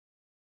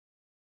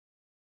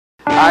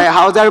right,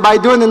 how's everybody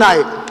doing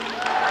tonight?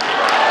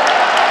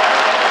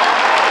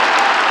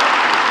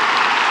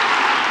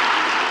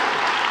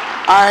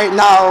 All right,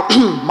 now,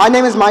 my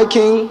name is Mike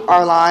King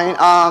Arline.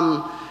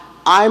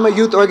 I'm a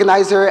youth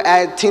organizer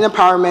at Teen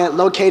Empowerment,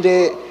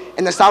 located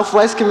in the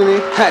Southwest community.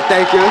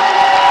 Thank you.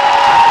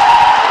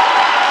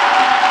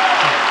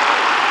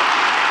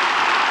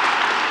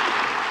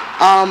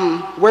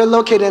 We're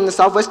located in the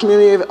Southwest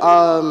community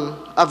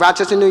of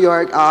Rochester, New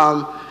York.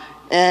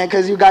 And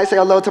because you guys say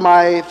hello to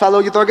my fellow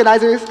youth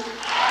organizers?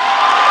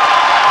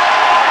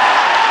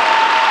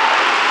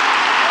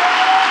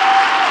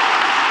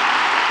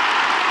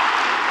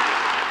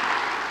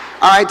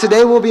 All right,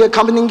 today we'll be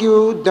accompanying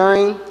you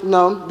during,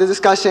 the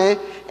discussion,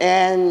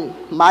 and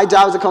my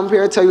job is to come up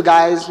here and tell you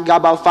guys, we got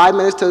about 5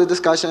 minutes to the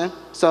discussion,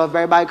 so if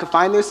everybody could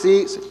find their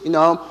seats,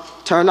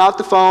 turn off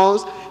the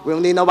phones, we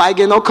don't need nobody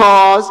getting no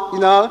calls,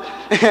 and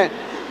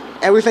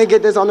we finna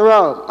get this on the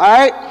road, all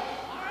right?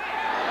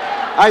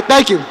 All right,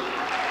 thank you.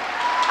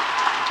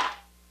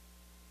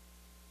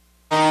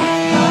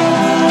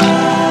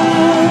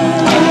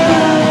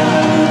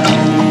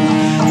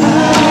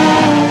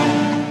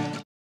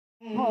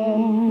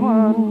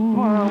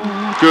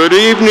 Good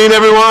evening,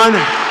 everyone.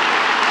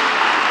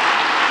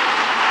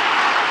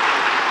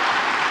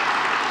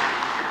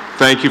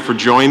 Thank you for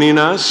joining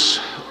us.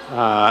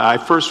 I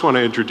first want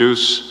to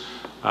introduce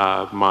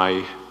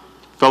my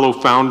fellow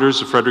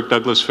founders of Frederick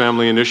Douglass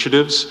Family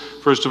Initiatives.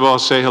 First of all,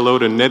 say hello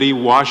to Nettie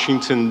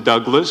Washington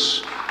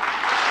Douglass.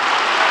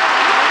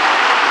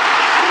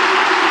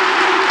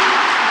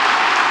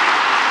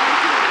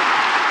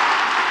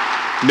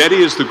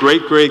 Nettie is the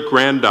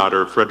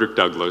great-great-granddaughter of Frederick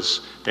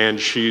Douglass, and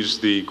she's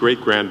the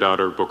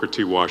great-granddaughter of Booker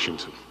T.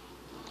 Washington.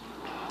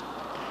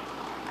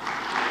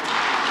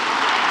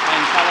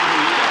 And tell them who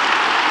you are.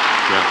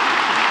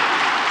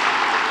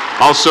 Yeah.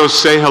 Also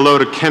say hello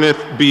to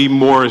Kenneth B.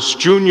 Morris,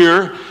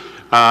 Jr.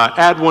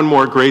 Add one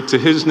more great to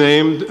his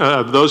name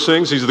of those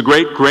things. He's the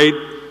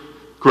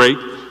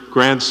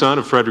great-great-great-grandson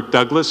of Frederick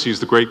Douglass. He's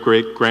the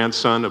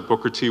great-great-grandson of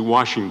Booker T.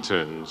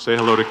 Washington. Say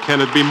hello to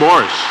Kenneth B.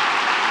 Morris.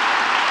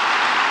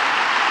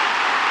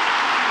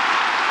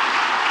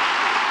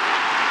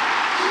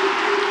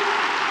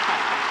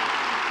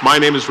 My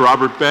name is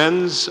Robert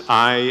Benz.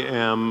 I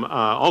am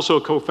also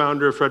a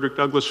co-founder of Frederick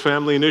Douglass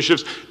Family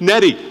Initiatives.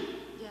 Nettie.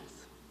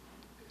 Yes.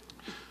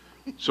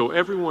 So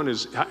everyone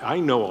is, I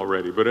know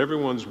already, but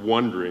everyone's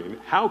wondering,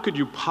 how could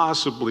you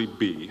possibly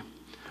be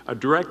a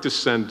direct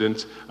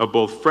descendant of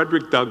both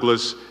Frederick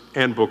Douglass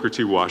and Booker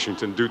T.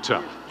 Washington? Do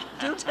tell.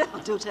 Do tell,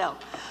 do tell.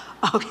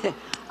 Okay,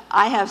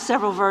 I have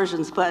several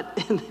versions,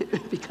 but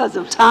because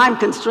of time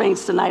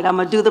constraints tonight, I'm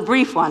gonna do the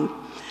brief one.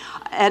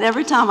 And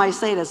every time I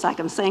say this, like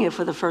I'm saying it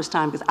for the first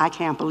time because I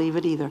can't believe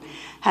it either.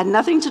 Had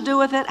nothing to do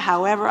with it,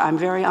 however, I'm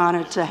very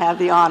honored to have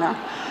the honor.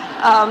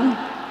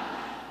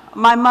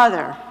 My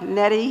mother,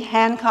 Nettie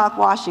Hancock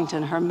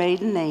Washington, her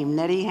maiden name,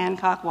 Nettie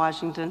Hancock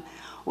Washington,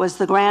 was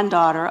the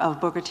granddaughter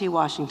of Booker T.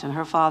 Washington.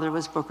 Her father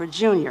was Booker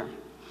Jr.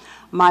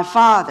 My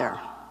father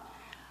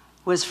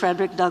was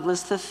Frederick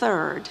Douglass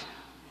III,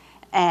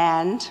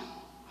 and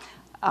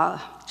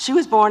she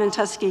was born in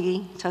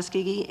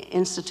Tuskegee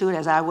Institute,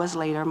 as I was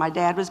later. My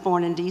dad was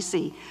born in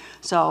D.C.,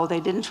 so they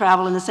didn't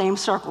travel in the same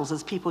circles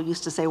as people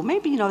used to say, well,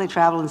 maybe, they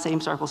travel in the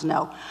same circles.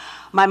 No.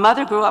 My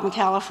mother grew up in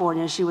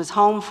California. She was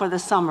home for the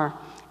summer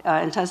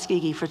in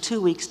Tuskegee for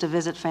 2 weeks to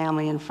visit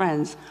family and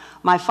friends.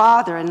 My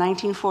father, in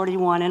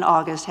 1941, in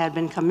August, had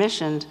been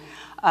commissioned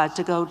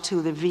to go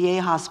to the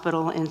VA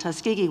hospital in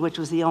Tuskegee, which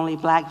was the only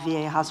black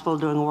VA hospital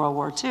during World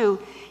War II.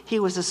 He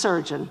was a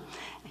surgeon.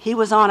 He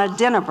was on a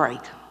dinner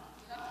break.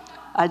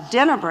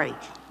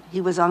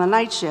 He was on a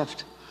night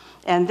shift.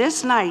 And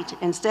this night,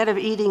 instead of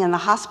eating in the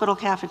hospital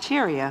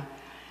cafeteria,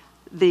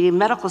 the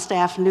medical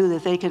staff knew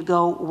that they could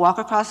go walk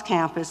across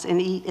campus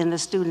and eat in the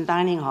student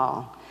dining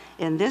hall.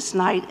 And this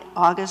night,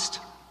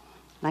 August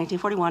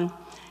 1941,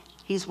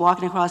 he's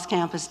walking across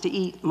campus to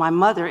eat. My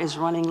mother is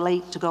running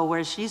late to go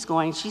where she's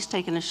going. She's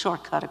taking a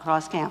shortcut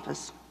across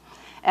campus.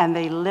 And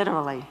they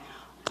literally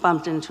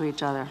bumped into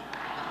each other.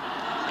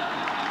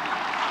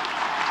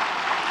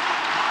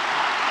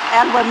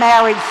 And were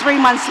married 3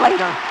 months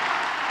later.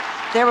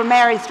 They were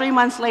married 3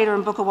 months later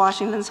in Booker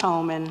Washington's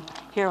home, and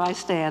here I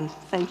stand.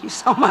 Thank you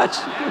so much.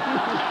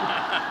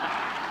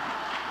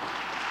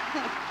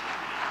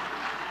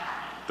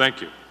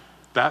 Thank you.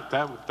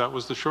 That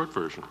was the short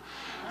version.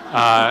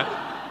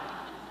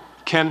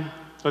 Ken,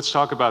 let's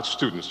talk about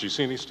students. Do you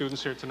see any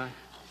students here tonight?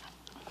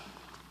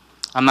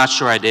 I'm not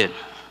sure I did.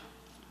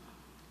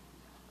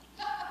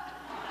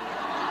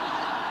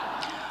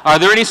 Are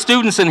there any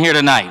students in here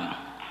tonight?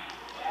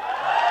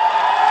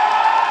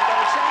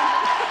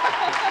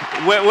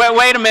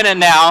 Wait a minute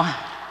now.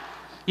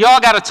 Y'all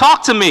got to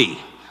talk to me.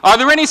 Are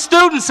there any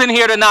students in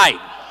here tonight?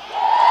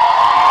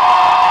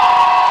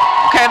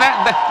 Okay,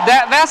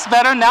 that's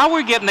better. Now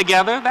we're getting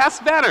together. That's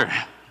better.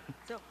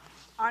 So,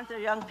 Aren't there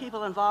young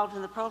people involved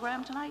in the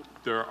program tonight?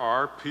 There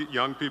are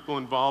young people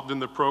involved in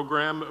the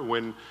program.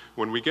 When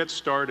we get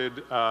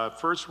started,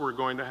 first we're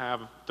going to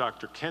have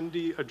Dr.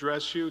 Kendi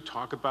address you,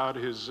 talk about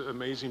his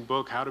amazing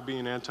book, How to Be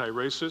an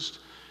Anti-Racist.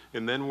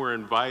 And then we're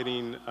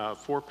inviting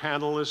 4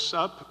 panelists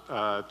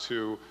up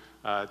to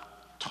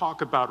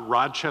talk about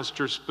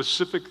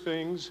Rochester-specific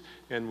things.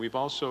 And we've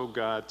also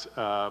got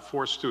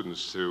 4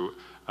 students to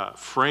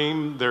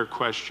frame their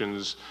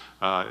questions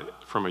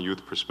from a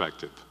youth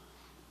perspective.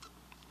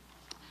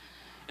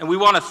 And we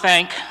want to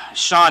thank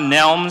Sean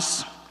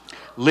Nelms,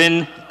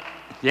 Lynn,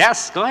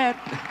 yes, go ahead.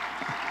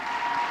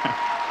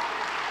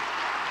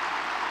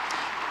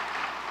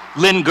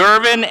 Lynn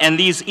Gervin and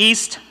these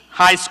East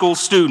High School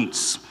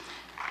students.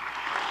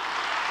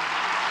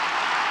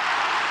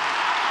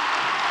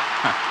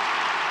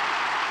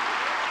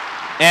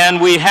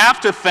 And we have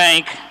to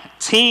thank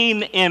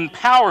Teen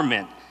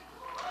Empowerment.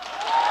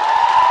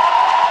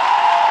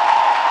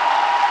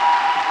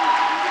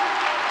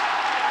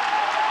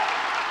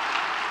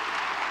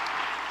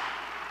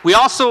 We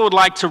also would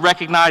like to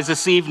recognize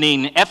this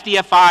evening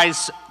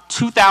FDFI's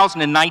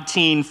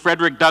 2019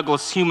 Frederick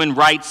Douglass Human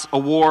Rights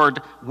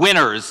Award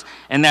winners,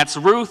 and that's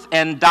Ruth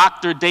and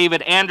Dr.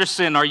 David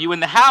Anderson. Are you in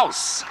the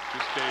house?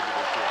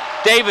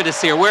 David is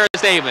here. Where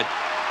is David?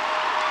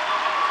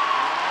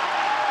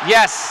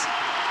 Yes.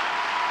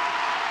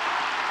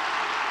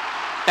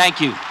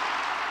 Thank you.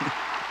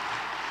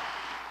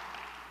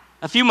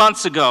 A few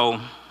months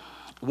ago,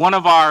 one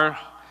of our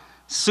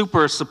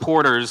super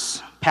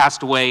supporters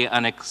passed away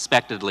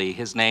unexpectedly.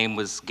 His name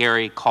was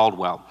Gary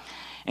Caldwell.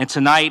 And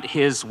tonight,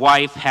 his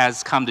wife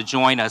has come to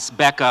join us,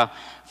 Becca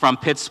from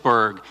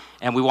Pittsburgh,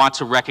 and we want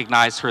to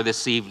recognize her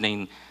this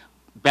evening.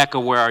 Becca,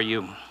 where are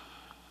you?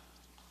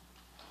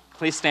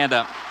 Please stand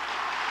up.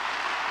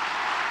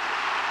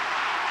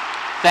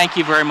 Thank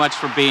you very much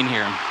for being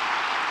here.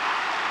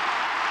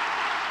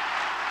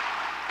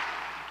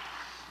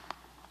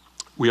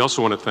 We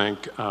also want to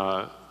thank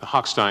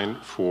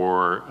Hochstein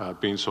for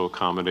being so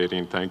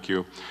accommodating. Thank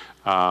you.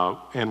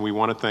 And we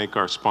want to thank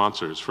our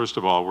sponsors. First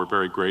of all, we're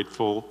very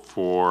grateful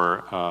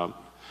for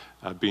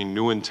being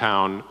new in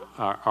town.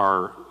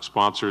 Our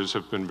sponsors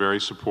have been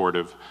very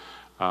supportive.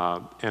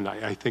 And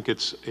I think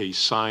it's a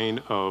sign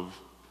of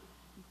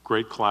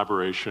great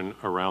collaboration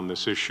around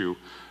this issue.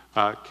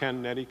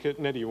 Ken, Nettie,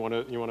 you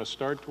want to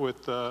start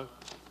with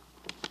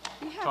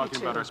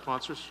talking about our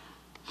sponsors?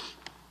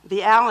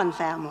 The Allen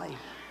family.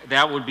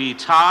 That would be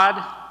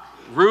Todd,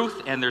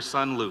 Ruth, and their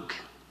son Luke.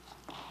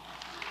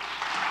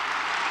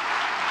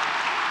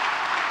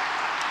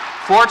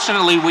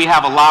 Fortunately, we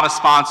have a lot of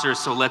sponsors,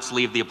 so let's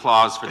leave the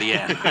applause for the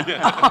end.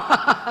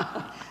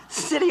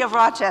 City of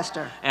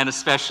Rochester. And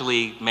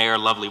especially Mayor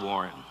Lovely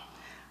Warren.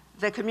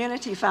 The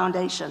Community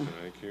Foundation.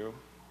 Thank you.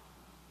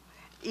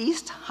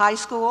 East High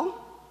School.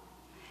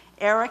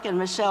 Eric and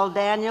Michelle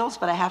Daniels,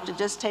 but I have to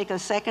just take a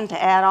second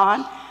to add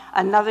on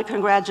another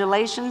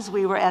congratulations.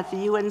 We were at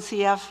the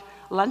UNCF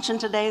luncheon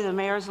today, the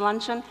mayor's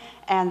luncheon,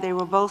 and they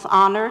were both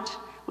honored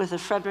with the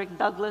Frederick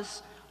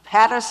Douglass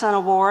Patterson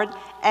Award,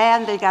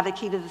 and they got a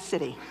key to the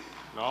city.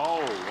 Oh,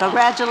 wow.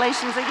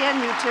 Congratulations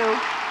again, you two.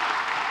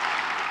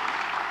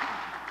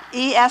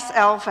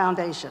 ESL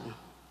Foundation,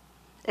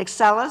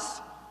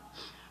 Excellus,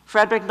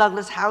 Frederick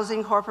Douglass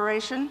Housing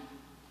Corporation,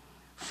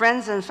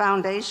 Friends and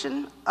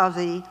Foundation of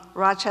the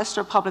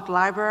Rochester Public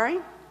Library,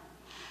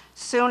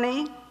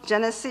 SUNY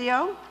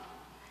Geneseo,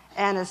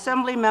 and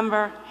Assembly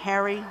Member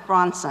Harry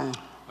Bronson.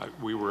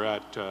 We were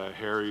at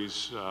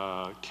Harry's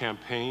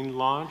campaign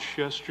launch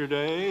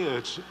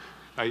yesterday.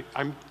 I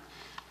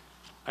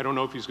don't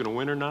know if he's going to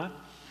win or not,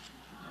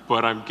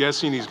 but I'm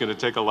guessing he's going to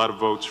take a lot of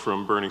votes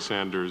from Bernie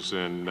Sanders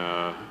and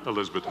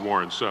Elizabeth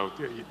Warren. So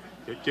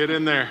get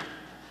in there.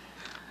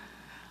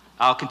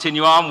 I'll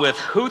continue on with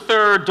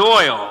Huther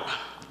Doyle.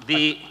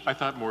 I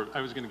thought more.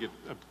 I was going to get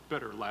a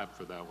better laugh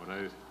for that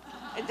one.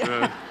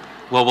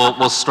 Well,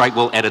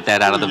 we'll edit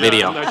that out of the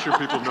video. I'm not sure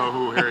people know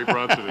who Harry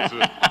Bronson is.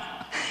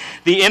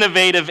 The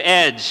Innovative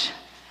Edge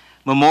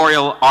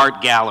Memorial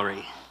Art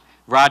Gallery,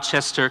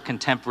 Rochester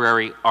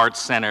Contemporary Art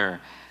Center,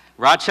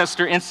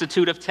 Rochester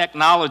Institute of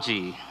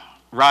Technology,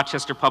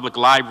 Rochester Public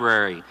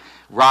Library,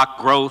 Rock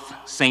Growth,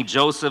 St.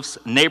 Joseph's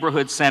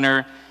Neighborhood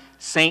Center,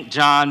 St.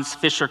 John's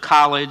Fisher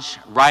College,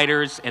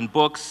 Writers and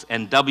Books,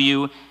 and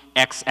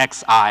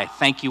WXXI.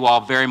 Thank you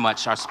all very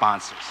much, our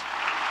sponsors.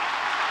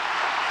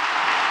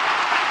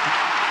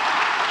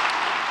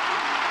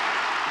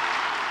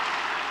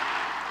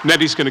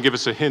 Nettie's going to give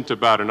us a hint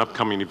about an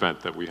upcoming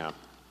event that we have.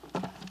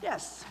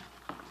 Yes.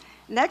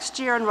 Next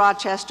year in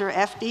Rochester,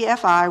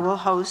 FDFI will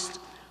host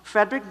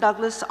Frederick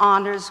Douglass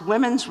Honors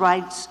Women's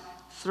Rights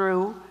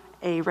Through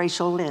a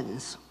Racial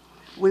Lens.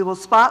 We will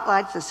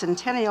spotlight the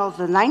centennial of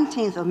the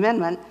 19th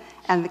Amendment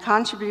and the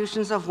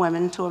contributions of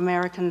women to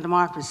American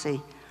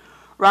democracy.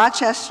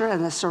 Rochester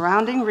and the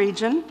surrounding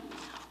region,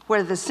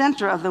 where the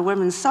center of the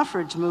women's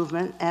suffrage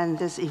movement, and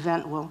this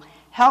event will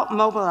help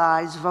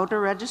mobilize voter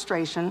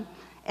registration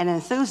and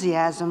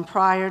enthusiasm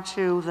prior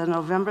to the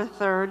November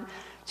 3rd,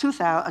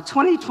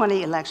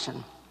 2020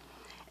 election.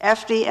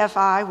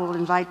 FDFI will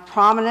invite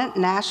prominent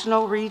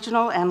national,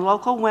 regional, and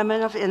local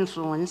women of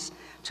influence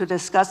to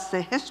discuss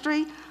the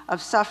history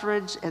of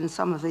suffrage and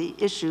some of the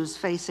issues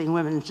facing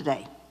women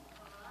today.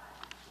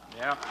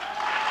 Yeah.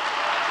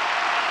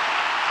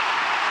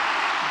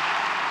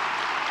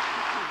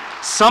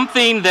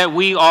 Something that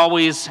we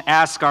always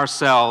ask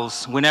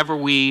ourselves whenever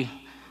we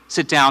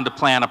sit down to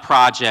plan a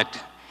project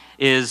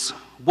is,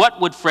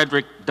 what would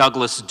Frederick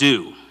Douglass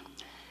do?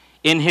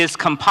 In his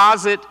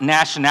composite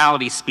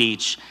nationality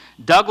speech,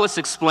 Douglass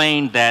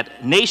explained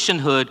that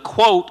nationhood,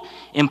 quote,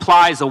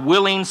 implies a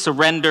willing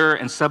surrender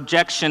and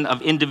subjection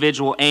of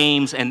individual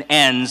aims and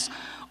ends,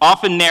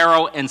 often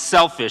narrow and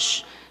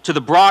selfish, to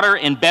the broader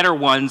and better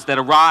ones that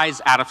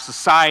arise out of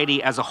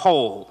society as a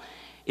whole.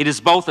 It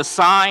is both a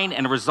sign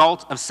and a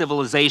result of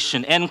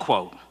civilization, end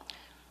quote.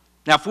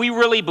 Now, if we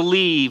really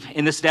believe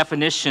in this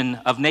definition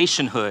of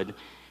nationhood,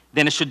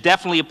 then it should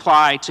definitely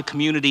apply to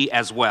community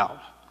as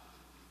well.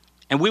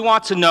 And we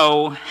want to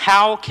know,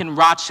 how can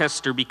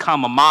Rochester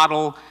become a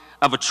model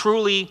of a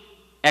truly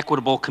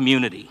equitable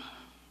community?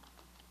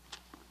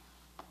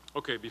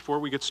 Okay, before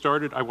we get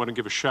started, I want to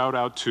give a shout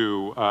out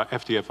to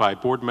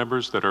FDFI board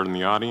members that are in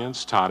the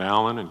audience, Todd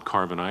Allen and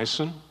Carvin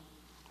Eisen.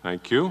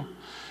 Thank you.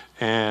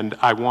 And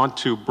I want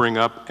to bring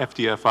up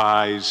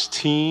FDFI's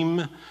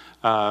team.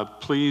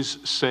 Please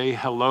say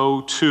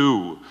hello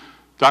to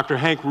Dr.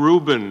 Hank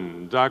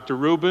Rubin. Dr.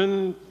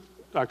 Rubin?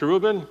 Dr.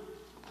 Rubin?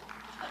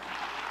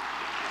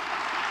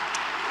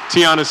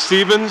 Tiana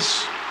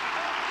Stevens.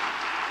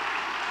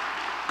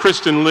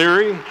 Kristen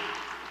Leary.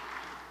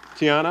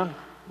 Tiana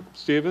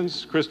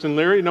Stevens, Kristen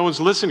Leary. No one's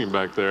listening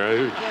back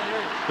there.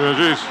 Oh,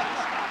 geez.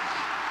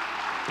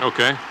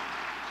 Okay.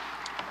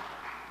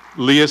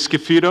 Leah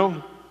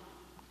Scafito.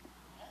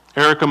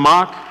 Erica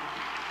Mock,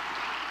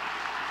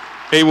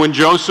 Awen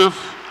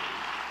Joseph,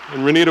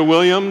 and Renita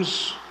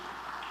Williams,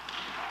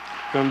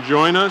 come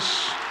join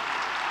us.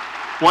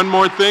 One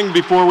more thing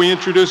before we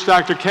introduce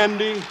Dr.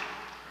 Kendi.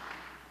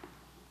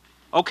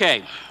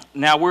 Okay,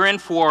 now we're in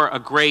for a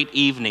great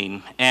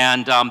evening,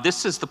 and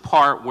this is the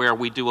part where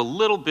we do a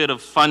little bit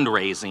of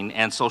fundraising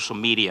and social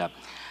media.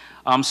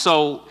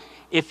 So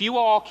if you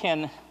all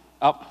can,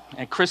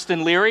 and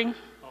Kristen Leary,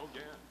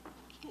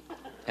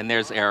 and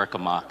there's Erica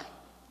Mock.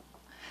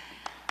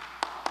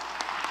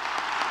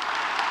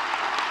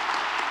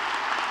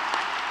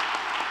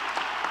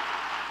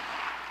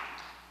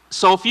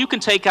 So if you can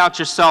take out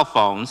your cell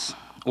phones,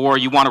 or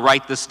you want to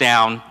write this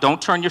down,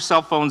 don't turn your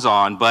cell phones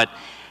on, but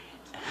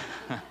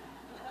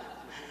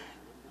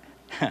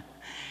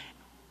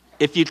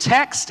if you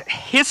text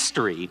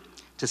history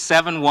to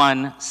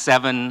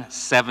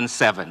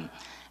 71777,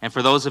 and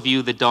for those of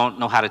you that don't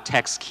know how to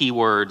text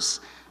keywords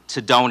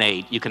to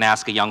donate, you can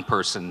ask a young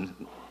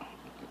person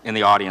in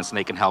the audience and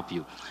they can help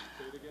you.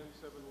 Say it again,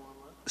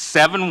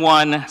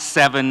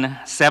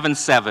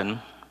 71777,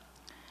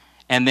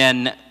 and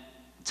then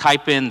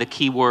type in the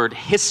keyword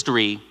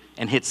history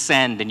and hit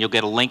send, and you'll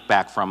get a link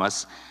back from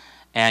us,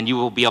 and you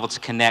will be able to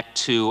connect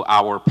to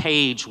our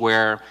page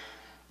where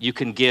you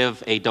can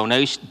give a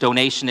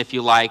donation if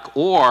you like,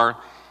 or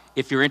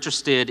if you're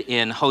interested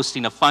in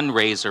hosting a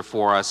fundraiser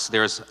for us,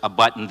 there's a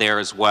button there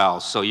as well.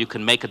 So you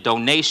can make a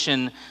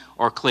donation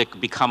or click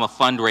become a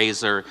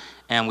fundraiser,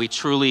 and we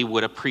truly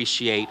would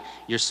appreciate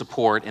your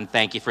support, and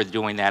thank you for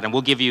doing that. And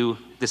we'll give you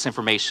this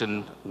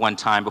information one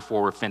time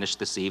before we're finished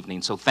this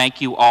evening. So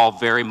thank you all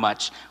very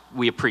much.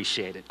 We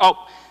appreciate it.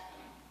 Oh,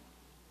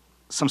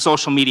 some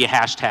social media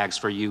hashtags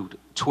for you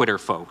Twitter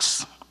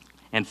folks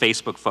and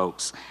Facebook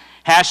folks.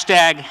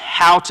 Hashtag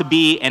how to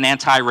be an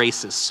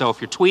anti-racist. So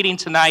if you're tweeting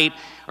tonight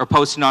or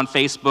posting on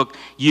Facebook,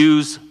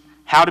 use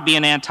how to be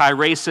an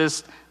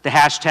anti-racist, the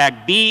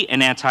hashtag be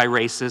an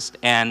anti-racist,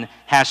 and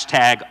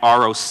hashtag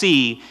ROC.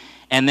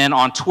 And then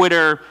on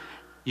Twitter,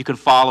 you can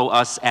follow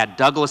us at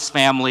Douglass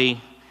Family.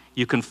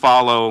 You can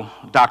follow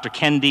Dr.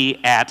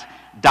 Kendi at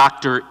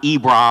Dr.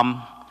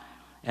 Ibram.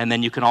 And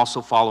then you can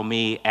also follow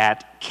me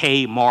at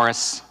K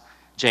Morris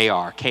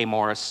Jr. K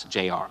Morris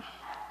Jr.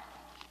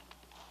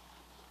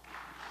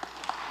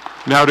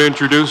 Now to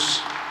introduce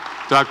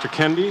Dr.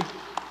 Kendi,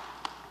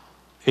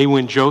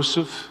 Awen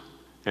Joseph,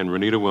 and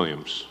Renita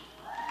Williams.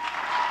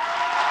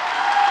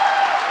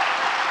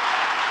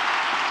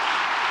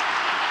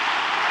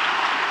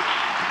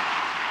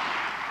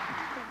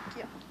 Thank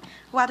you.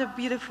 What a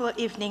beautiful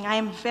evening. I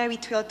am very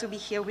thrilled to be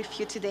here with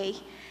you today.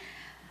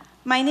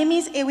 My name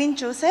is Awen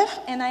Joseph,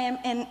 and I am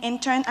an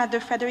intern at the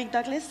Frederick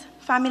Douglass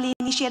Family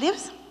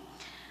Initiatives.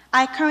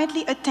 I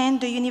currently attend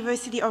the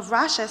University of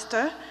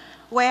Rochester,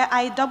 where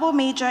I double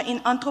major in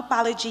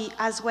anthropology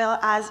as well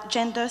as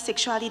gender,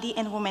 sexuality,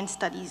 and women's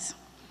studies.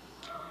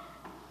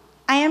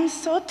 I am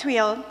so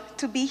thrilled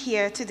to be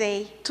here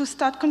today to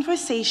start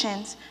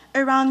conversations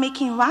around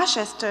making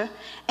Rochester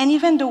and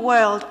even the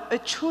world a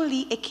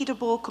truly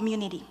equitable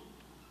community.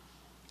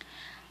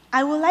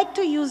 I would like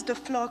to use the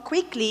floor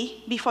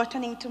quickly before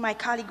turning to my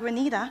colleague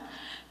Renita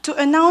to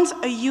announce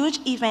a huge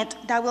event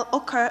that will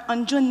occur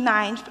on June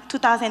 9th,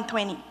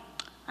 2020.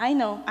 I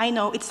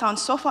know, it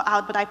sounds so far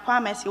out, but I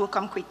promise it will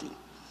come quickly.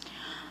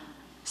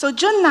 So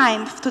June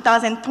 9th,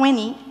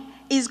 2020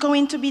 is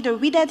going to be the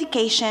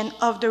rededication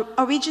of the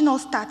original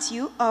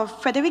statue of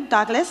Frederick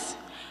Douglass,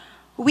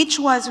 which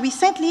was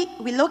recently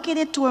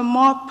relocated to a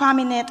more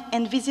prominent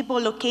and visible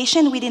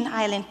location within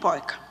Highland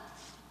Park.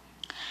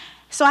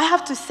 So I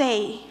have to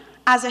say,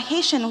 as a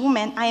Haitian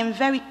woman, I am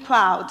very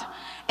proud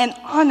and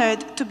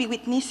honored to be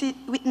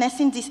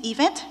witnessing this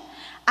event,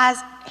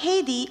 as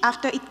Haiti,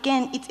 after it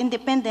gained its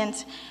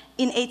independence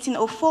in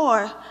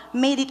 1804,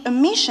 made it a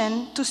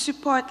mission to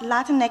support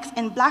Latinx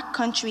and Black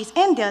countries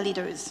and their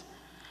leaders.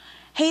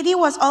 Haiti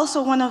was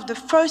also one of the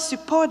first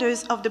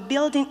supporters of the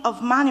building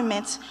of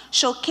monuments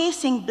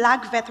showcasing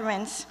Black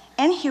veterans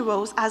and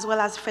heroes, as well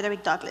as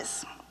Frederick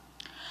Douglass.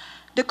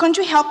 The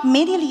country helped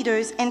many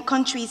leaders and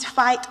countries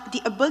fight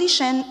the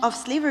abolition of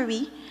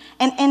slavery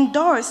and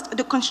endorsed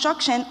the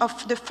construction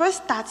of the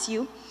first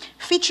statue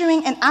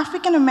featuring an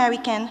African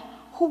American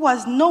who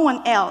was no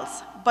one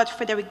else but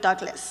Frederick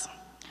Douglass,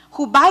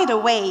 who, by the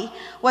way,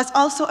 was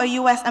also a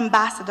US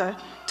ambassador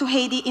to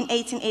Haiti in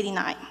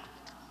 1889.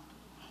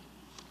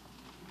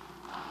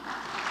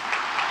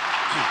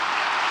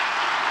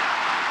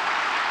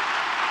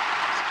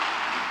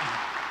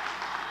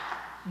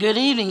 Good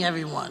evening,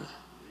 everyone.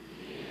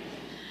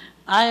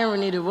 I am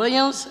Renita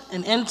Williams,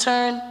 an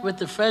intern with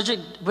the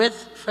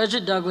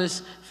Frederick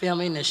Douglass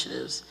Family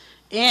Initiatives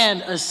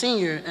and a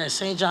senior at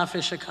St. John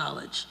Fisher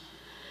College.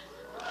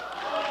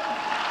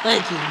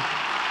 Thank you.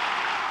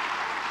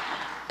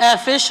 At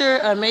Fisher,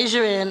 I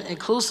major in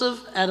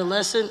Inclusive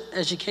Adolescent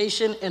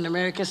Education and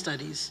American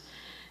Studies,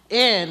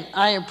 and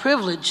I am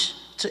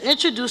privileged to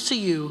introduce to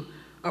you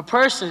a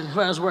person who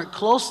has worked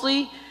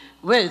closely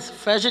with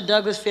Frederick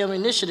Douglass Family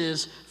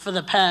Initiatives for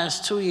the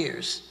past 2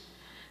 years.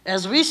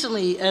 As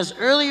recently as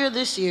earlier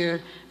this year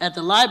at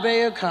the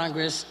Library of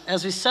Congress,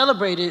 as we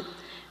celebrated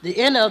the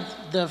end of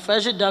the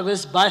Frederick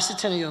Douglass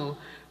Bicentennial,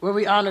 where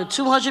we honored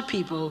 200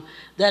 people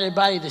that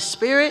embody the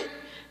spirit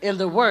and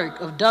the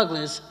work of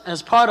Douglass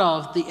as part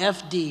of the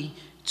FD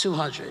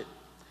 200.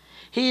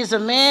 He is a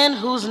man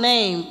whose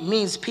name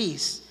means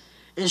peace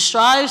and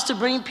strives to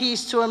bring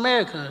peace to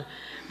America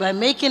by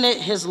making it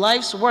his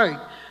life's work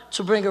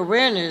to bring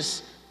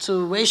awareness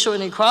to racial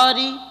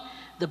inequality,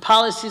 the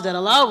policies that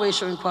allow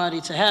racial inequality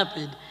to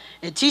happen,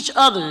 and teach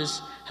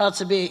others how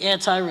to be an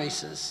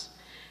anti-racist.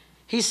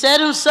 He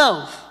said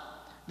himself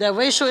that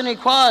racial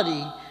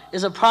inequality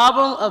is a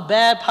problem of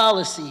bad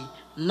policy,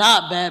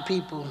 not bad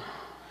people.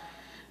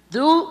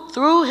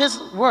 Through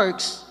his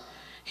works,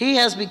 he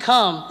has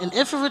become an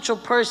influential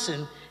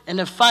person in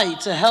the fight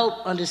to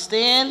help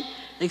understand,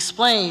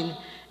 explain,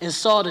 and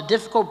solve the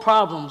difficult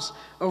problems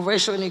of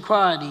racial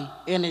inequality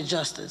and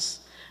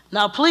injustice.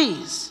 Now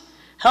please,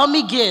 help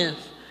me give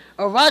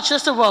a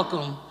Rochester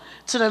welcome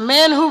to the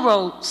man who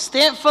wrote,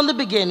 stamped from the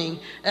beginning,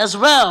 as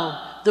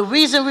well, the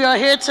reason we are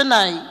here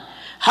tonight,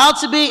 How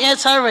to Be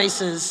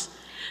Anti-Racist,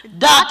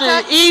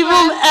 Dr.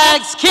 Ibram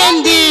X.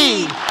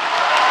 Kendi.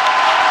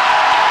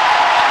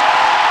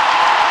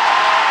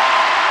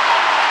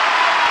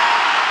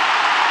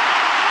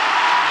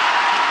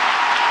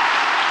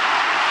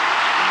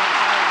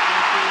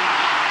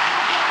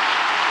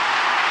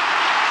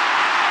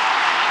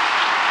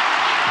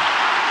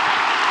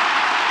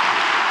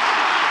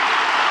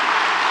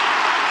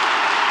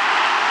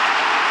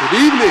 Good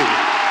evening.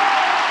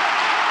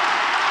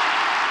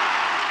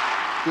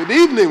 Good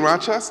evening,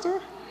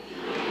 Rochester.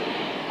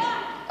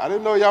 I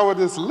didn't know y'all were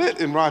this lit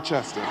in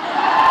Rochester.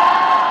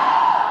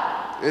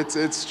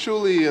 It's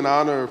truly an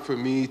honor for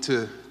me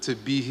to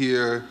be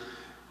here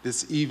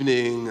this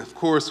evening. Of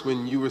course,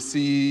 when you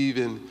receive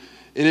an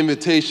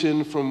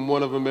invitation from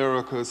one of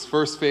America's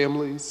first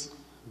families,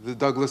 the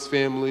Douglass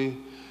family,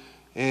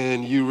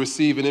 and you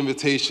receive an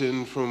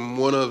invitation from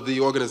one of the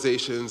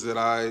organizations that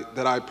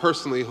I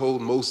personally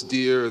hold most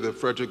dear, the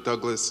Frederick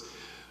Douglass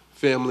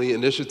Family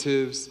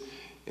Initiatives,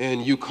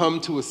 and you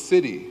come to a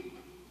city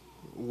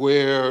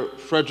where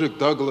Frederick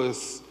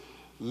Douglass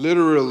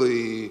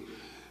literally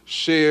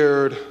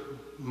shared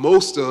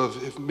most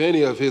of, if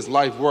many of his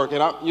life work.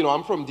 And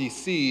I'm from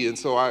DC, and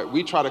so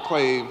we try to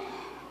claim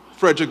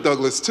Frederick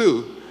Douglass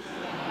too.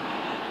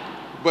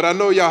 But I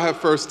know y'all have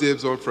first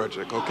dibs on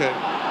Frederick, okay?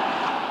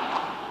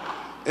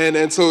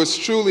 And so it's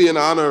truly an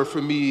honor for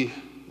me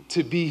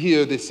to be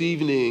here this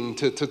evening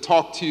to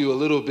talk to you a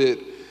little bit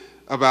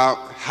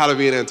about how to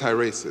be an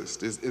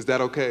anti-racist. Is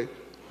that okay?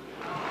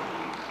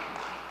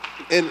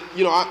 And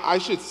I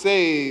should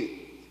say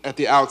at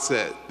the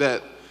outset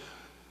that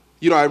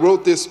I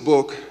wrote this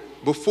book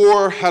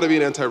before How to Be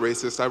an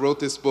Anti-Racist. I wrote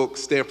this book,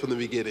 Stamped from the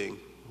Beginning,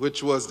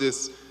 which was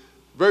this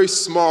very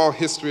small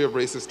history of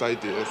racist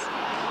ideas.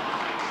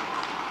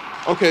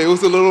 Okay, it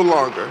was a little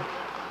longer.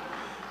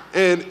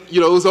 And it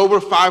was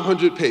over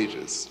 500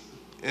 pages.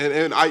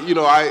 And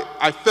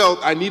I felt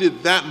I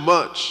needed that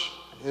much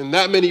and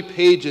that many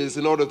pages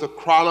in order to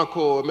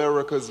chronicle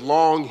America's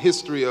long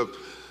history of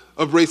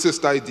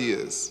racist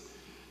ideas.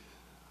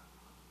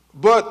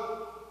 But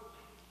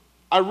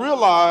I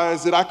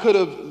realized that I could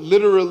have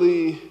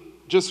literally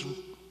just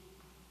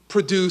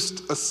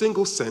produced a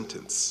single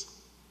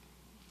sentence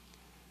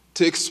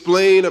to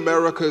explain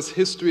America's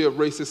history of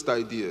racist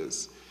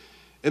ideas.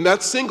 And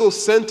that single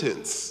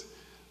sentence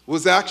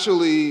was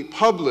actually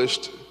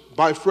published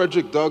by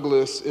Frederick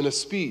Douglass in a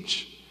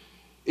speech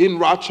in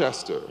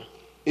Rochester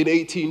in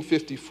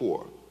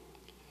 1854.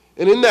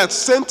 And in that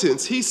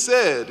sentence, he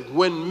said,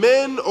 "When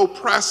men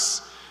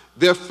oppress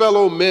their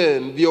fellow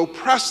men, the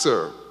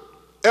oppressor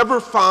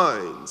ever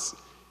finds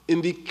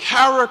in the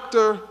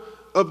character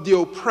of the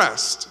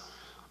oppressed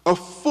a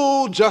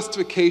full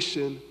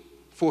justification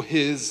for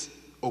his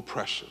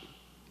oppression."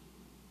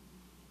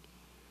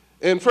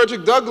 And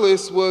Frederick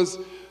Douglass was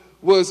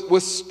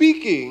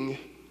speaking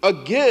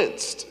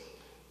against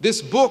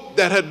this book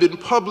that had been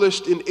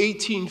published in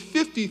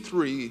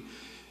 1853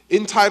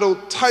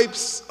 entitled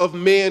Types of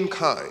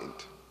Mankind.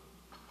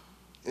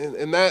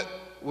 And that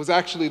was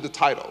actually the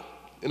title.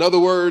 In other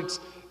words,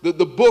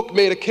 the book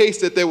made a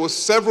case that there were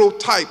several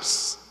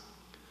types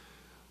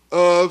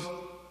of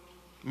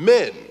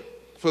men,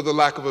 for the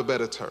lack of a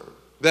better term.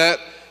 That,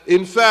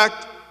 in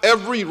fact,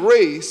 every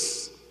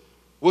race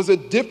was a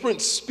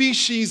different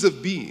species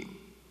of being.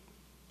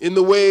 In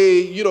the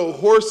way,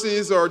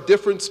 horses are a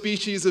different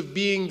species of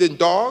being than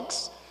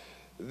dogs.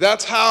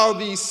 That's how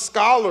these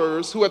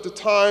scholars, who at the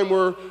time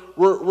were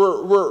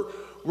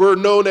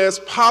known as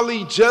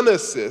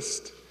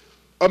polygenicists,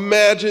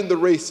 imagined the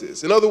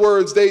races. In other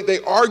words, they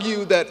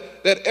argued that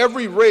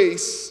every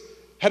race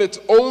had its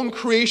own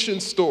creation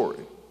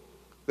story,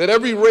 that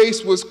every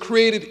race was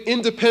created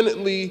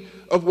independently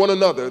of one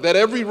another, that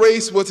every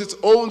race was its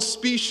own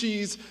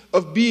species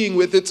of being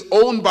with its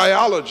own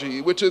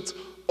biology, which its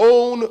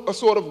own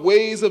sort of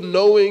ways of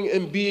knowing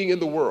and being in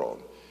the world.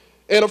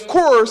 And of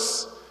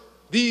course,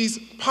 these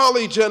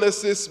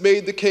polygenicists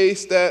made the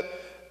case that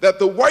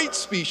the white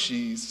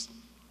species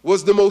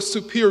was the most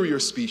superior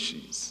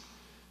species.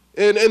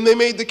 And they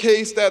made the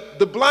case that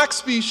the black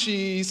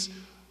species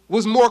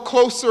was more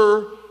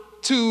closer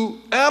to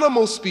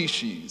animal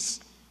species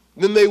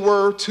than they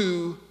were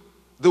to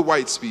the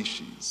white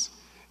species.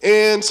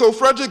 And so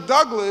Frederick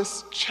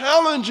Douglass,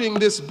 challenging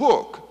this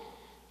book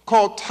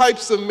called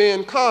Types of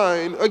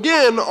Mankind,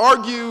 again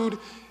argued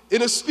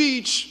in a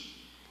speech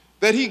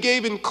that he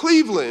gave in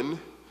Cleveland,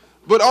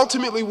 but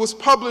ultimately was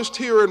published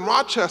here in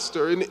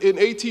Rochester in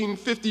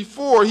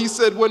 1854. He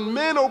said, "When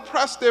men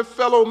oppress their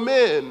fellow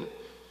men,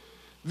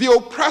 the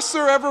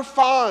oppressor ever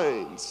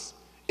finds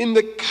in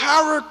the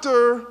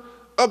character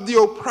of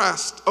the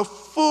oppressed a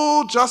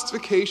full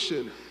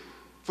justification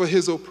for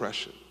his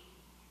oppression."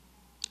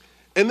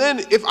 And then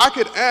if I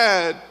could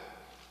add,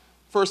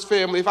 First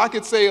Family, if I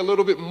could say a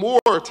little bit more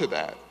to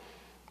that,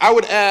 I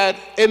would add,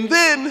 and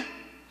then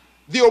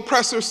the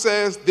oppressor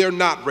says they're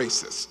not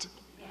racist.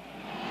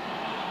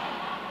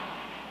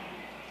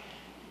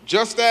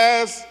 Just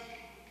as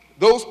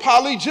those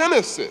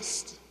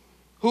polygenicists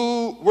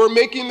who were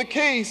making the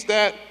case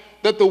that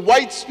the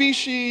white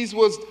species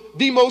was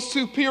the most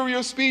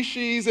superior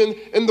species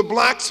and the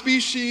black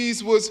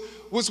species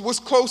was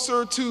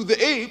closer to the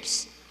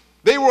apes,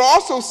 they were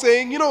also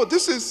saying,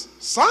 this is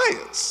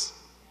science.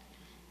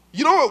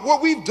 You know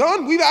what we've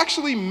done? We've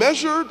actually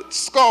measured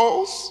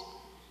skulls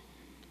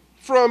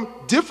from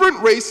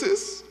different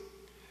races,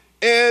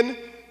 and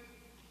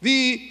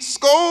the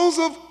skulls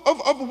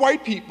of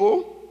white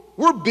people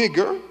were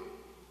bigger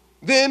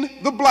than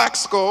the black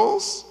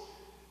skulls.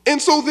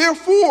 And so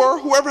therefore,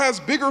 whoever has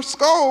bigger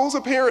skulls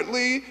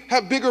apparently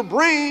have bigger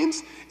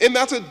brains, and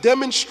that's a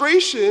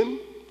demonstration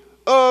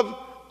of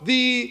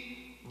the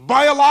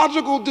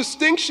biological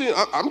distinction.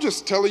 I'm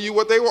just telling you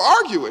what they were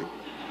arguing.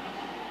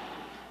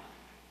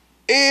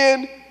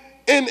 And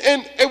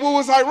what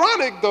was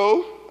ironic,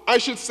 though, I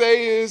should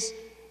say, is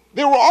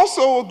there were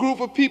also a group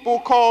of people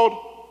called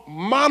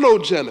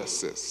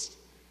monogenicists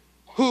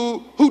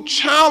who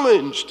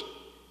challenged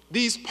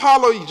these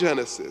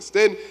polygenicists.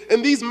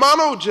 And these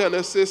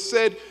monogenicists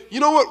said, you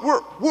know what,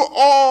 we're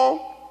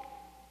all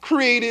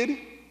created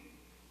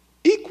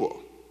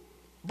equal.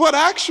 But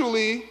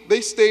actually,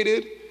 they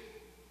stated,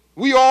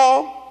 we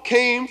all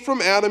came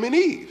from Adam and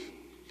Eve.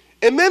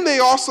 And then they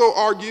also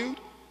argued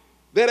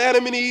that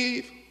Adam and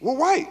Eve were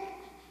white.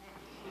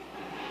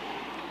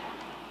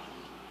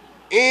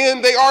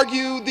 And they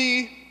argued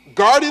the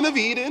Garden of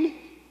Eden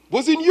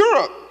was in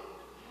Europe.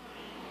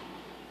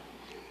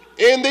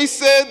 And they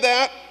said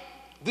that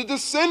the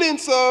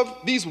descendants of,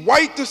 these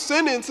white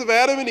descendants of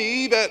Adam and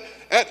Eve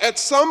at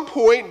some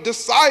point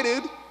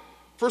decided,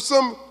 for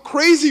some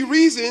crazy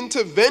reason,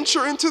 to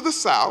venture into the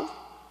South.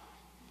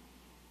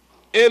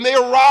 And they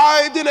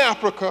arrived in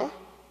Africa.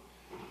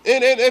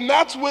 And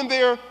that's when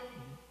their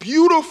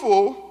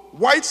beautiful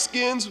white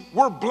skins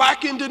were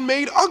blackened and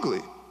made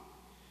ugly.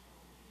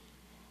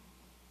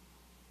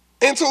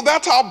 And so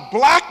that's how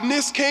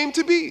blackness came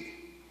to be.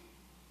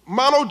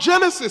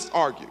 Monogenicists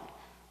argued.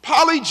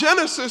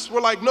 Polygenicists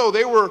were like, no,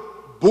 they were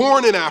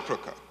born in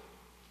Africa.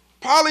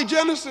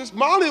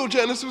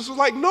 Monogenicists was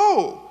like,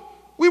 no,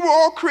 we were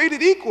all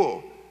created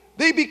equal.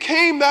 They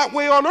became that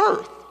way on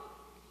earth.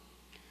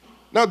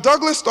 Now,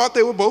 Douglass thought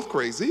they were both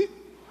crazy.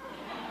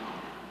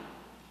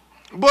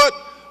 But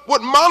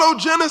what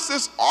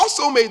monogenicists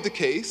also made the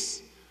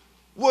case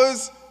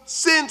was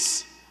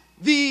since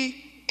the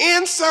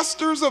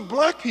ancestors of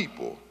black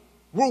people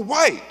were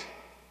white,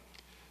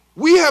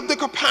 we have the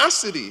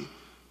capacity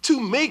to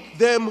make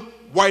them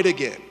white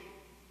again.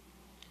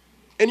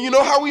 And you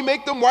know how we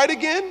make them white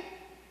again?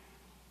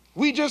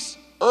 We just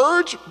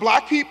urge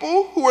black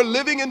people who are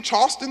living in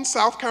Charleston,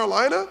 South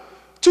Carolina,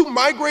 to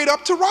migrate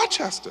up to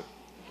Rochester.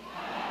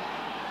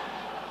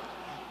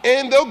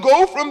 And they'll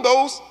go from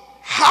those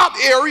hot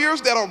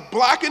areas that are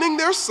blackening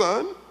their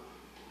sun,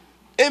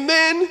 and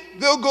then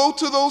they'll go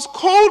to those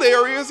cold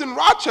areas in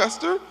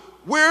Rochester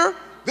where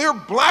their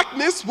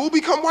blackness will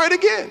become white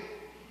again.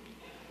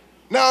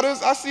 Now,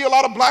 I see a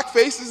lot of black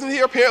faces in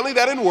here. Apparently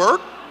that didn't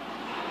work.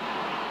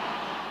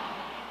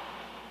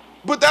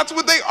 But that's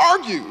what they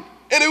argued.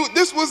 And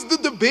this was the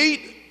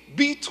debate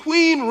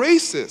between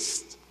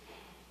racists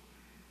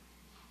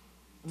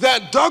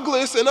that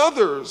Douglass and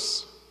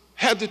others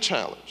had to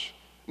challenge.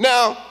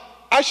 Now,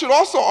 I should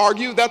also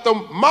argue that the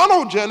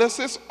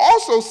monogenicists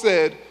also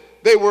said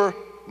they were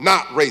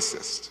not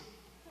racist.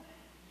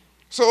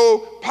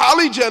 So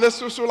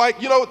polygenicists were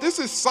like, you know, this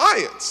is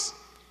science.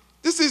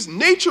 This is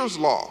nature's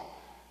law.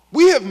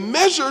 We have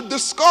measured the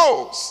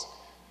skulls.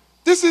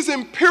 This is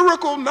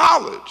empirical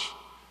knowledge.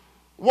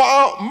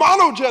 While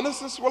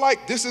monogenicists were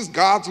like, this is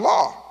God's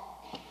law.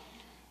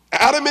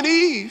 Adam and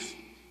Eve,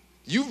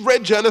 you've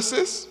read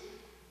Genesis.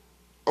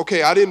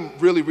 Okay, I didn't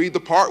really read the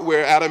part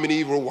where Adam and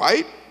Eve were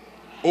white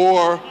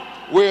or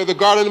where the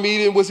Garden of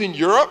Eden was in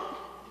Europe,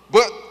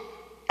 but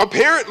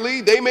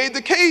apparently they made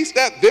the case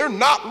that they're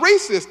not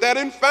racist, that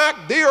in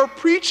fact they are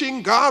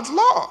preaching God's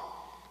law.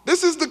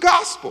 This is the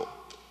gospel.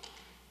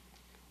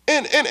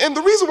 And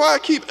the reason why I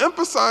keep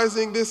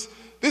emphasizing this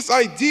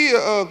idea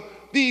of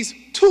these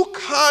two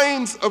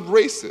kinds of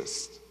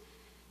racists,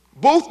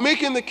 both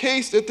making the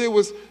case that there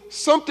was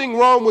something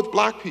wrong with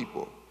black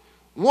people.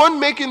 One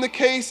making the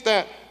case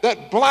that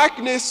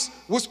blackness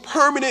was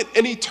permanent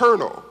and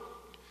eternal,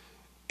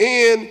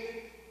 and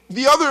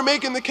the other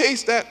making the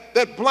case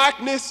that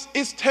blackness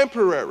is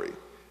temporary,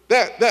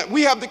 that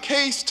we have the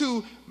case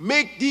to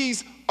make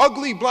these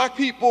ugly black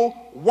people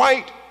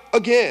white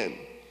again.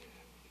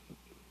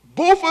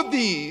 Both of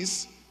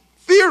these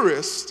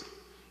theorists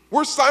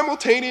were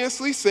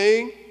simultaneously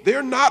saying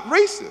they're not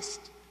racist,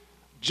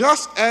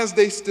 just as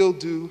they still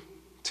do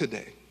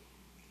today.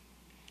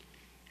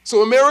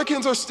 So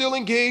Americans are still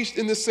engaged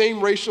in the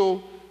same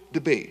racial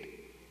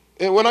debate.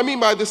 And what I mean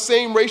by the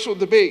same racial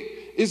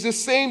debate is the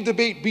same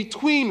debate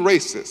between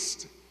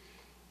racists.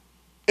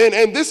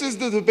 And this is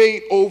the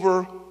debate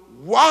over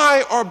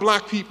why are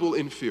black people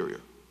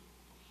inferior?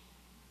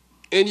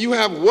 And you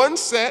have one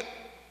set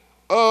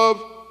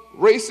of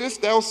racists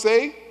that'll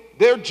say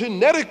they're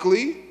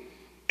genetically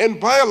and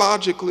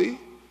biologically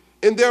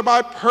and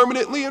thereby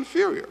permanently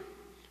inferior.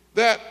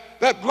 That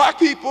black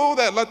people,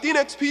 that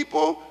Latinx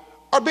people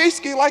are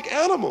basically like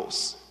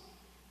animals.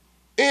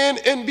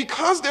 And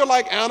because they're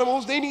like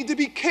animals, they need to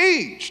be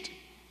caged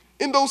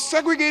in those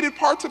segregated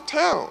parts of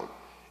town,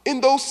 in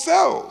those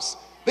cells.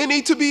 They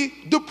need to be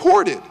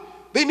deported.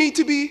 They need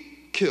to be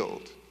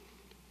killed.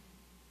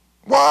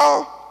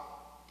 While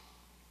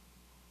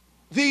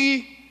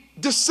the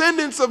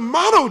descendants of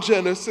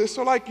monogenicists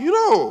are like, you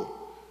know,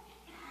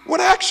 what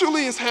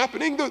actually is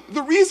happening,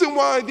 the reason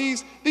why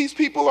these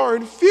people are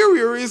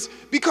inferior is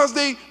because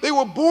they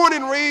were born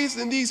and raised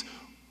in these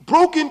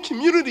broken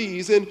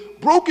communities and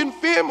broken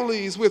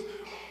families with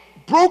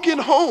broken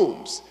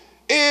homes.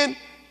 And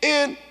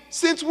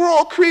since we're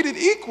all created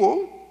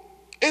equal,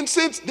 and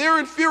since their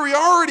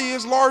inferiority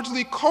is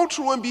largely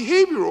cultural and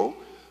behavioral,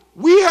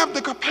 we have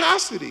the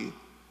capacity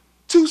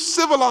to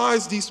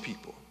civilize these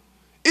people.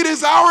 It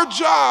is our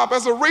job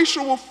as a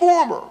racial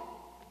reformer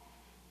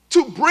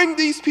to bring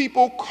these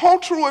people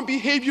cultural and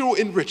behavioral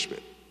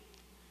enrichment,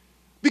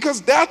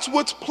 because that's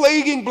what's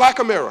plaguing Black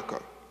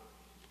America,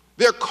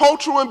 their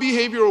cultural and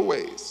behavioral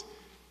ways.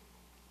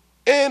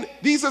 And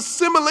these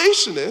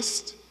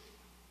assimilationists,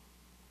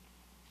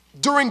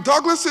 during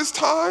Douglass's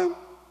time,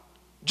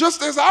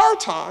 just as our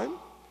time,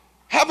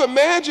 have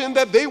imagined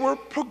that they were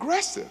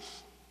progressive,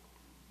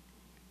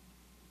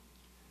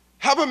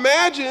 have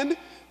imagined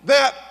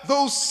that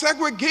those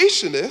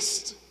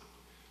segregationists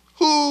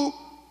who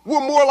were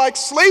more like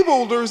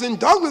slaveholders in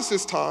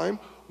Douglass's time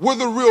were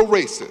the real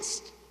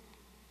racists.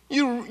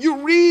 You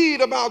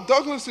read about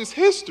Douglass's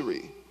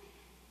history.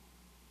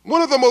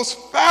 One of the most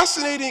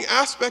fascinating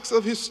aspects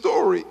of his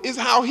story is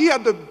how he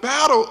had to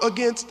battle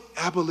against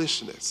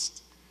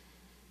abolitionists.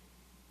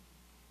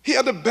 He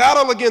had to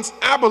battle against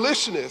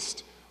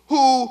abolitionists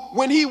who,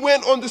 when he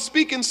went on the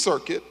speaking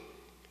circuit,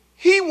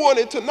 he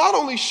wanted to not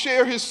only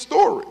share his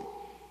story,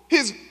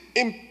 his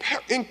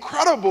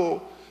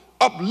incredible,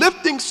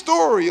 uplifting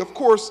story, of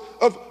course,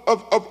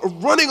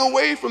 of running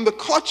away from the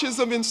clutches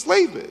of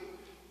enslavement,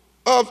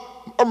 of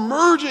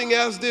emerging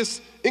as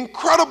this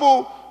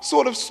incredible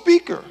sort of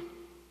speaker.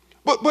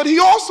 But he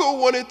also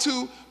wanted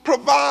to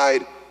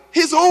provide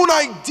his own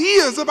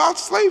ideas about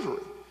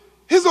slavery,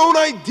 his own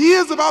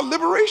ideas about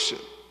liberation.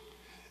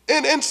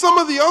 And some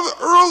of the other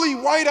early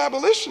white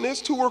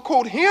abolitionists who were,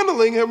 quote,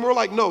 handling him were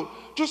like, no,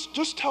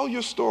 just tell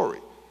your story.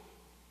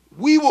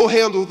 We will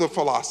handle the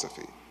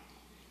philosophy.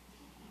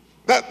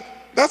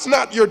 That's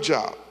not your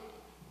job.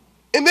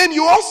 And then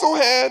you also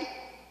had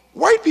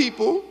white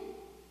people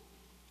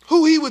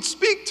who he would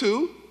speak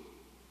to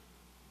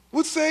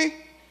would say,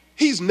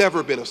 he's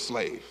never been a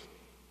slave.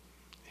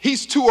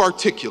 He's too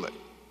articulate.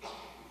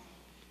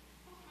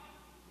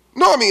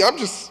 No,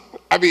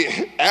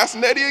 ask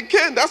Nettie and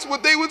Ken, that's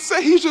what they would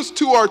say. He's just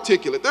too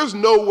articulate. There's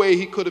no way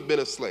he could have been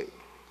a slave.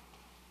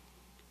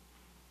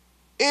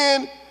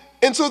 And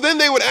so then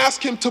they would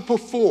ask him to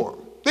perform.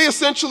 They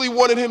essentially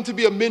wanted him to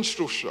be a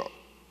minstrel show,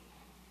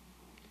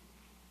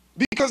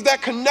 because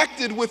that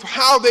connected with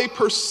how they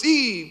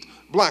perceived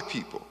black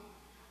people.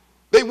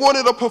 They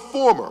wanted a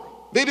performer.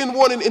 They didn't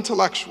want an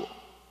intellectual.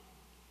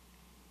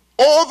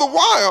 All the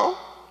while,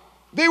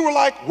 they were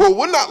like, well,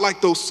 we're not like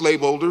those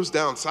slaveholders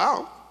down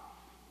south.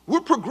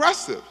 We're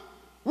progressive.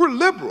 We're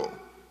liberal.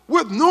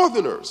 We're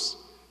Northerners.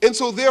 And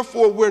so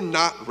therefore, we're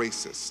not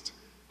racist.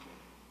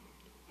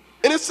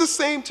 And it's the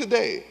same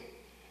today.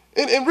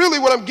 And really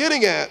what I'm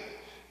getting at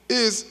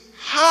is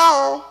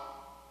how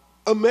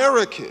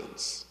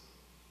Americans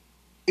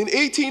in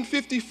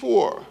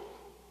 1854,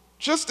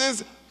 just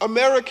as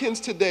Americans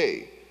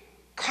today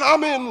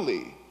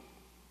commonly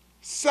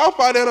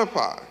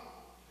self-identify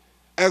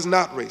as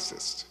not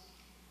racist,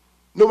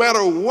 no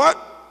matter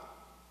what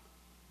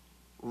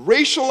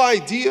racial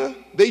idea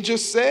they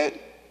just said,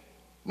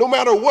 no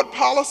matter what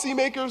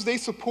policymakers they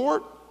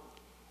support,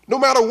 no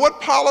matter what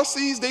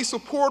policies they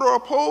support or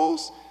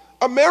oppose,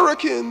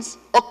 Americans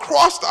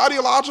across the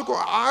ideological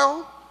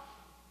aisle,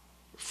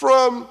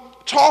 from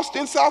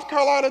Charleston, South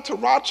Carolina to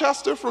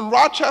Rochester, from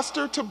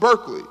Rochester to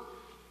Berkeley,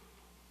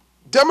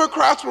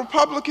 Democrats,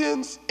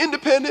 Republicans,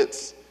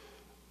 independents,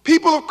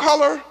 people of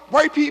color,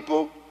 white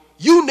people,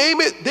 you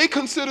name it, they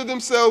consider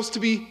themselves to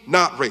be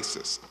not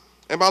racist.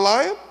 Am I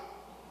lying?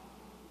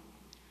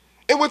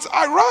 And what's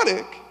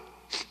ironic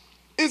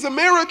is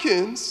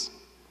Americans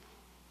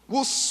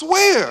will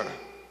swear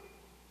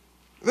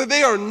that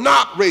they are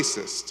not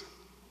racist.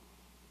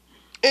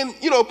 And,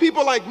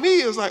 people like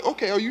me is like,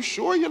 okay, are you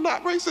sure you're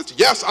not racist?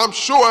 Yes, I'm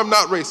sure I'm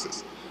not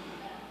racist.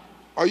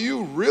 Are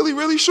you really,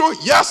 really sure?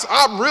 Yes,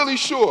 I'm really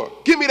sure.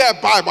 Give me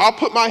that Bible. I'll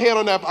put my hand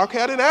on that.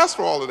 Okay, I didn't ask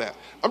for all of that.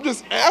 I'm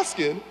just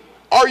asking,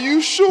 are you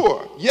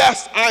sure?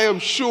 Yes, I am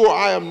sure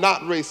I am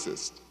not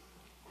racist.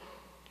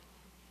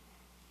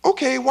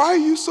 Okay, why are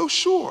you so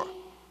sure?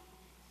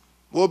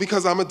 Well,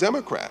 because I'm a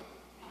Democrat.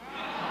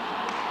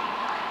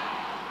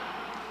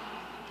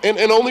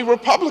 And only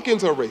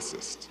Republicans are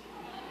racist.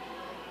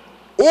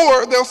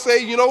 Or they'll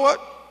say, you know what?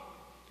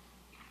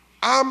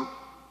 I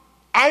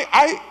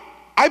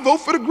vote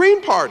for the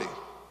Green Party,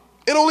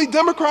 and only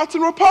Democrats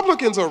and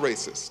Republicans are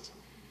racist.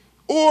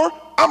 Or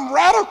I'm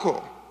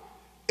radical,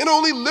 and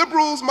only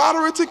liberals,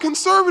 moderates, and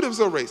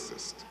conservatives are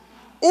racist.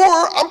 Or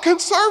I'm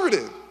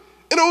conservative,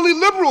 and only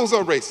liberals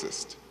are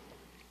racist.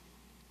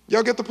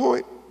 Y'all get the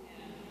point?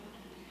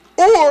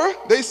 Or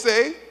they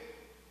say,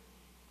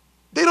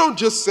 they don't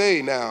just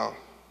say now,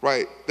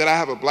 right, that I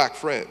have a black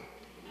friend.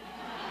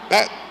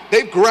 That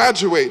they've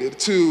graduated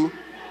to,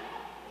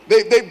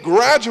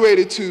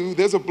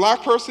 there's a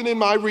black person in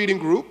my reading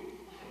group.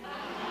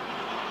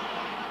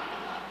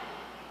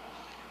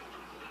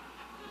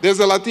 There's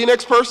a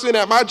Latinx person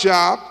at my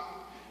job,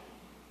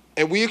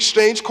 and we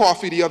exchanged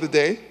coffee the other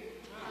day.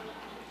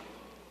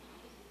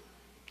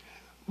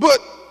 But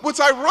what's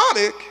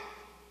ironic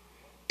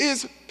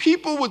is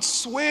people would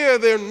swear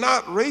they're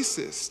not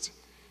racist,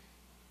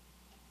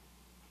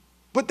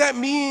 but that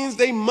means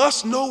they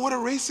must know what a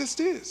racist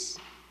is.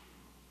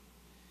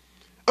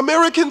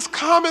 Americans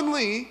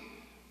commonly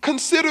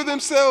consider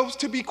themselves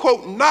to be,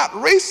 quote, not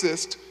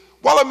racist,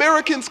 while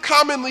Americans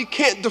commonly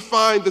can't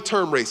define the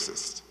term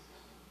racist.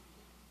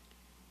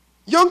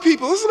 Young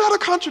people, isn't that a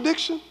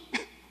contradiction?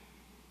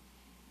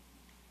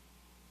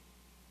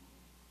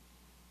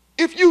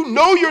 If you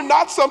know you're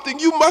not something,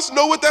 you must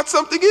know what that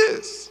something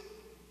is.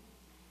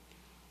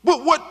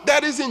 But what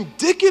that is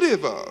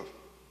indicative of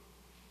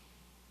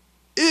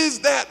is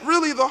that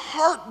really the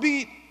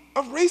heartbeat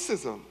of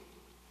racism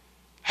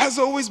has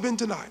always been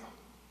denial.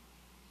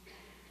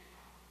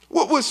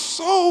 What was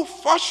so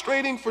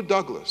frustrating for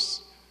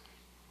Douglass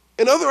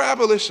and other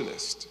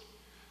abolitionists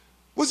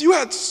was you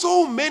had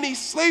so many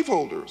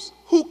slaveholders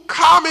who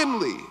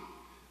commonly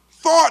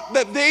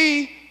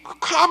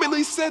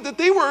said that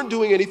they weren't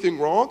doing anything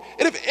wrong,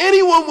 and if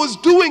anyone was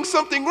doing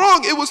something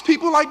wrong, it was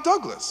people like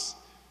Douglass.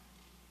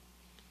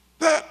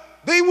 That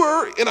they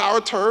were, in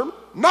our term,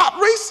 not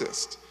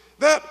racist.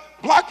 That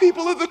black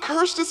people are the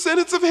cursed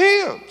descendants of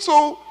Ham.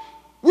 So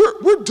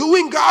we're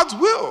doing God's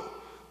will.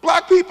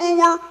 Black people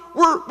were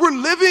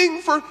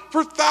living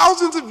for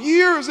thousands of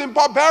years in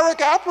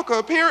barbaric Africa.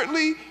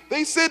 Apparently,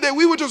 they said that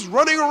we were just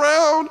running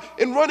around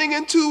and running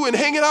into and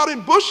hanging out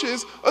in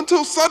bushes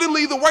until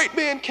suddenly the white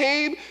man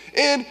came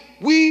and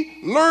we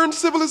learned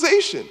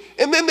civilization.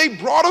 And then they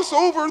brought us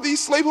over,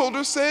 these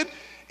slaveholders said,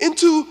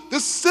 into the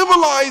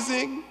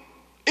civilizing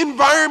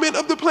environment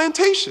of the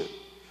plantation.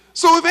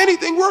 So if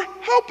anything, we're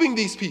helping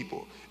these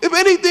people. If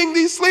anything,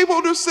 these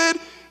slaveholders said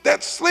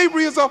that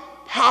slavery is a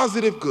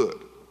positive good.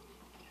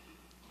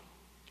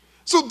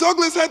 So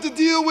Douglass had to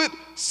deal with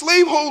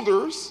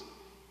slaveholders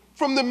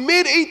from the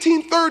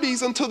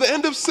mid-1830s until the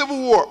end of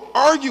Civil War,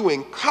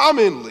 arguing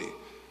commonly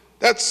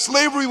that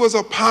slavery was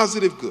a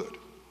positive good.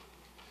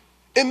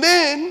 And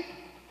then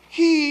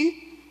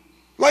he,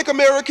 like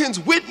Americans,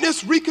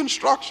 witnessed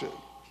Reconstruction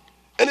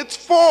and its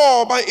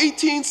fall by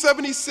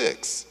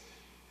 1876.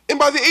 And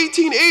by the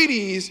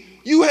 1880s,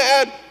 you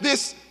had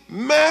this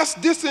mass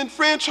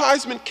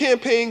disenfranchisement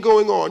campaign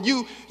going on.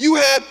 You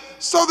had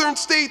southern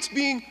states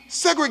being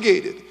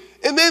segregated.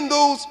 And then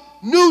those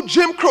new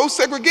Jim Crow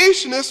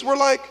segregationists were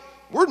like,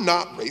 we're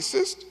not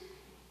racist.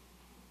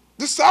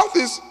 The South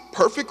is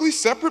perfectly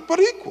separate but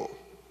equal.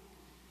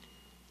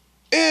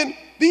 And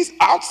these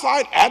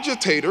outside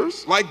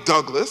agitators, like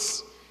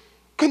Douglass,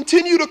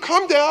 continue to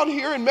come down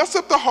here and mess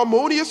up the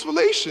harmonious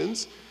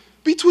relations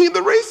between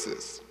the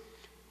races.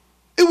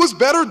 It was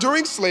better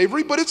during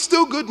slavery, but it's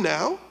still good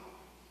now.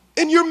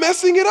 And you're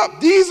messing it up.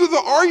 These are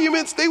the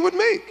arguments they would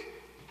make.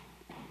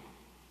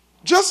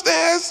 Just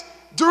as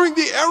during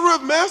the era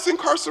of mass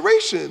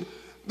incarceration,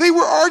 they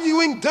were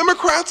arguing,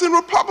 Democrats and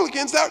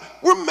Republicans, that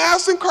we're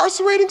mass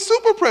incarcerating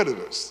super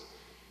predators.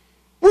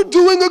 We're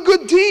doing a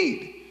good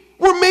deed.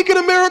 We're making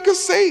America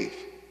safe.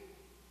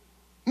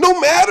 No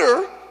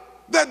matter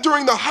that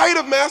during the height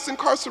of mass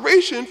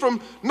incarceration from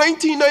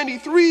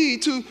 1993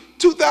 to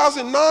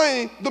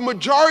 2009, the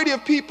majority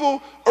of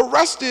people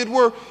arrested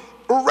were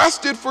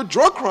arrested for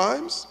drug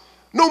crimes,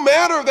 no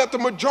matter that the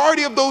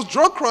majority of those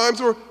drug crimes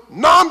were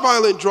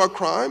nonviolent drug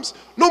crimes,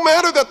 no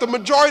matter that the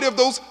majority of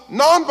those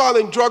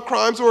nonviolent drug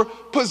crimes were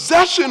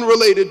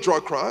possession-related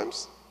drug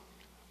crimes.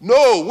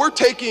 No, we're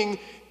taking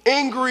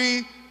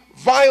angry,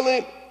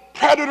 violent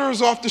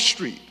predators off the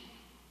street.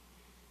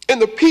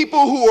 And the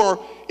people who are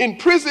in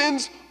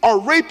prisons are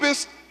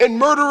rapists and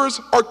murderers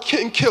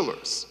and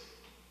killers.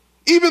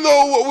 Even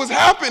though what was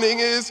happening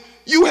is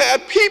you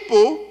had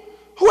people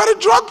who had a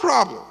drug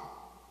problem,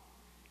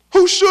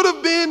 who should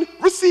have been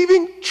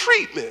receiving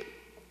treatment,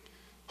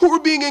 who were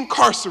being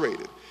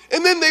incarcerated.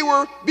 And then they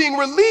were being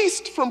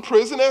released from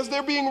prison as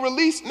they're being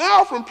released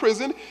now from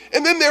prison,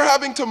 and then they're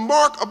having to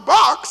mark a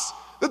box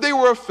that they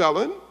were a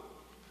felon.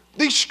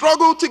 They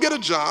struggle to get a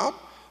job.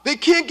 They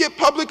can't get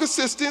public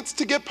assistance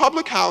to get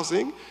public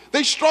housing.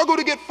 They struggle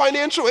to get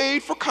financial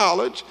aid for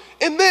college.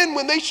 And then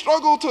when they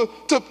struggle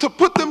to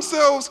put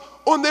themselves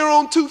on their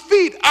own 2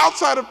 feet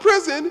outside of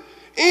prison,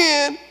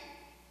 and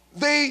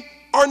they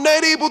are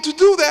not able to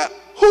do that,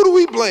 who do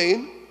we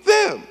blame?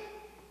 Them.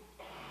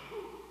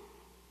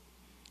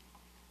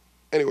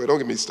 Anyway, don't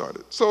get me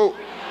started. So,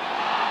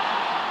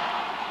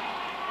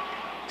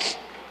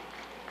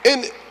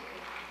 and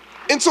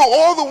so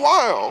all the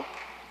while,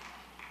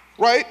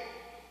 right,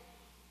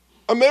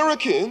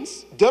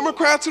 Americans,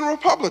 Democrats and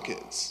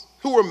Republicans,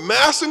 who were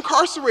mass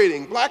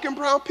incarcerating black and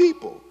brown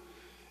people,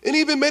 and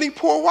even many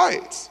poor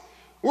whites,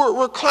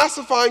 were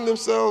classifying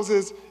themselves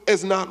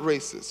as not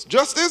racist.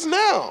 Just as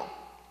now,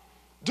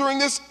 during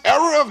this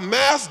era of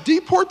mass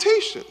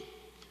deportation,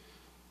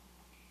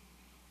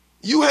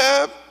 you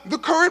have the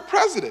current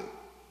president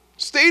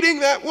stating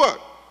that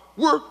what?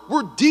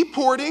 We're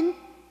deporting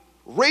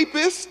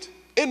rapists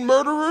and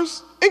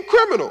murderers and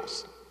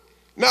criminals.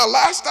 Now,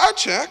 last I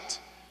checked,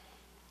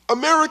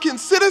 American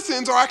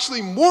citizens are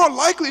actually more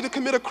likely to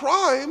commit a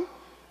crime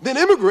than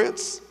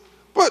immigrants.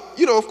 But,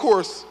 you know, of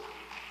course,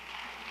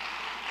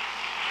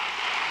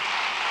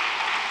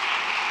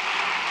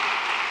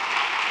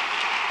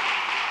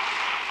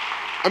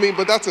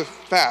 but that's a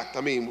fact.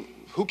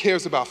 Who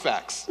cares about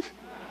facts?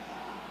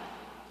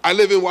 I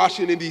live in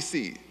Washington,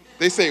 D.C.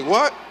 They say,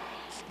 what?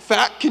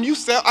 Fact? Can you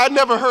say? I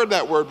never heard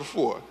that word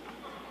before.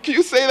 Can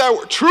you say that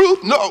word?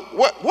 Truth? No.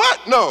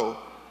 What? No.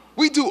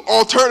 We do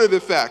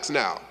alternative facts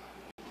now.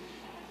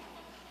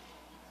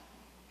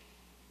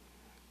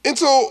 And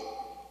so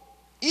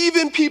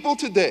even people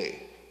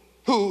today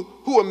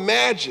who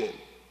imagine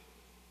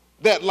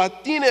that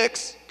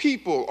Latinx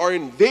people are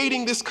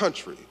invading this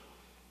country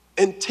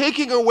and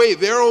taking away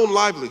their own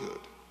livelihood,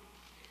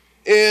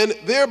 and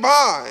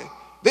thereby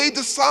they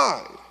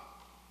decide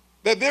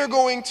that they're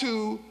going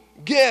to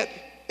get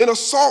an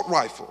assault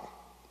rifle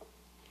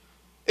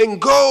and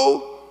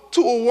go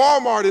to a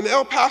Walmart in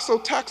El Paso,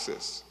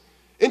 Texas,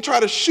 and try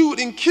to shoot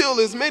and kill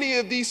as many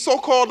of these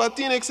so-called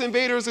Latinx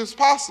invaders as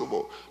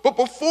possible. But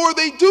before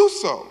they do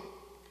so,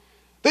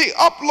 they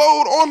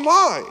upload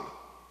online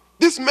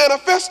this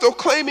manifesto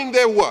claiming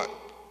they're what?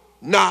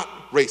 Not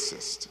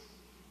racist.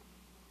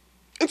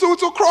 And so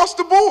it's across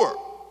the board.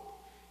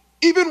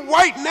 Even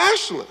white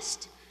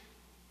nationalists.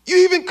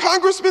 Even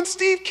Congressman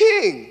Steve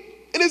King,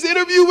 in his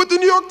interview with the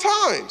New York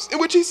Times, in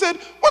which he said,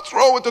 what's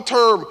wrong with the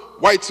term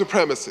white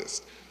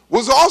supremacist,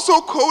 was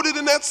also quoted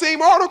in that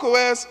same article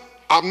as,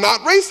 I'm not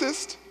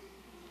racist.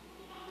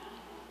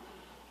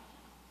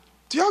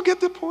 Do y'all get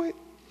the point?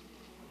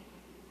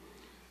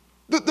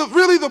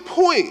 Really the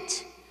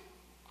point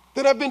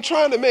that I've been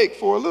trying to make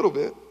for a little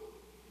bit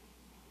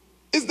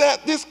is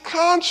that this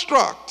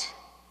construct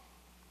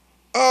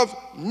of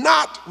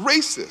not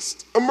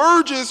racist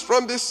emerges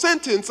from this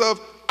sentence of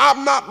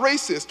I'm not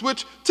racist,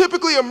 which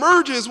typically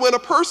emerges when a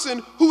person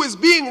who is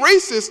being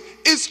racist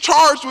is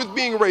charged with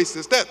being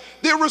racist, that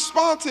their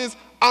response is,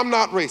 I'm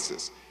not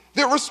racist.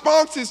 Their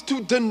response is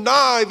to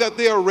deny that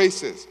they are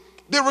racist.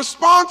 Their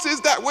response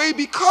is that way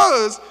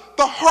because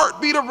the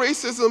heartbeat of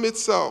racism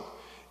itself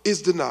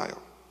is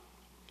denial.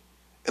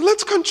 And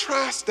let's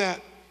contrast that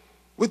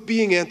with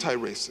being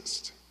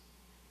anti-racist.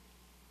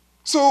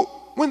 So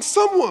when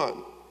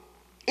someone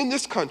in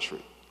this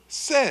country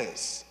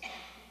says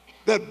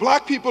that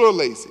black people are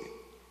lazy,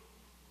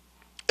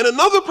 and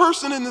another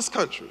person in this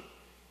country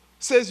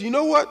says, you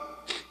know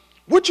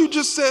what you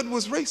just said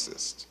was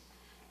racist.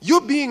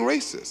 You're being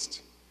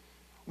racist.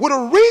 What a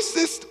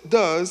racist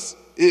does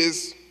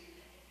is,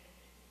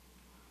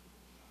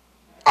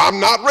 I'm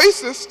not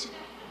racist.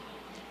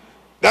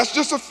 That's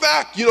just a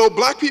fact. You know,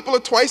 black people are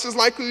twice as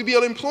likely to be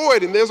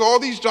unemployed, and there's all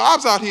these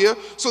jobs out here,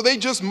 so they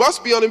just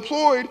must be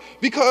unemployed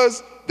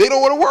because they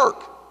don't want to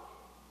work.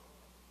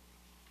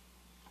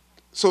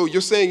 So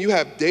you're saying you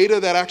have data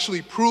that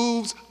actually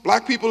proves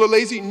black people are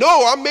lazy?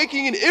 No, I'm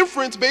making an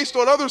inference based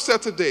on other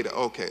sets of data.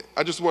 Okay,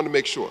 I just wanted to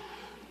make sure.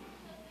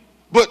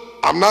 But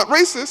I'm not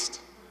racist.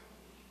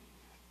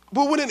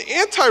 But when an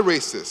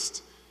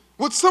anti-racist,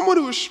 what someone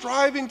who is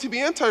striving to be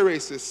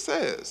anti-racist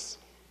says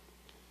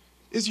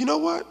is, you know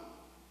what?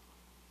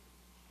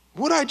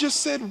 What I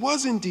just said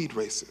was indeed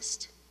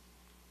racist.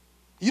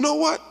 You know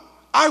what?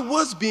 I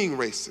was being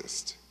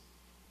racist.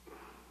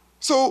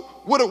 So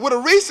what a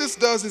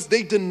racist does is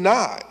they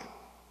deny.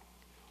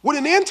 What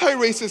an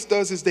anti-racist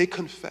does is they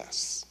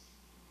confess.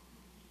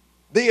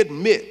 They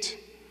admit.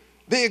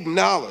 They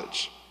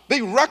acknowledge.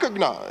 They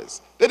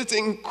recognize that it's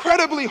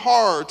incredibly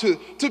hard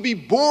to be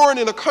born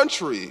in a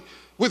country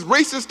with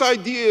racist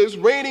ideas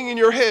reigning in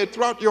your head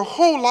throughout your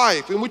whole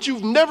life, in which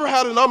you've never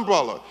had an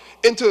umbrella,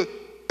 and to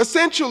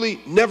essentially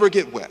never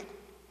get wet.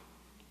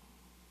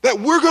 That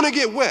we're going to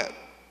get wet.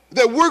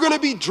 That we're going to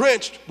be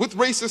drenched with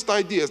racist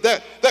ideas,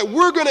 that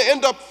we're going to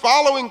end up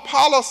following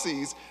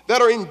policies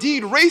that are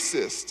indeed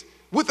racist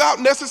without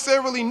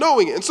necessarily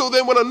knowing it. And so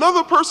then when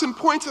another person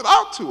points it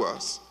out to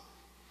us,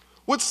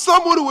 what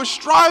someone who is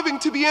striving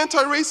to be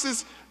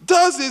anti-racist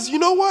does is, you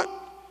know what?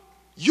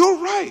 You're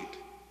right.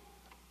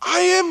 I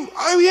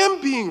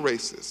am being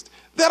racist.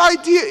 That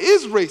idea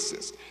is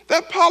racist.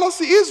 That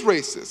policy is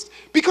racist.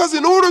 Because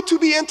in order to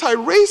be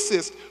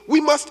anti-racist, we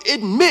must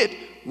admit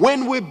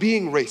when we're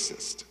being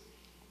racist.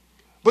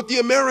 But the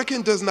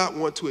American does not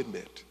want to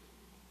admit.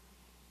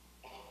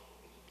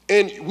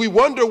 And we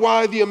wonder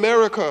why the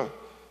America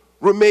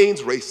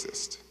remains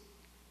racist.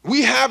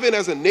 We haven't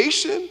as a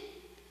nation,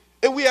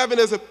 and we haven't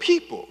as a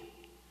people,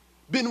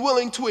 been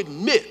willing to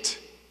admit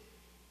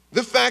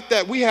the fact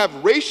that we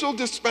have racial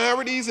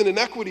disparities and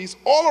inequities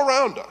all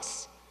around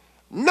us,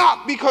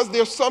 not because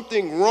there's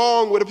something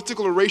wrong with a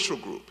particular racial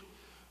group,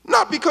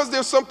 not because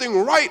there's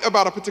something right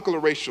about a particular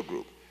racial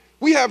group.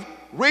 We have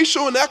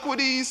racial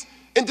inequities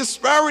and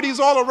disparities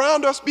all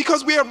around us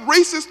because we have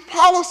racist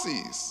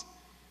policies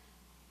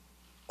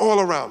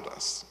all around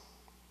us.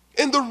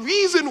 And the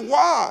reason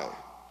why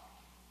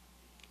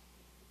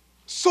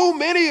so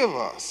many of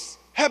us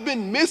have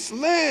been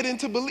misled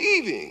into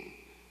believing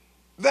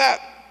that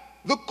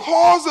the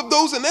cause of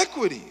those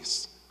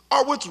inequities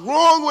are what's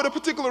wrong with a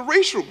particular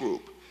racial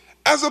group,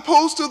 as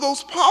opposed to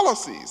those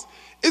policies,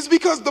 is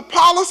because the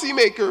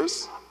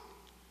policymakers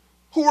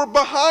who are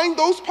behind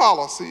those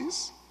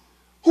policies,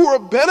 who are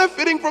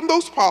benefiting from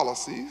those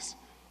policies,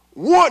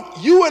 want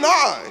you and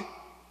I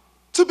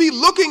to be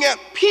looking at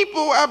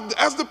people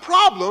as the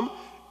problem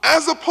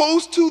as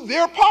opposed to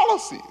their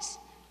policies.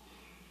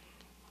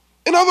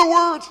 In other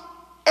words,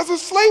 as a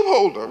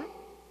slaveholder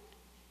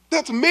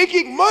that's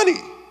making money,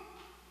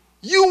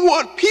 you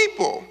want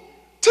people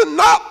to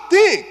not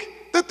think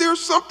that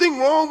there's something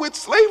wrong with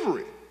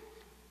slavery.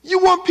 You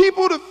want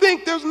people to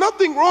think there's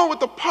nothing wrong with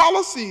the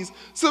policies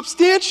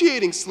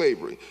substantiating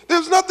slavery.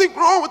 There's nothing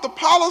wrong with the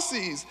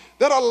policies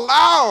that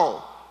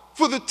allow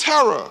for the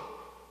terror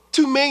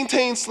to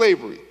maintain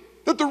slavery.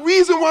 That the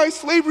reason why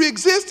slavery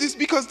exists is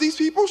because these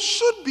people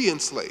should be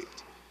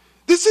enslaved.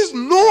 This is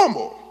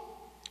normal.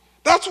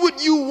 That's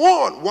what you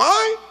want.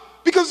 Why?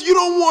 Because you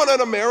don't want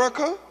an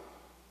America.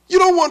 You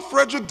don't want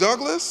Frederick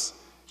Douglass.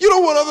 You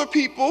don't want other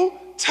people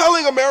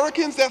telling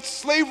Americans that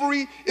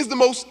slavery is the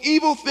most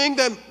evil thing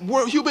that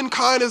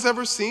humankind has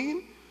ever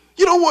seen.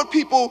 You don't want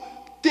people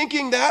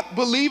thinking that,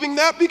 believing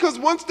that, because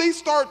once they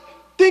start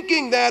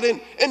thinking that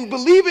and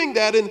believing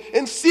that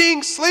and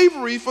seeing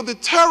slavery for the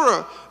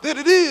terror that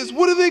it is,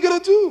 what are they going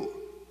to do?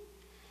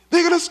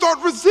 They're going to start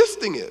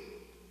resisting it.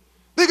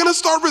 They're going to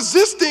start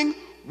resisting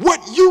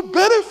what you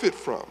benefit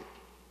from.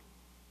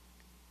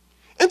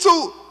 And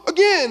so,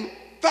 again,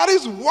 that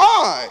is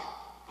why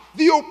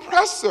the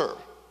oppressor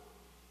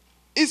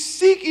is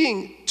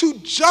seeking to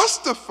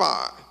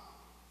justify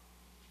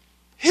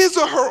his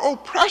or her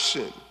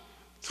oppression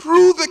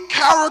through the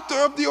character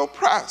of the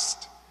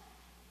oppressed,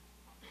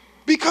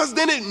 because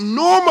then it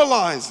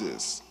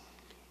normalizes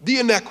the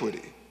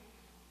inequity.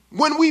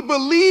 When we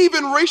believe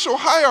in racial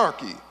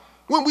hierarchy,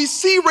 when we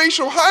see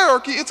racial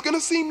hierarchy, it's going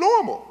to seem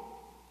normal.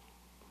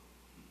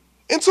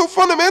 And so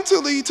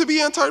fundamentally, to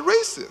be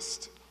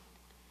anti-racist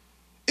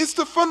is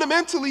to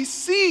fundamentally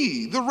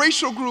see the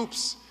racial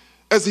groups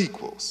as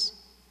equals.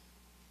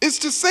 It's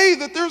to say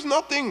that there's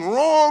nothing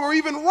wrong or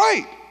even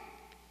right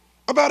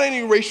about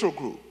any racial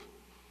group.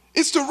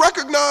 It's to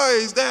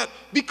recognize that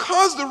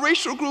because the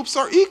racial groups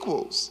are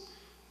equals,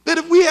 that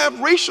if we have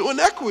racial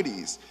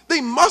inequities, they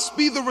must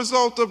be the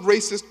result of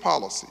racist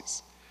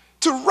policies.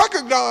 To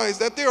recognize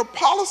that there are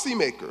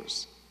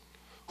policymakers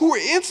who are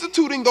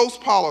instituting those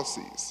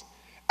policies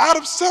out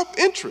of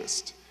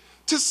self-interest,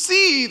 to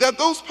see that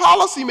those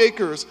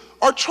policymakers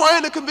are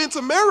trying to convince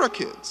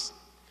Americans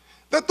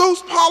that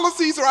those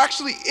policies are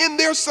actually in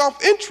their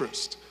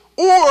self-interest,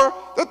 or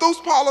that those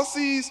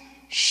policies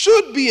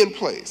should be in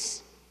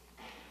place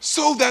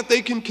so that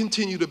they can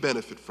continue to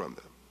benefit from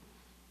them.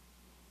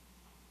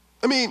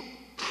 I mean,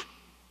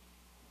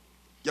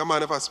 y'all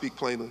mind if I speak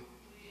plainly?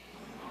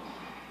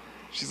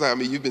 She's like, I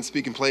mean, you've been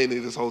speaking plainly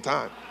this whole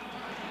time.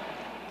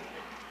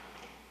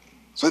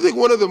 So I think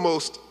one of the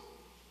most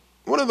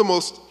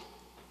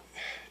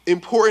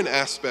important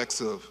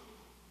aspects of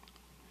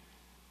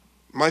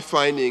my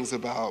findings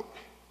about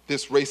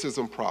this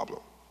racism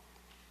problem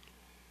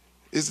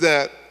is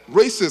that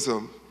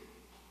racism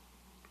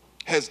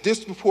has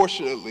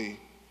disproportionately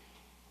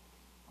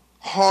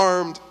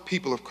harmed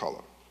people of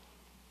color.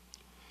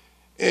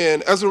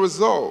 And as a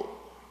result,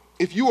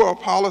 if you are a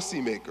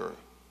policymaker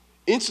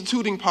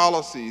instituting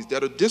policies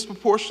that are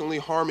disproportionately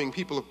harming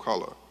people of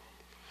color,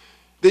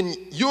 then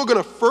you're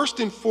going to first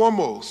and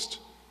foremost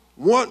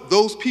want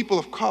those people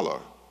of color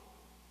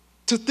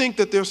to think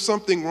that there's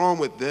something wrong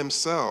with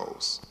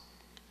themselves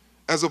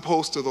as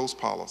opposed to those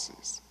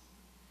policies.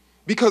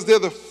 Because they're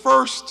the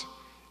first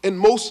and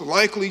most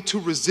likely to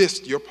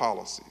resist your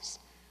policies.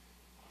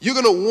 You're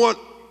going to want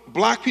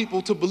black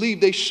people to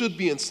believe they should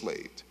be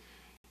enslaved.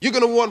 You're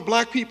going to want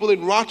black people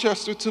in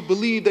Rochester to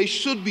believe they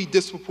should be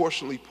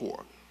disproportionately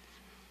poor.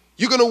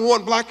 You're going to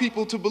want black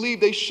people to believe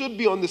they should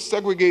be on the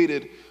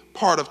segregated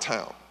part of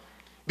town,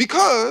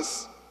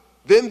 because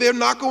then they're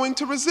not going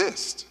to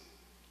resist.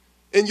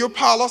 And your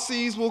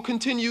policies will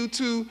continue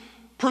to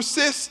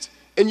persist,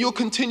 and you'll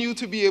continue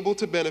to be able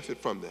to benefit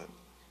from them.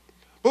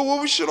 But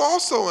what we should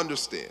also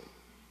understand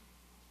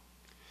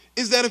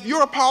is that if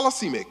you're a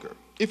policymaker,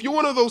 if you're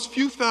one of those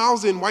few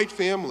thousand white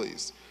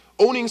families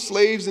owning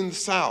slaves in the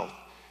South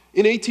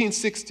in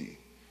 1860,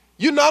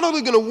 you're not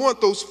only going to want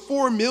those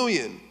 4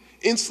 million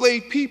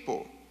enslaved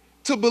people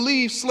to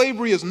believe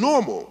slavery is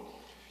normal,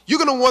 you're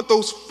going to want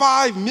those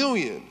 5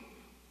 million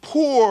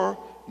poor,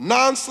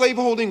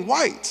 non-slaveholding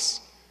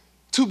whites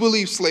to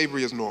believe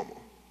slavery is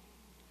normal.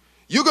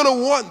 You're going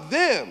to want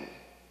them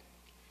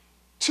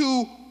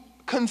to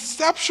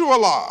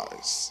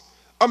conceptualize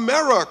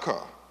America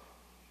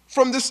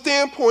from the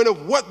standpoint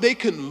of what they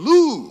can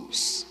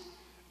lose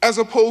as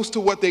opposed to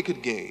what they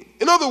could gain.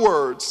 In other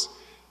words,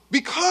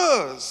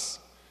 because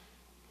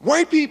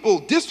white people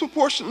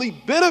disproportionately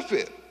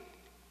benefit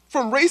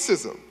from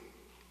racism,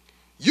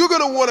 you're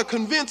going to want to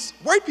convince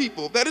white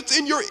people that it's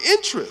in your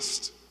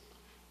interest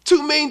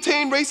to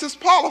maintain racist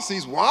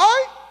policies.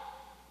 Why?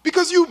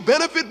 Because you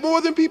benefit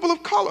more than people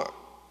of color.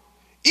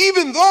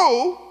 Even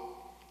though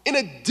in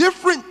a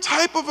different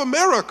type of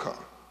America,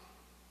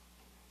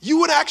 you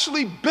would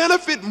actually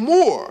benefit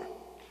more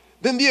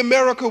than the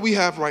America we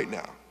have right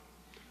now.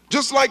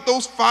 Just like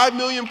those 5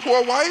 million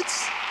poor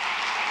whites,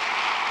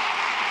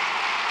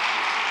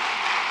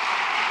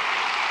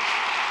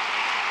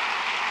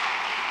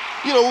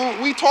 you know,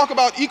 when we talk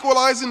about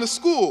equalizing the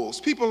schools,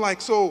 people are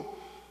like, so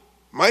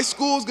my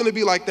school's gonna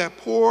be like that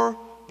poor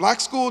black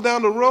school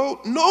down the road?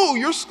 No,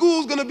 your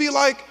school's gonna be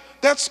like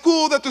that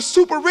school that the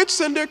super rich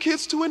send their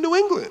kids to in New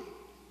England.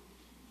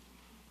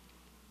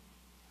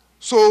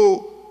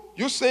 So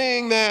you're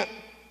saying that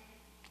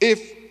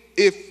if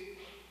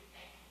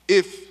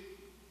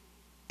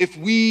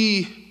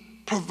we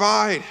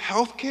provide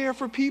health care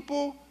for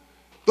people,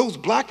 those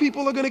black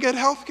people are gonna get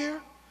health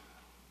care?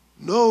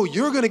 No,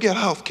 you're gonna get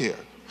health care.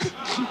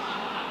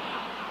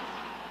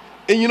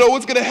 And you know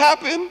what's gonna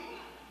happen?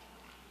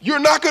 You're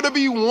not gonna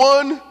be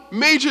one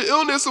major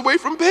illness away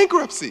from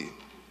bankruptcy.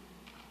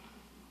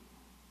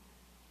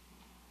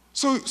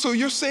 So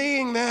you're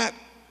saying that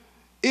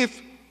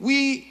if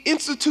we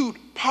institute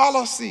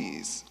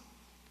policies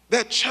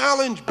that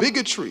challenge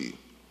bigotry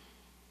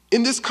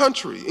in this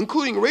country,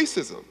 including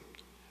racism,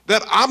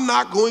 that I'm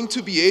not going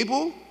to be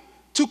able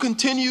to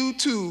continue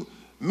to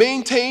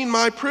maintain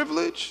my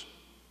privilege?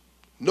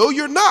 No,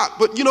 you're not.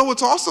 But you know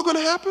what's also going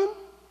to happen?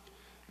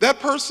 That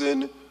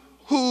person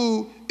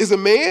who is a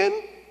man,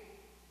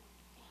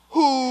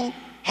 who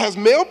has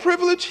male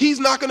privilege, he's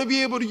not going to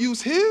be able to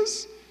use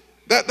his.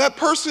 That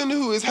person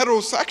who is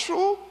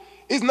heterosexual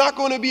is not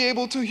going to be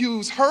able to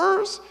use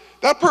hers.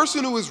 That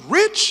person who is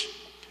rich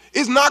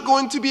is not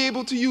going to be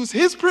able to use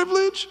his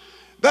privilege.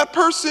 That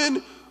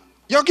person,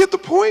 y'all get the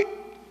point?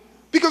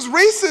 Because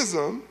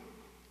racism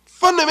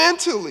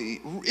fundamentally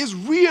is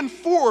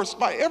reinforced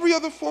by every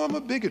other form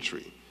of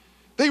bigotry.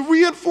 They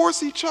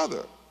reinforce each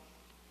other.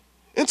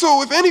 And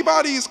so if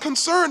anybody is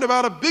concerned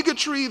about a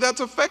bigotry that's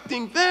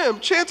affecting them,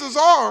 chances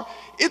are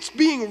it's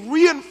being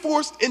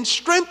reinforced and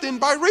strengthened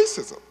by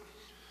racism.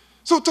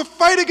 So to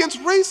fight against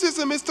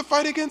racism is to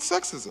fight against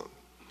sexism.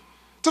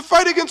 To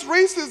fight against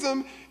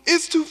racism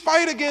is to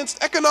fight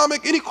against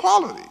economic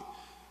inequality.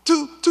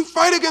 To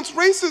fight against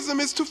racism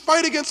is to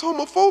fight against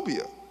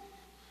homophobia.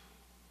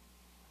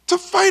 To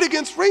fight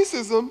against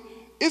racism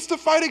is to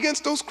fight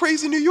against those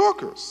crazy New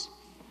Yorkers.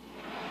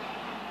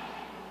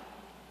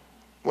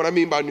 What I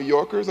mean by New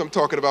Yorkers, I'm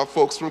talking about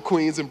folks from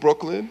Queens and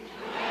Brooklyn.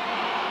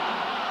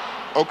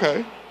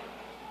 Okay.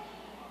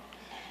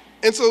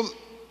 And so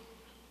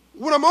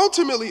what I'm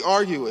ultimately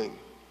arguing,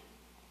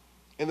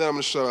 and then I'm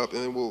going to shut up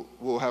and then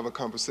we'll have a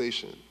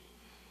conversation,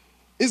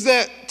 is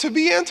that to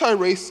be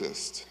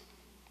anti-racist,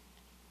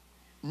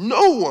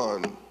 no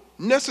one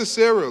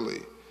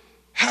necessarily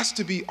has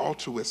to be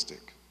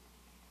altruistic.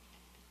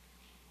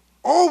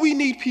 All we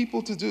need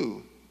people to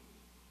do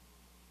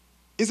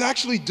is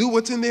actually do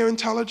what's in their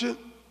intelligent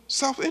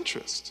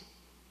self-interest.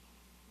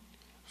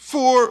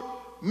 For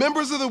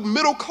members of the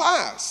middle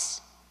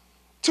class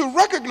to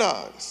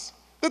recognize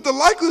that the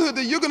likelihood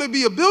that you're going to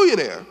be a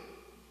billionaire,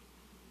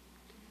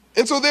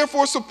 and so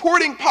therefore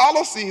supporting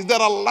policies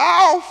that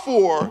allow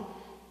for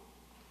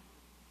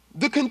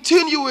the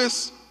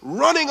continuous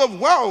running of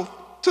wealth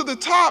to the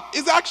top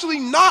is actually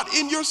not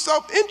in your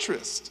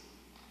self-interest.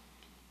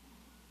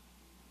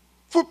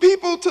 For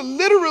people to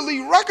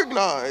literally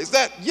recognize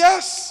that,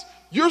 yes,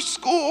 your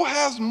school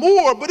has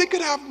more, but it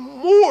could have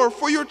more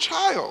for your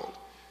child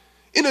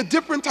in a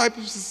different type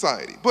of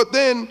society. But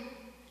then,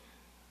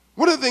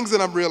 one of the things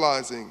that I'm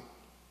realizing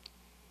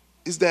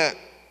is that,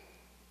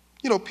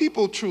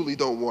 people truly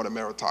don't want a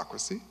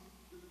meritocracy.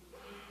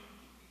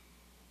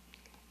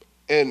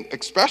 And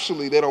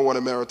especially, they don't want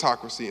a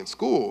meritocracy in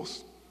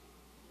schools.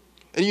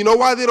 And you know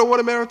why they don't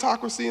want a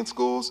meritocracy in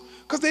schools?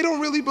 Because they don't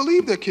really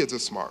believe their kids are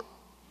smart.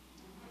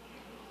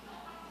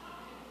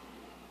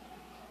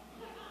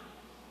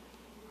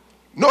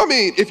 No, I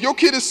mean, if your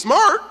kid is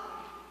smart,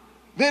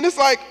 then it's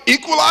like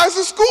equalize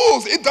the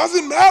schools. It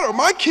doesn't matter.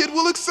 My kid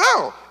will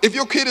excel. If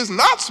your kid is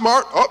not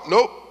smart, oh,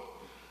 nope.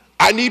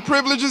 I need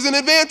privileges and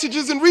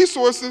advantages and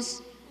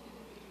resources.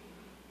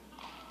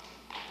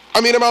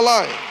 I mean, am I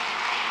lying?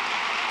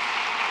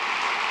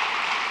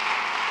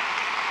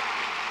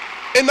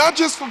 And not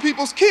just for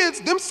people's kids,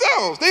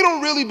 themselves. They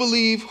don't really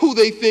believe who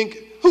they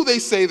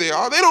say they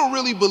are. They don't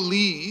really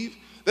believe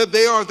that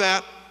they are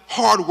that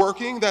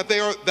hardworking, that they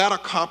are that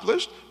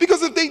accomplished.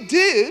 Because if they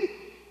did,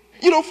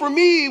 for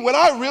me, when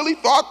I really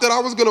thought that I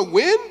was going to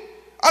win,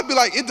 I'd be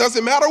like, it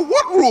doesn't matter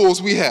what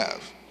rules we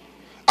have.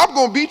 I'm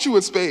going to beat you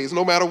in spades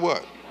no matter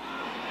what.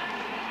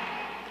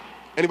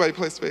 Anybody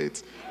play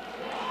spades?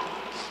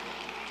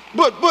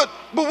 But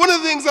one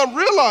of the things I'm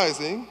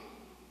realizing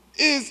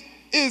is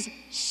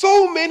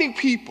so many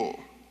people,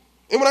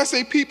 and when I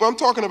say people, I'm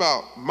talking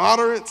about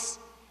moderates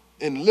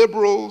and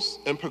liberals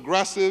and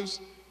progressives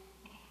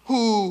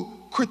who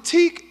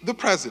critique the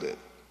president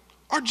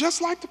are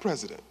just like the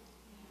president.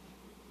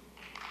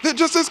 They're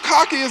just as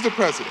cocky as the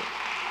president.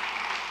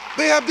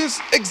 They have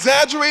this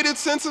exaggerated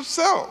sense of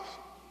self.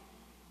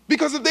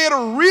 Because if they had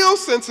a real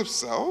sense of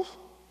self,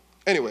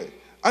 anyway,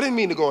 I didn't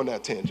mean to go on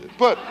that tangent,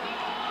 but,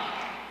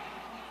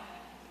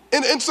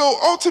 and so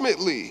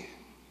ultimately,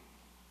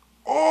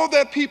 all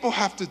that people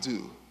have to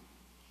do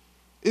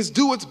is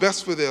do what's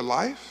best for their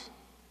life,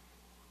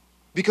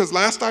 because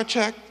last I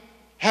checked,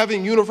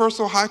 having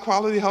universal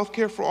high-quality health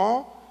care for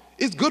all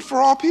is good for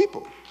all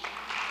people.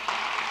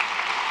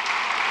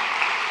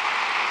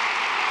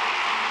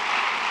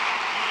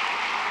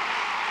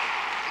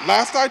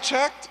 Last I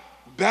checked,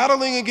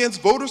 battling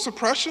against voter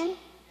suppression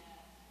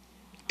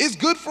is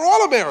good for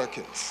all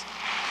Americans.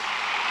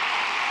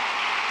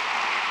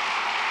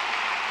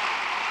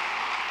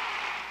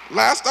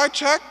 Last I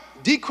checked,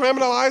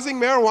 decriminalizing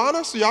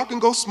marijuana so y'all can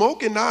go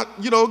smoke and not,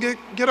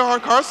 get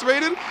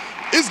incarcerated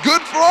is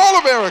good for all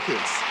Americans.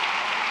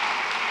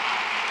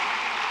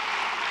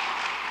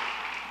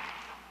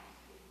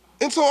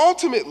 And so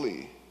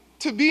ultimately,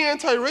 to be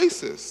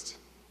anti-racist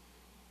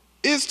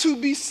is to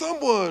be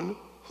someone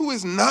who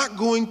is not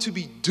going to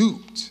be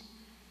duped,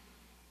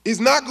 is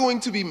not going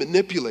to be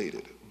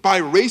manipulated by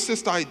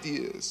racist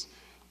ideas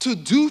to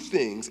do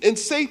things and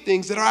say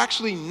things that are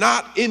actually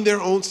not in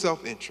their own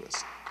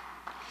self-interest.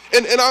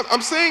 And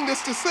I'm saying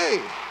this to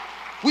say,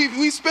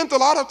 we spent a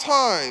lot of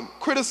time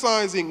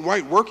criticizing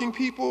white working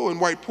people and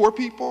white poor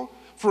people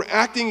for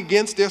acting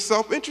against their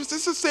self-interest.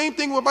 It's the same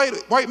thing with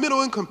white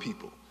middle-income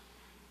people.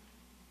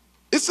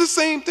 It's the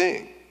same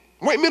thing.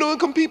 White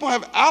middle-income people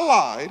have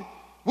allied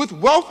with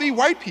wealthy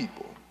white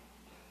people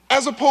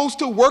as opposed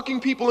to working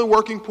people and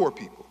working poor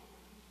people.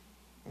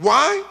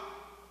 Why?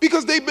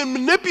 Because they've been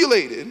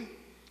manipulated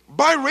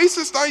by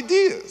racist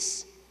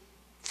ideas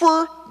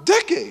for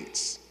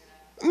decades.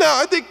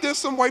 Now, I think there's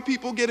some white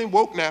people getting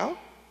woke now.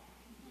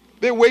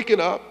 They're waking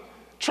up.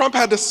 Trump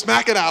had to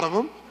smack it out of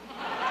them.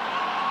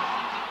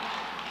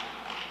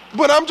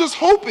 But I'm just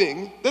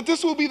hoping that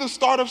this will be the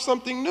start of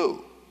something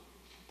new.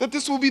 That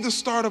this will be the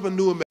start of a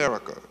new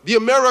America. The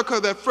America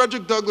that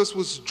Frederick Douglass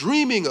was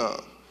dreaming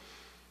of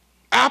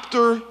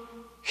after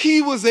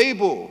he was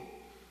able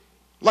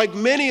like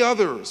many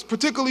others,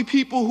 particularly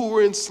people who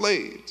were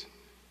enslaved,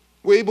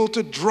 were able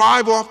to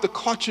drive off the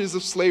clutches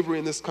of slavery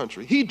in this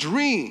country. He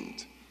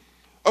dreamed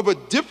of a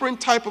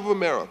different type of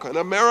America, an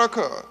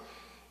America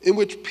in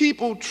which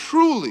people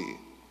truly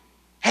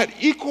had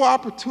equal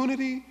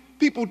opportunity,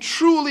 people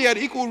truly had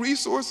equal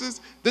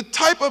resources, the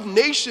type of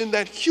nation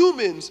that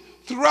humans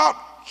throughout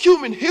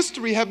human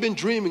history have been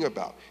dreaming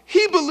about.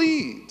 He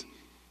believed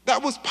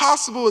that was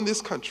possible in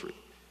this country.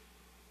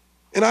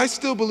 And I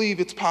still believe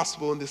it's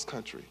possible in this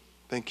country.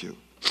 Thank you.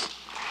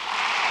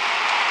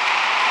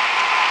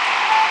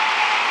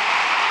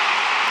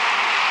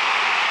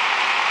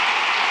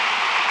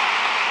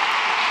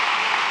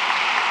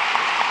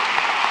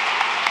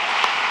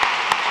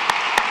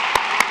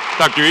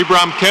 Dr.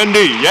 Ibram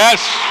Kendi,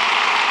 yes.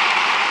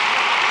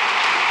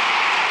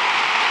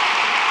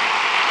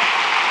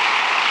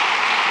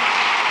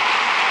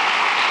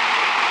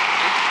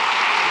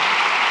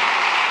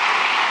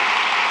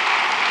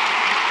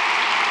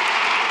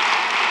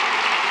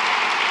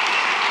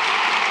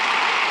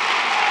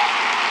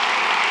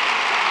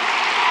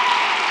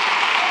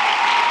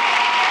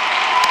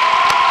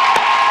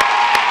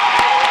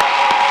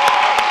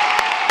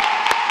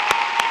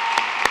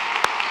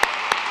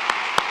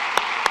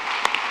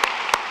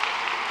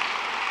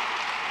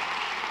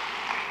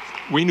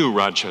 We knew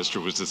Rochester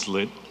was this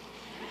lit.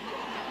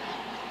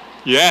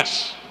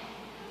 Yes.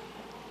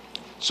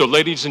 So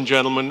ladies and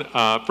gentlemen,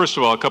 first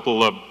of all, a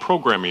couple of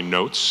programming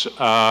notes.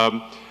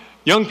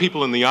 Young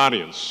people in the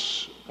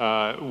audience,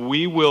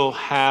 we will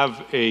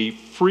have a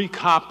free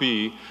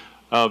copy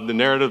of The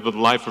Narrative of the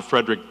Life of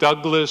Frederick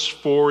Douglass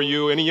for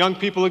you. Any young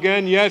people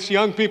again? Yes,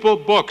 young people,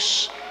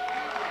 books.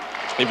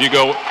 If you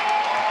go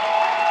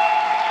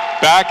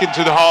back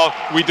into the hall,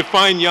 we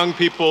define young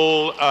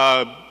people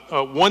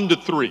 1 to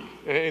 3.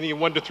 Any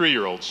 1 to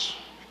 3-year-olds?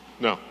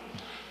 No.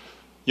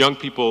 Young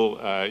people,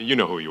 you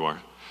know who you are.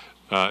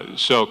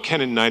 So Ken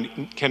and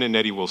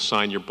Nettie will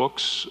sign your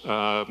books.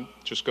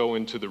 Just go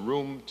into the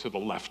room to the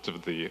left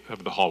of the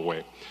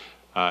hallway.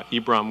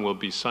 Ibram will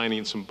be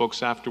signing some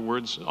books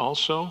afterwards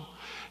also.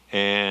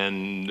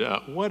 And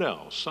what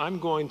else? I'm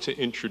going to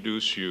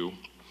introduce you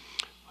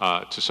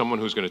to someone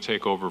who's going to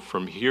take over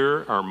from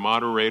here, our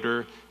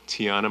moderator,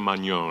 Tiana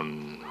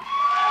Magnon.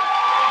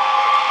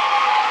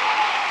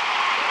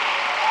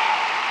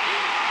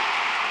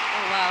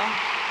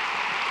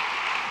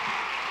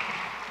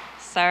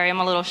 Sorry, I'm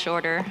a little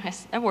shorter.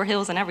 I wore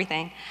heels and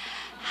everything.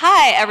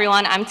 Hi,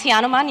 everyone. I'm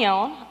Tiana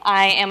Magnon.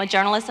 I am a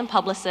journalist and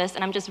publicist,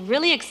 and I'm just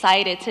really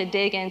excited to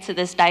dig into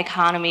this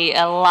dichotomy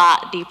a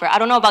lot deeper. I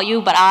don't know about you,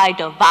 but I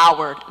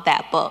devoured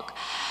that book.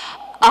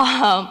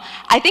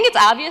 I think it's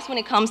obvious when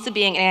it comes to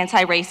being an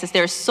anti-racist,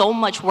 there's so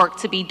much work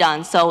to be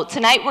done. So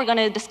tonight we're going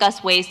to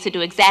discuss ways to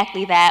do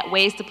exactly that,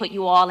 ways to put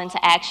you all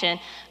into action,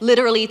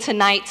 literally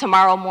tonight,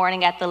 tomorrow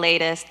morning at the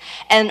latest,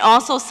 and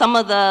also some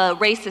of the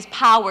racist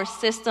power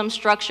systems,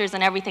 structures,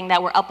 and everything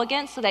that we're up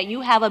against so that you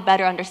have a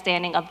better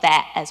understanding of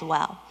that as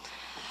well.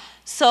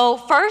 So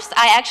first,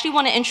 I actually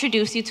want to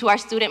introduce you to our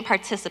student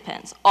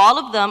participants. All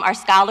of them are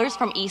scholars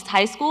from East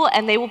High School,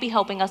 and they will be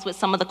helping us with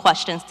some of the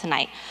questions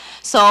tonight.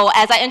 So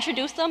as I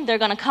introduce them, they're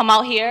going to come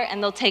out here,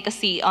 and they'll take a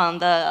seat on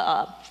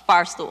the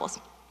far stools.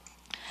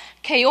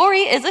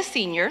 Kaori is a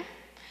senior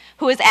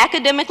who is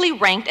academically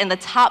ranked in the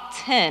top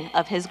 10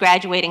 of his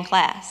graduating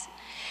class.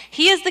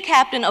 He is the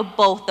captain of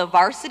both the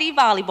varsity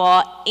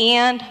volleyball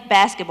and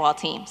basketball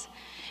teams,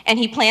 and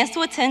he plans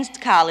to attend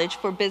college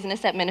for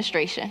business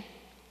administration.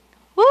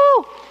 Woo!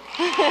 Go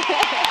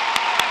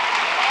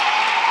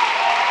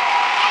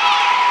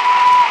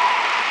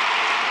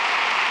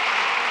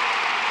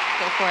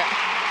for it.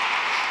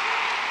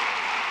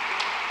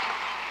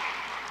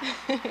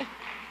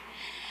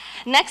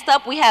 Next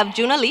up, we have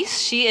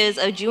Junalise. She is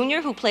a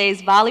junior who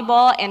plays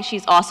volleyball, and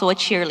she's also a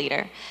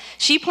cheerleader.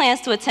 She plans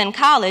to attend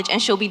college,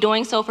 and she'll be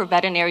doing so for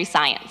veterinary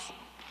science.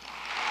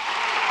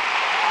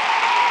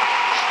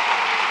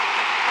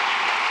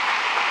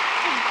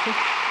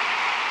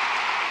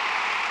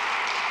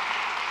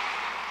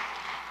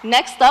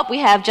 Next up, we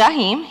have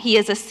Jaheim. He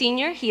is a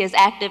senior. He is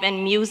active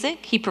in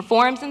music. He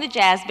performs in the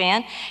jazz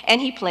band, and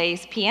he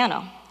plays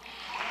piano.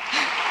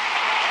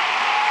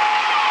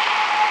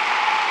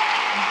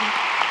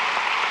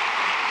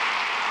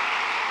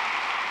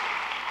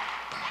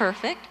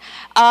 Perfect.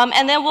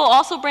 And then we'll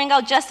also bring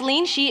out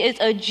Jesseline. She is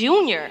a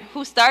junior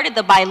who started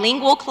the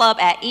bilingual club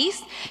at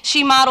East.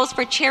 She models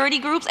for charity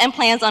groups and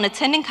plans on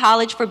attending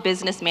college for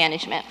business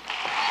management.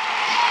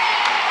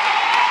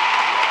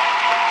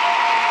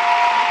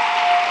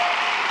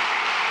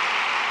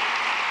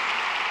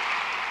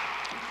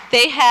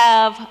 They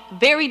have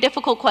very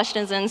difficult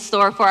questions in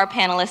store for our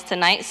panelists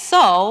tonight,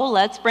 so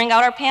let's bring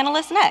out our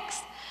panelists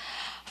next.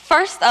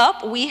 First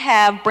up, we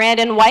have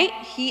Brandon White.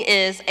 He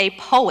is a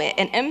poet,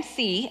 an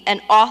MC,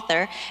 an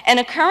author, and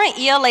a current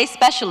ELA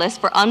specialist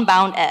for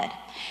Unbound Ed.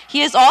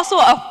 He is also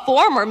a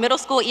former middle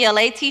school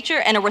ELA teacher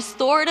and a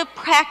restorative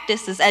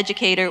practices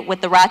educator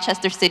with the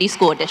Rochester City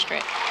School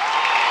District.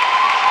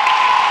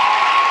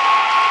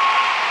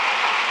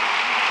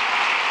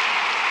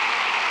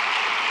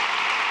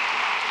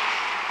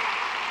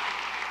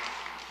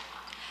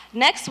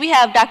 Next, we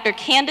have Dr.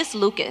 Candace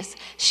Lucas.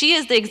 She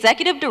is the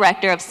Executive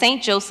Director of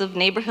St. Joseph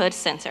Neighborhood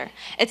Center.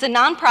 It's a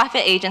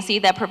nonprofit agency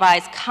that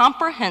provides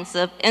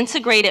comprehensive,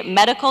 integrated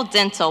medical,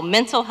 dental,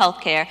 mental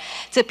health care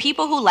to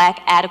people who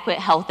lack adequate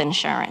health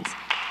insurance.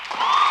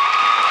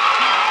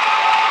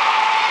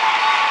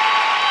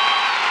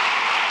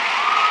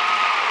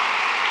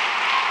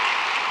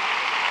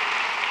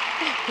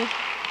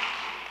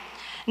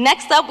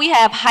 Next up, we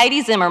have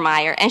Heidi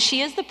Zimmermeyer, and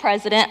she is the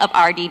president of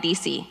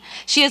RDDC.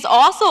 She is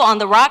also on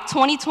the ROC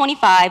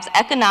 2025's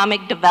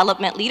Economic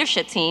Development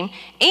Leadership Team,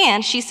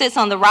 and she sits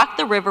on the ROC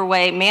the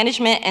Riverway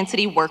Management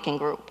Entity Working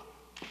Group.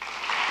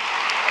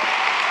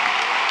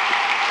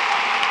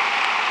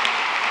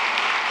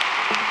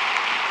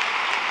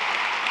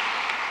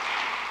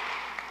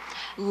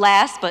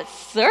 Last but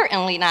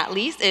certainly not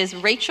least is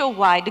Rachel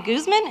Y. de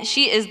Guzman.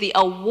 She is the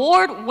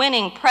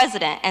award-winning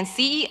president and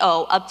CEO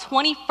of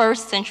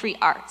 21st Century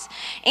Arts.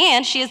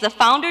 And she is the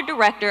founder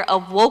director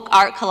of Woke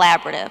Art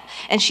Collaborative.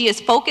 And she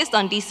is focused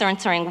on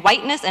decentering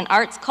whiteness and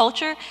arts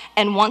culture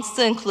and wants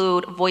to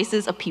include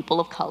voices of people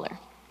of color.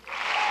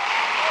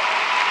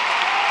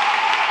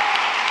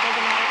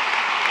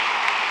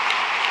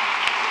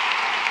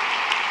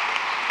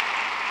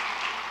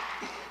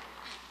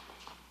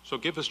 So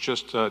give us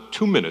just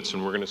 2 minutes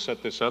and we're going to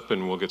set this up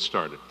and we'll get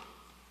started.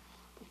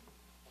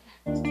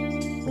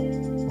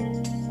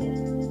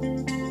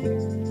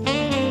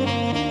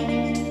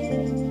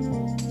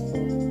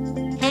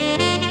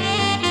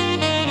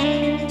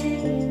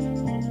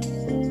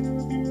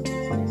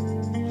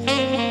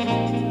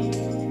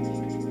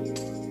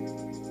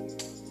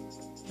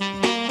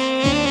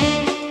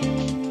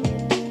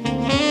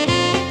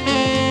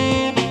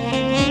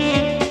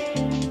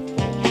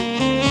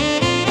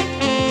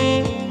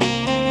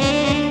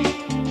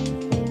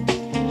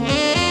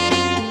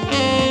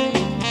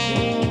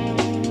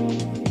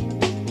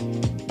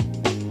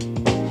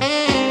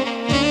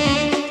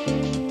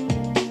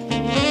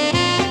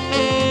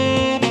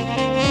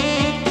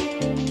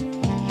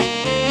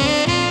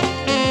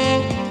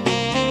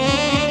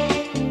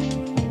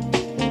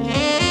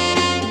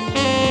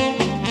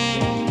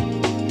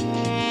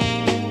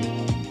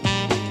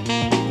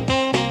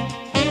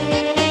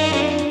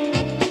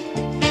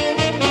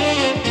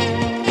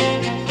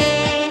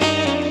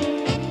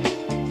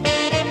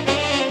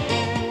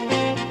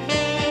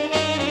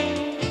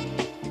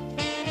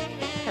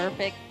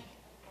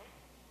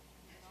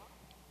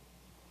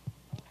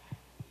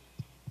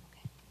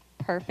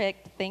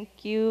 Perfect.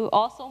 Thank you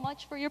all so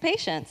much for your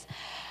patience.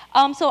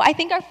 So I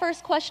think our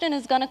first question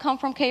is going to come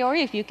from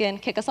Kaori, if you can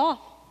kick us off.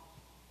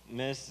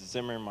 Ms.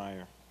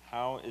 Zimmermeyer,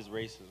 how is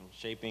racism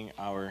shaping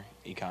our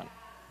economy?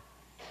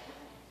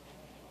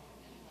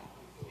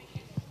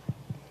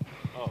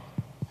 Oh,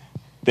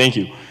 thank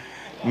you.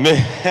 Ms.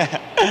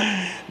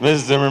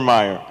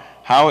 Zimmermeyer,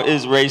 how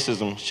is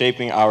racism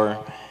shaping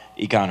our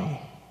economy?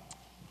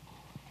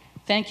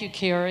 Thank you,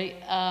 Kaori.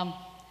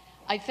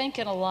 I think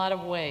in a lot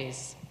of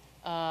ways.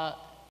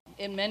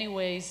 In many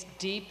ways,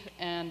 deep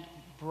and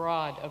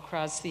broad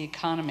across the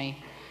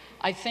economy.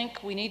 I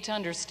think we need to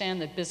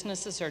understand that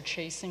businesses are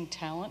chasing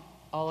talent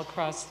all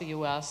across the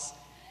U.S.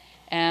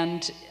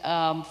 And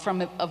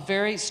from a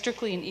very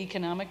strictly an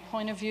economic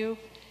point of view,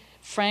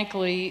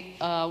 frankly,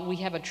 we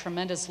have a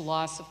tremendous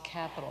loss of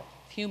capital,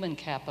 human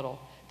capital,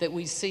 that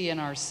we see in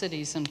our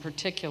cities in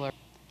particular.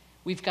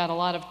 We've got a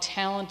lot of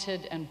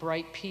talented and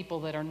bright people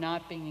that are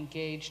not being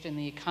engaged in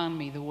the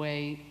economy the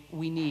way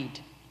we need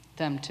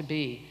them to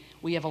be.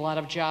 We have a lot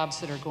of jobs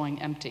that are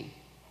going empty.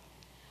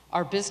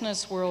 Our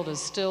business world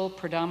is still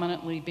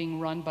predominantly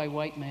being run by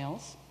white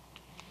males.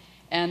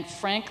 And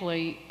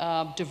frankly,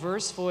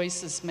 diverse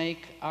voices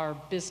make our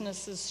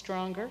businesses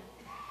stronger,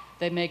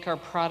 they make our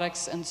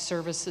products and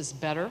services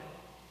better,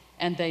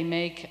 and they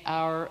make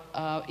our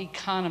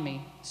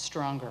economy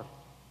stronger.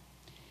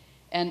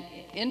 And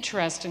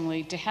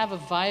interestingly, to have a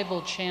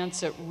viable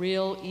chance at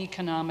real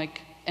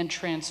economic and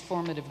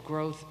transformative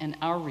growth in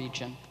our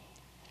region,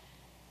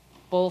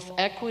 both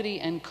equity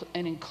and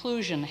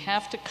inclusion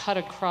have to cut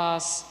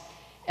across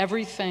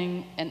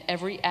everything and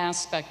every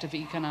aspect of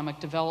economic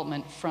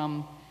development,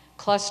 from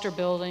cluster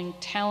building,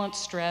 talent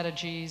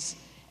strategies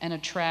and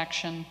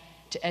attraction,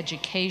 to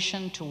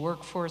education, to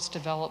workforce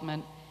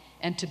development,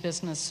 and to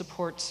business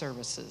support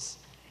services.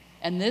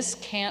 And this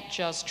can't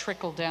just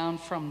trickle down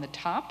from the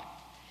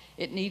top.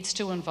 It needs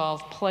to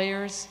involve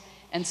players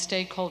and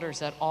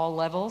stakeholders at all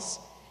levels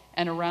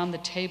and around the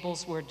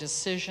tables where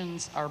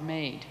decisions are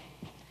made.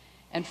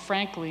 And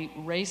frankly,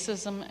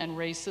 racism and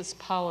racist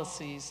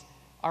policies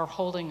are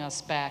holding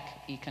us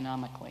back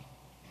economically.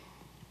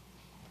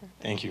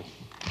 Thank you.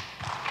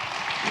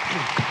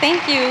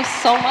 Thank you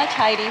so much,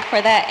 Heidi, for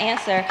that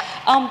answer.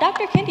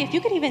 Dr. Kendi, if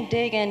you could even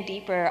dig in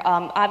deeper,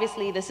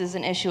 obviously this is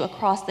an issue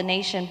across the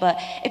nation, but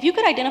if you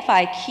could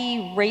identify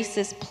key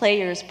racist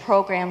players,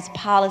 programs,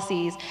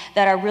 policies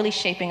that are really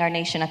shaping our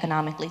nation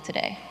economically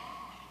today.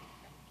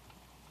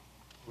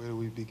 Where do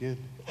we begin?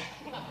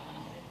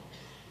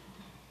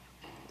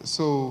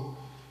 So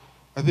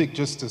I think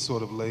just to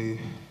sort of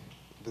lay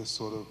this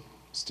sort of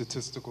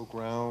statistical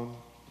ground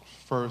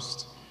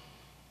First,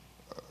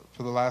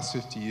 for the last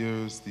 50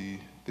 years, the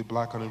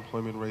black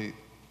unemployment rate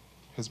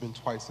has been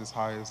twice as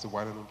high as the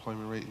white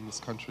unemployment rate in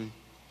this country.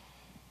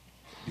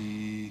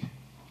 The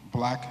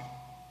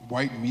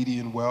white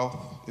median wealth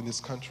in this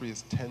country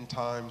is 10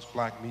 times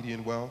black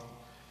median wealth,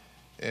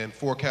 and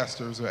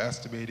forecasters are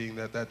estimating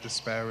that that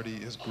disparity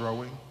is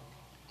growing.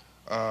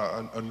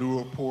 A new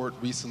report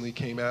recently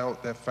came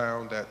out that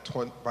found that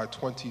by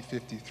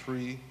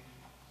 2053,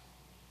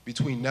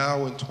 between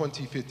now and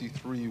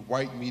 2053,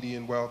 white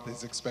median wealth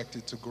is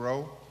expected to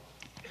grow,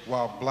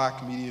 while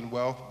black median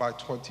wealth by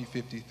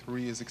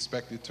 2053 is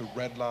expected to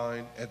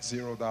redline at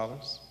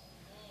 $0.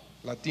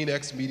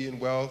 Latinx median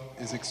wealth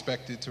is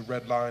expected to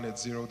redline at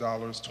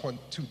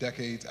 $0 2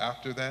 decades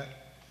after that.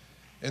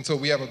 And so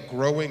we have a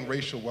growing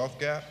racial wealth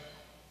gap.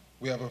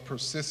 We have a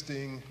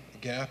persisting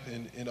gap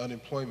in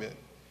unemployment.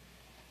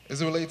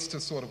 As it relates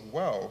to sort of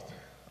wealth,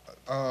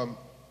 I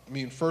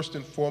mean, first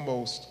and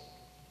foremost,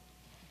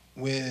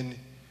 when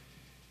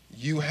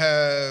you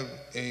have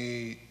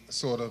a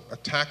sort of a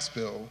tax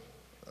bill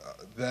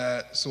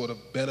that sort of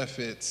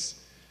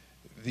benefits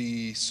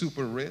the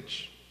super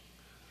rich,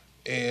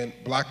 and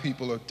black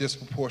people are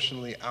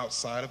disproportionately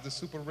outside of the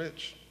super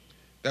rich,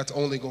 that's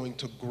only going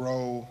to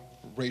grow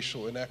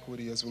racial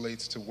inequity as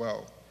relates to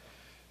wealth.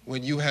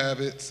 When you have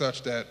it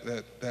such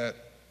that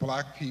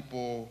black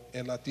people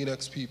and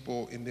Latinx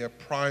people in their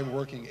prime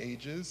working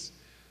ages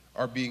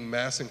are being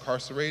mass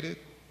incarcerated,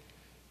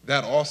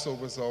 that also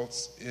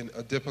results in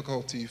a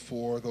difficulty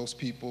for those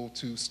people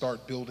to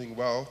start building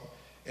wealth,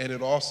 and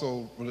it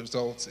also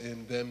results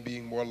in them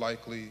being more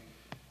likely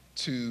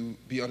to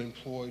be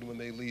unemployed when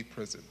they leave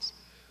prisons.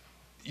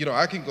 You know,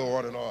 I can go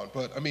on and on,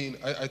 but I mean,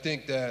 I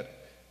think that,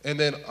 and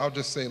then I'll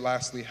just say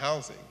lastly,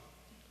 housing.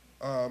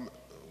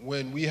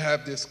 When we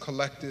have this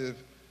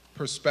collective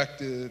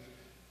perspective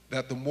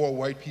that the more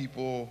white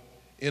people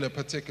in a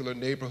particular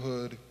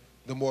neighborhood,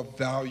 the more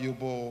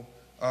valuable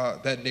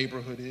that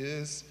neighborhood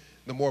is,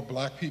 the more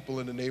black people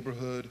in the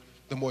neighborhood,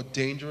 the more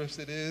dangerous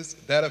it is,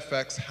 that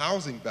affects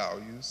housing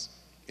values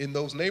in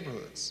those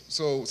neighborhoods.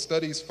 So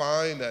studies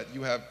find that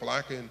you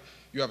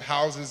have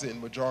houses in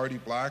majority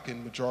black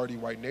and majority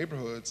white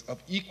neighborhoods of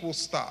equal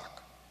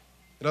stock.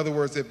 In other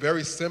words, they're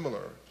very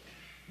similar,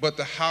 but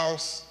the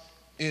house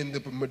in the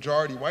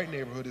majority white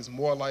neighborhood is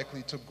more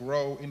likely to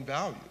grow in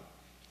value.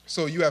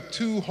 So you have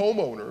two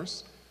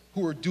homeowners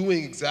who are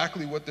doing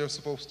exactly what they're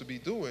supposed to be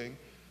doing,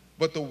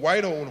 but the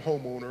white-owned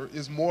homeowner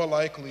is more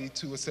likely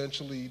to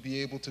essentially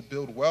be able to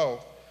build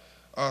wealth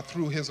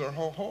through his or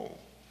her home,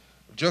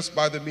 just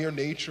by the mere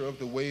nature of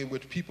the way in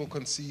which people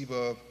conceive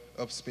of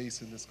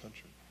space in this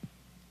country.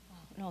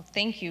 No,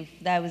 thank you.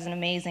 That was an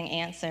amazing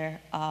answer.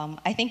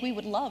 I think we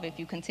would love if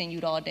you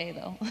continued all day,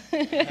 though.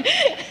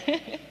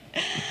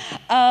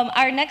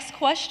 Our next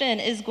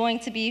question is going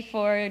to be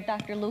for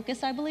Dr.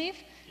 Lucas, I believe.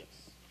 Yes.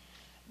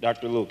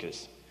 Dr.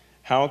 Lucas,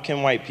 how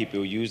can white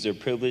people use their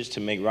privilege to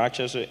make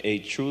Rochester a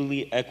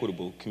truly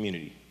equitable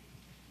community?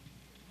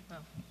 Well,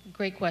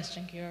 great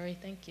question, Kiori.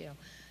 Thank you.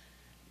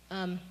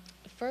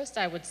 First,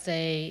 I would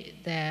say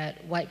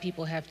that white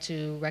people have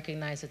to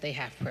recognize that they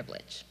have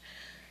privilege.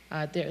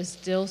 There are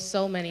still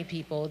so many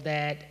people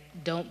that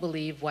don't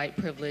believe white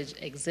privilege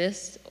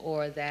exists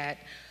or that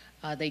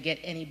they get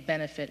any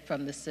benefit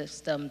from the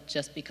system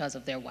just because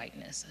of their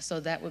whiteness. So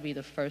that would be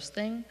the first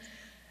thing.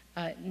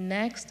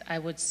 Next, I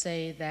would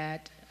say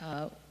that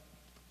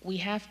we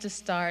have to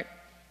start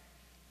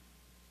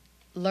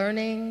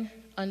learning,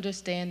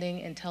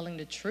 understanding, and telling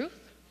the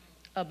truth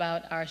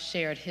about our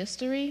shared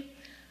history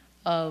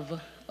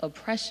of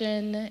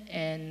oppression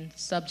and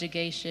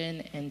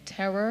subjugation and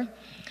terror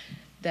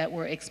that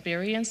were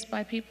experienced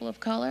by people of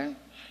color.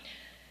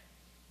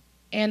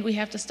 And we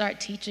have to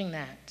start teaching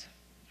that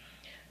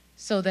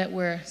so that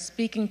we're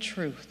speaking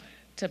truth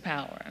to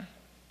power.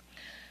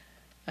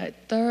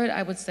 Third,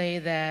 I would say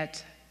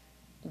that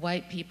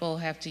white people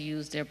have to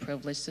use their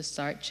privilege to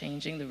start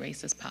changing the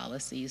racist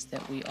policies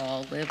that we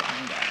all live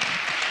under.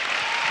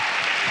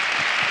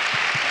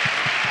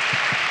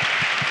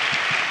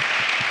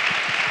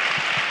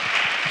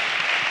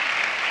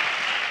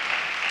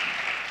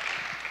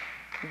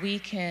 We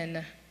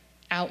can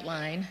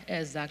outline,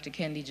 as Dr.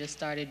 Kendi just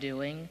started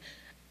doing,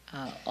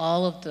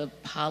 all of the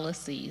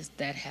policies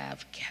that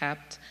have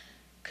kept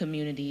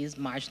communities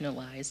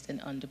marginalized and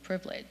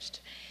underprivileged.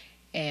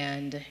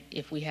 And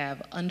if we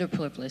have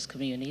underprivileged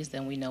communities,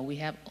 then we know we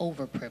have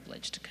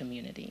overprivileged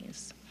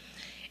communities.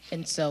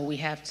 And so we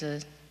have to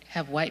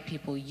have white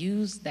people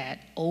use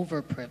that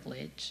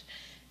overprivilege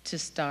to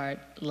start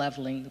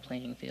leveling the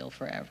playing field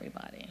for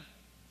everybody.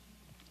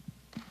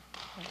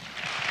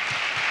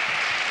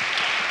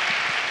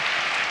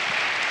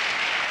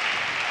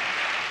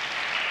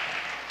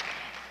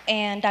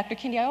 And Dr.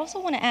 Kendi, I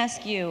also want to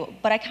ask you,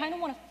 but I kind of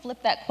want to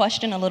flip that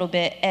question a little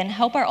bit and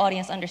help our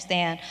audience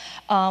understand,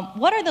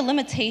 what are the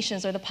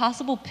limitations or the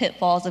possible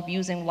pitfalls of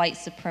using white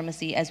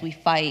supremacy as we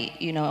fight,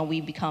 and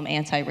we become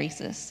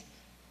anti-racist?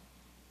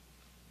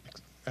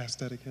 Ask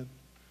that again.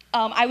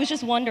 I was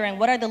just wondering,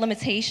 what are the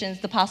limitations,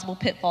 the possible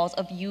pitfalls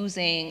of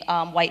using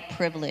white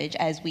privilege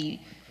as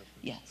we,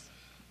 yes.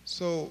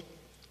 So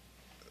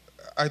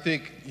I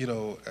think, you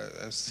know,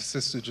 as the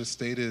sister just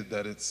stated,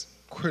 that it's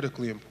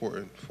critically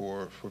important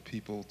for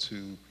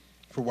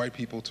white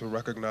people to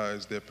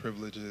recognize their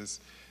privileges.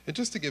 And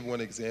just to give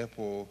one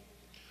example,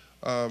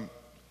 I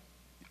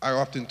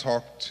often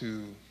talk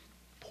to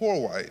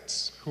poor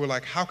whites who are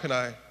like, how can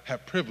I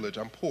have privilege?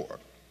 I'm poor.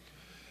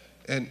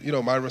 And, you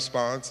know, my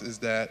response is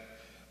that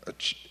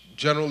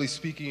generally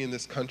speaking in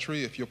this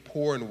country, if you're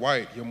poor and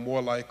white, you're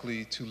more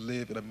likely to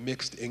live in a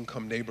mixed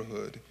income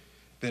neighborhood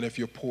than if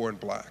you're poor and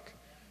black.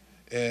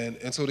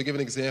 And so to give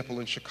an example,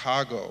 in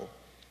Chicago,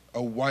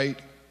 a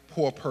white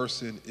poor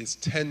person is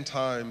 10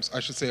 times,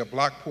 I should say a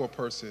black poor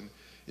person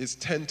is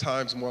 10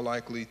 times more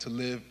likely to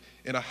live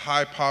in a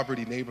high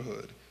poverty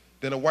neighborhood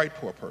than a white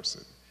poor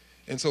person.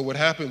 And so what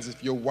happens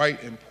if you're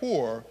white and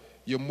poor,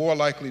 you're more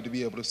likely to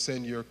be able to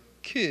send your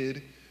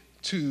kid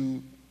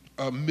to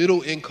a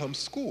middle income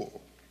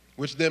school,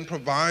 which then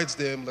provides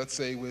them, let's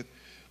say,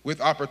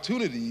 with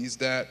opportunities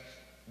that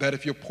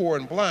if you're poor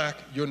and black,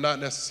 you're not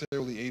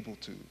necessarily able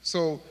to.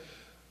 So,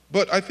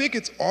 but I think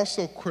it's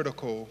also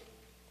critical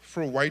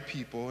for white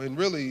people, and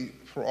really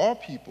for all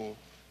people,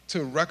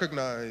 to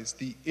recognize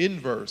the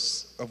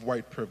inverse of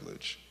white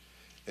privilege,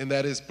 and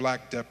that is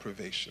black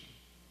deprivation.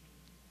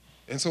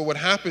 And so what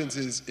happens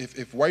is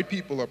if white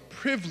people are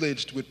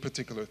privileged with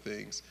particular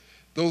things,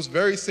 those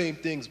very same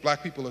things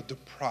black people are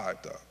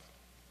deprived of.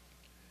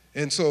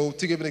 And so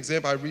to give an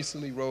example, I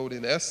recently wrote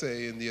an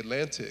essay in The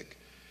Atlantic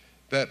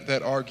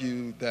that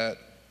argued that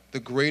the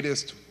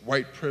greatest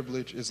white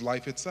privilege is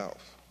life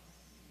itself.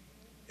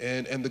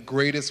 And the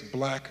greatest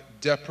black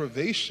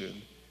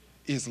deprivation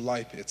is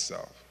life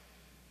itself.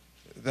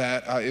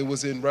 That it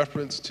was in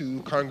reference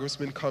to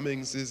Congressman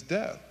Cummings'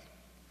 death,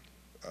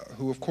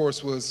 who of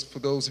course was, for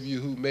those of you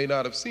who may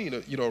not have seen,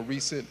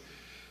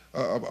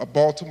 a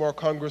Baltimore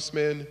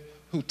congressman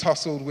who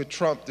tussled with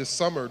Trump this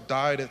summer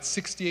died at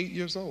 68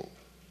 years old.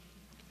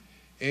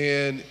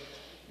 And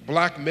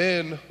black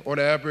men on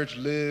average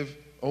live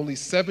only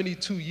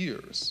 72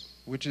 years,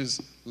 which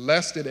is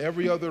less than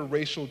every other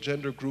racial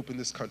gender group in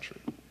this country.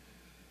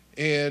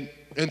 And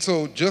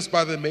so just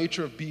by the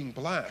nature of being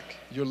black,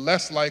 you're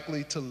less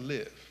likely to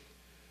live.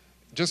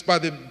 Just by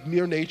the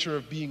mere nature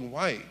of being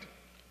white,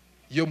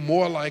 you're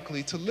more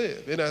likely to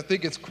live. And I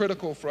think it's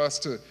critical for us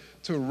to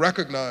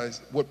recognize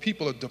what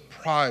people are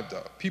deprived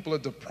of. People are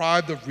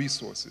deprived of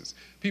resources.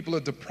 People are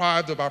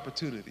deprived of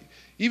opportunity.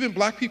 Even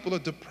black people are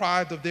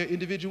deprived of their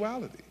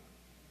individuality.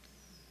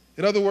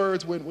 In other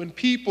words, when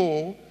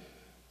people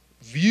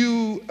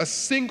view a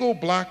single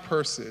black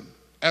person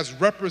as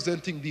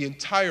representing the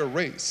entire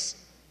race,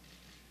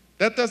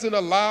 that doesn't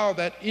allow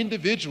that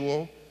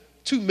individual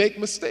to make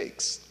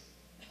mistakes.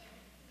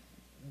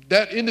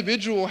 That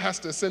individual has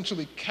to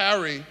essentially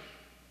carry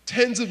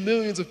tens of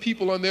millions of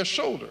people on their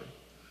shoulder.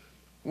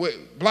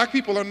 Black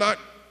people are not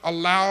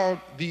allowed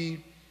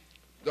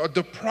are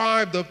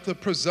deprived of the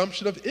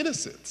presumption of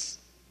innocence.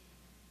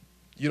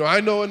 You know,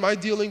 I know in my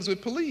dealings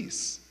with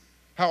police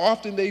how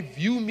often they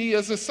view me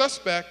as a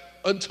suspect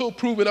until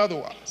proven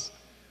otherwise.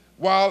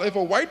 While if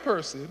a white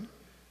person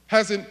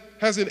has an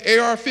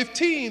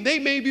AR-15, they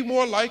may be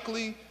more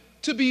likely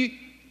to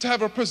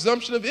have a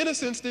presumption of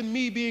innocence than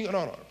me being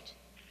unarmed.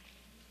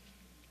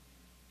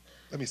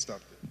 Let me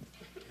stop there.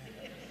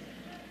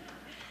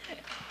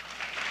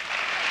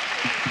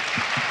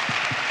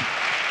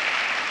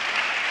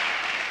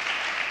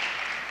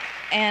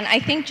 And I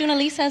think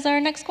Junalise has our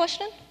next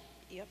question.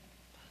 Yep.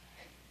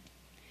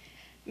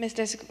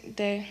 Mr.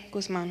 De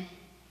Guzman,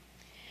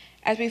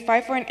 as we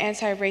fight for an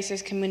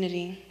anti-racist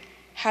community,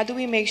 how do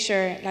we make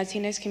sure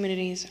Latinx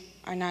communities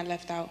are not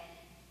left out?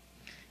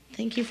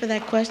 Thank you for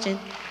that question.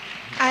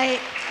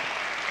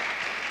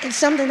 It's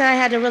something that I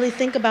had to really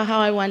think about how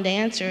I wanted to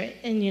answer it.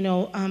 And you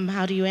know,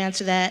 how do you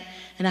answer that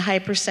in a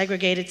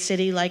hyper-segregated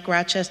city like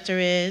Rochester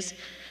is?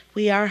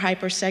 We are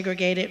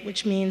hyper-segregated,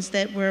 which means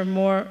that we're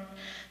more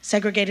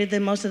segregated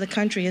than most of the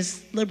country,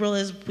 as liberal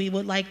as we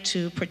would like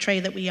to portray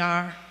that we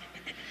are.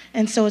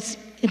 And so it's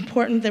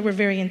important that we're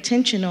very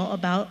intentional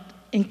about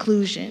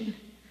inclusion.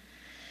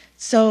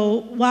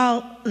 So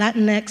while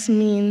Latinx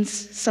means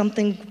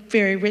something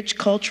very rich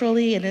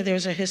culturally, and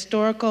there's a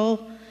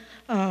historical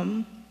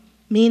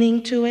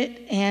meaning to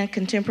it and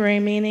contemporary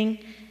meaning,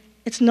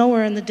 it's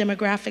nowhere in the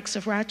demographics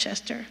of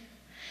Rochester.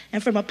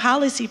 And from a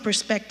policy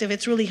perspective,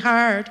 it's really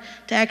hard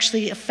to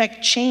actually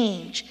affect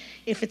change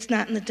if it's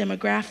not in the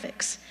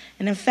demographics.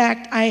 And in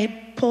fact,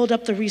 I pulled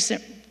up the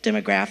recent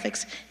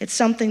demographics. It's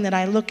something that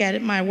I look at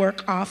in my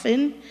work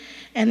often.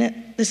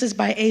 And this is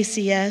by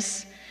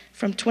ACS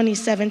from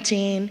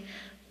 2017.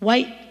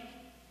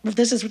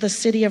 This is the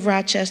city of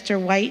Rochester.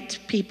 White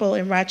people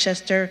in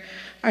Rochester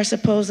are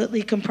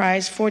supposedly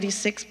comprised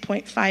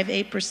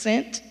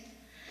 46.58%.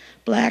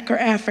 Black or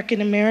African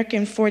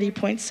American,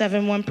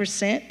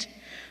 40.71%.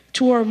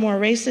 Two or more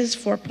races,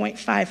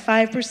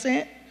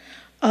 4.55%.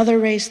 Other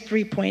race,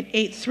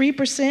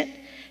 3.83%.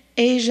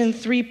 Asian,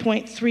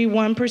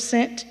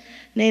 3.31%.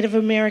 Native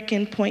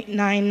American,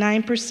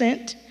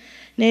 0.99%.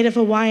 Native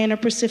Hawaiian or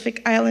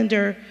Pacific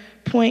Islander,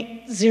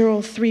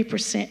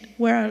 0.03%.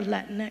 Where are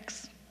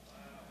Latinx?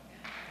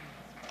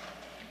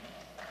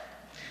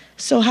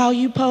 So how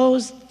you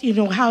pose,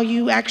 how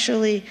you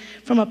actually,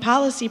 from a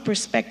policy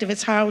perspective,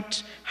 it's hard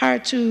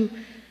to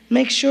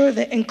make sure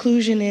that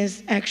inclusion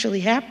is actually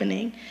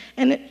happening.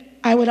 And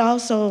I would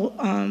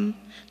also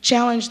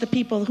challenge the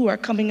people who are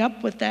coming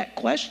up with that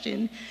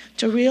question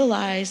to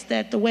realize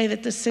that the way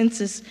that the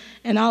census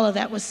and all of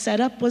that was set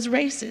up was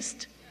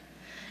racist,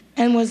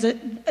 and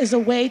is a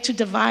way to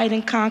divide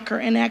and conquer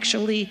and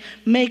actually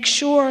make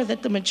sure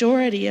that the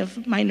majority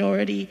of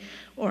minority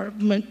or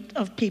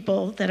of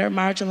people that are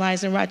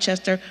marginalized in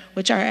Rochester,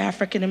 which are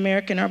African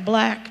American or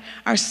Black,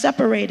 are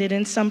separated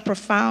in some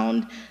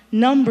profound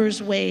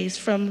numbers ways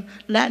from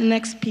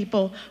Latinx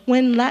people,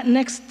 when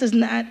Latinx does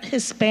not,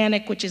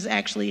 Hispanic, which is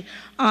actually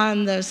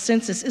on the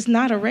census, is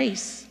not a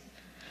race.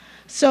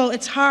 So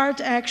it's hard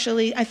to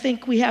actually, I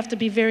think we have to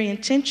be very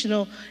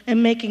intentional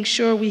in making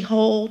sure we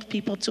hold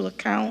people to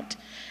account,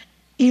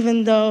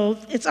 even though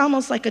it's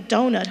almost like a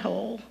donut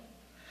hole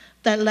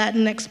that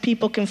Latinx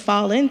people can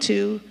fall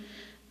into,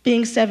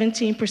 being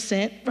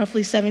 17%,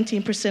 roughly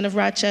 17% of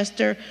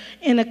Rochester,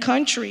 in a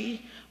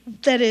country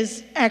that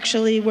is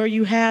actually where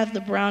you have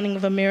the browning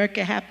of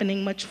America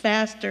happening much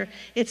faster.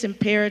 It's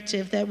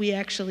imperative that we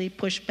actually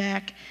push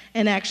back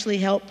and actually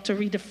help to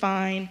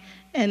redefine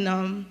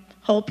and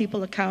hold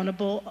people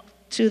accountable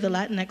to the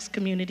Latinx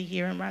community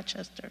here in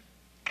Rochester.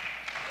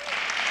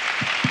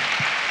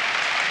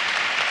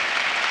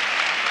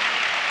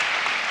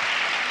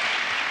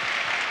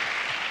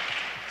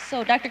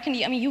 So, Dr.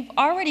 Kendi, you've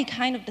already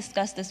kind of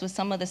discussed this with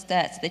some of the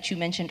stats that you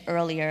mentioned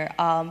earlier.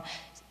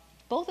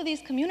 Both of these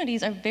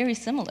communities are very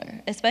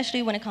similar,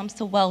 especially when it comes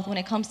to wealth, when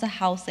it comes to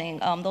housing,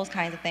 those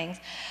kinds of things.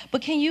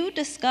 But can you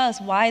discuss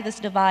why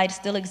this divide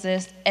still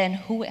exists and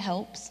who it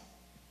helps?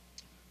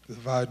 The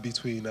divide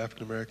between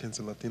African Americans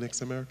and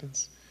Latinx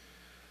Americans?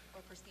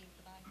 Or perceived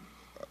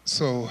divide?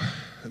 So,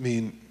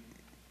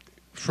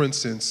 for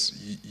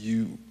instance,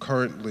 you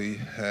currently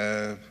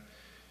have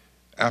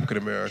African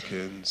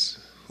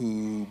Americans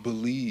who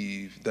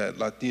believe that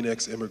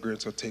Latinx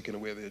immigrants are taking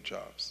away their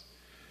jobs.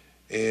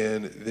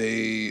 And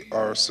they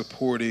are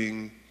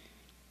supporting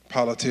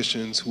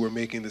politicians who are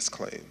making this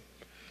claim.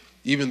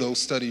 Even though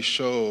studies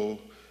show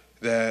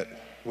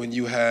that when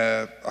you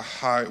have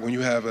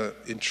an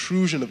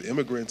intrusion of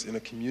immigrants in a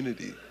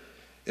community,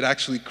 it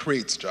actually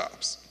creates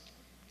jobs.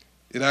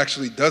 It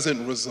actually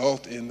doesn't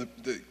result in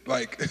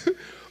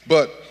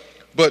but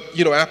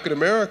African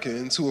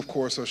Americans, who of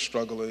course are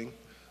struggling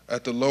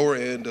at the lower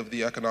end of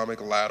the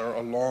economic ladder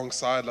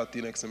alongside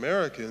Latinx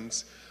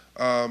Americans,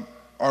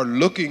 are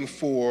looking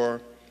for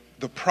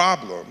the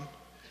problem,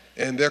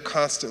 and they're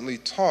constantly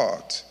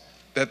taught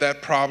that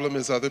that problem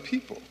is other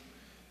people.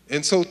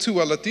 And so too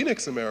are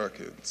Latinx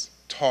Americans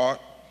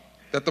taught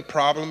that the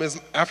problem is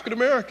African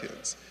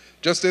Americans,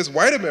 just as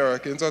white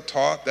Americans are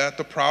taught that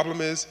the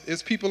problem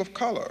is people of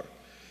color.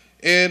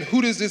 And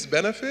who does this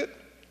benefit?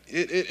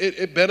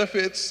 It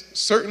benefits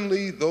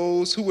certainly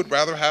those who would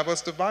rather have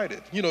us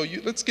divided.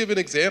 Let's give an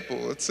example.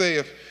 Let's say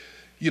if,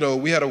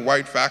 we had a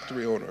white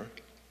factory owner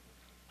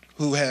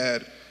who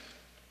had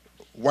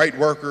white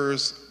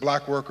workers,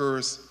 Black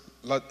workers,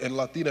 and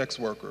Latinx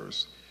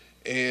workers,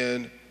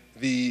 and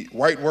the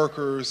white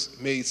workers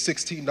made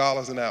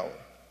 $16 an hour.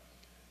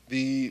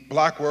 The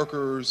Black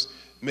workers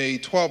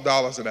made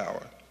 $12 an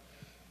hour,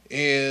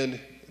 and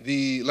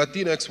the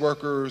Latinx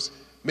workers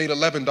made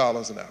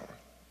 $11 an hour.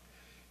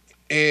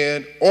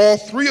 And all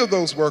three of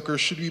those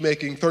workers should be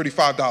making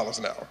 $35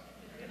 an hour.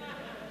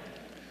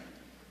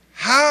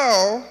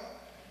 How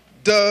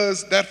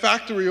does that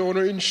factory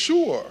owner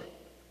ensure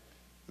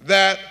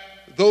that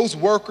those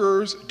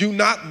workers do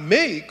not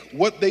make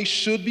what they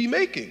should be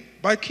making?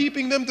 By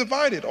keeping them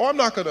divided. Oh, I'm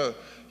not gonna,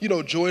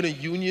 join a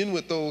union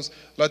with those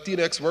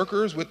Latinx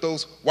workers, with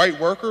those white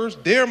workers.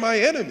 They're my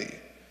enemy.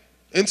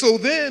 And so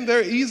then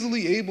they're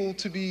easily able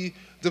to be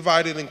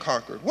divided and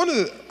conquered. One of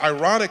the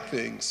ironic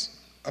things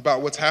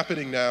about what's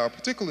happening now,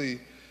 particularly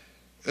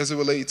as it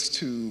relates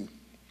to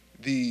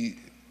the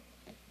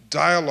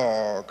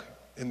dialogue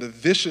and the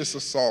vicious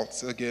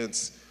assaults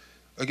against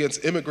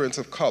immigrants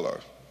of color.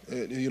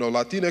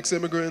 Latinx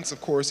immigrants,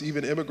 of course,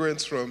 even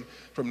immigrants from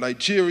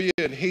Nigeria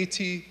and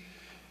Haiti,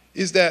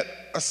 is that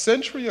a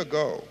century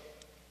ago,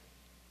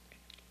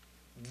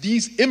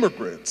 these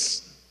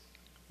immigrants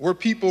were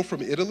people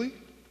from Italy,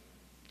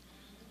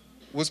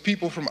 was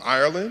people from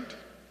Ireland,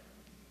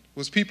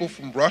 was people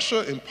from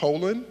Russia and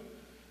Poland,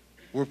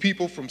 were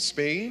people from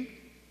Spain.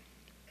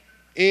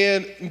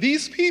 And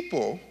these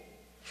people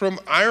from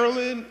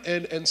Ireland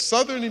and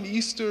Southern and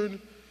Eastern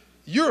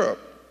Europe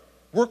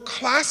were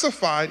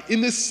classified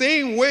in the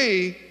same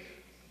way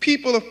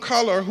people of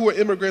color who are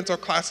immigrants are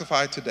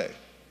classified today.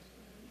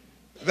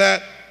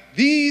 That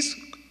these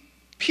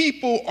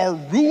people are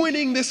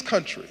ruining this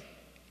country,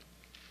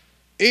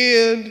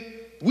 and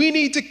we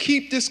need to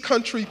keep this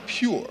country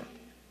pure.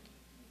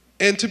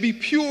 And to be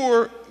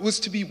pure was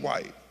to be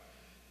white.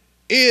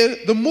 And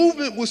the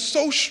movement was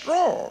so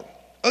strong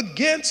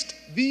against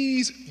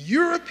these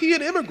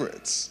European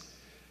immigrants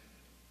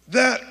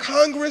that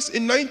Congress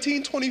in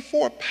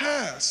 1924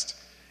 passed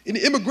an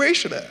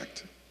Immigration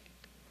Act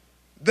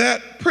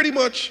that pretty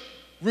much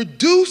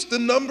reduce the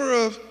number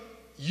of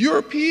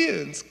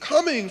Europeans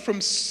coming from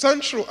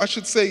Central, I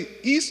should say,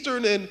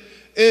 Eastern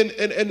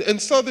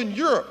and Southern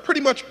Europe,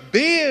 pretty much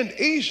banned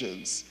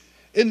Asians,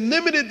 and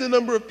limited the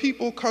number of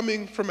people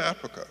coming from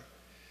Africa.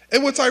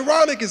 And what's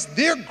ironic is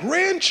their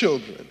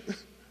grandchildren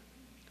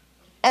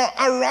are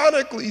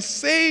ironically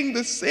saying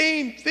the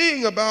same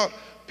thing about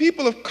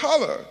people of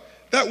color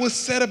that was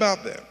said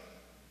about them.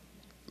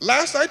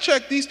 Last I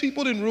checked, these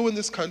people didn't ruin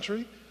this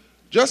country,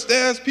 just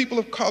as people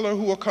of color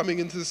who are coming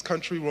into this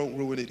country won't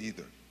ruin it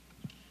either.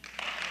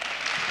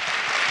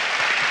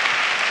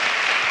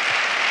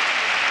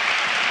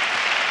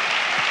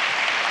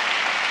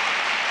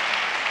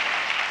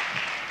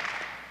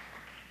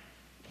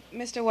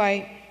 Mr.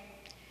 White,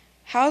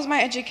 how is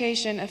my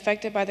education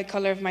affected by the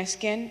color of my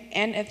skin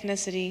and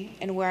ethnicity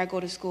and where I go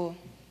to school?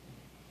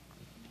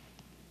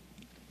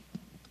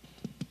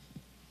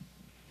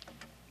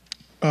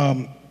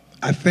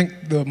 I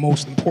think the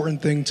most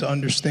important thing to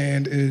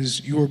understand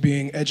is you are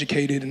being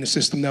educated in a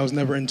system that was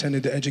never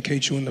intended to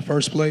educate you in the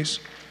first place.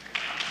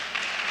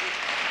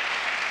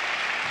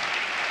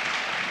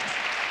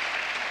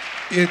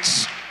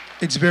 It's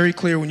very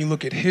clear when you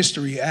look at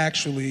history,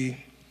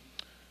 actually,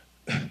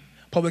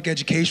 public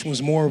education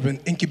was more of an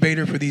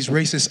incubator for these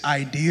racist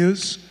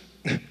ideas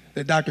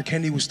that Dr.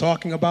 Kendi was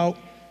talking about,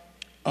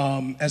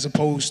 as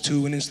opposed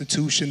to an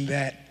institution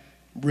that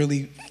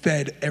really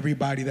fed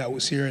everybody that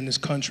was here in this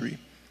country.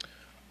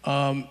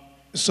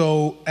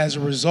 So as a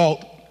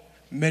result,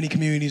 many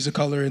communities of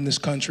color in this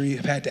country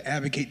have had to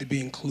advocate to be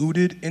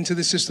included into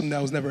the system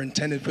that was never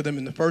intended for them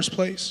in the first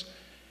place.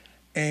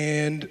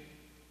 And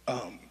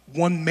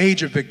one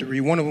major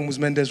victory, one of them was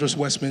Mendez versus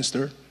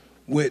Westminster,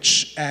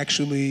 which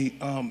actually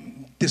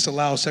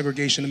disallows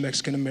segregation of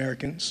Mexican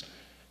Americans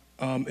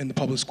in the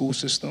public school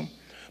system.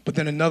 But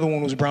then another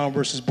one was Brown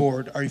versus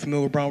Board. Are you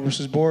familiar with Brown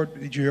versus Board?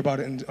 Did you hear about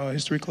it in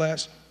history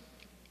class?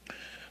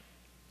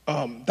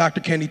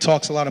 Dr. Kendi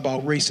talks a lot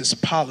about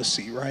racist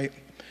policy, right?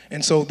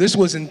 And so this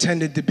was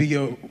intended to be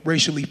a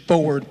racially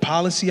forward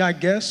policy, I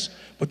guess,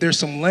 but there's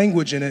some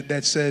language in it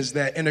that says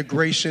that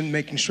integration,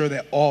 making sure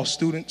that all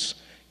students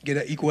get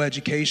an equal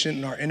education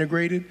and are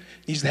integrated,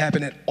 needs to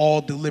happen at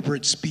all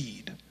deliberate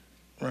speed,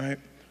 right?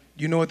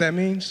 You know what that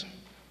means?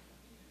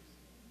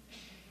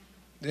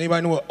 Does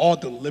anybody know what all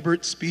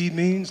deliberate speed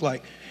means?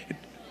 Like,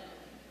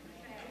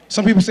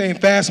 some people saying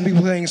fast, some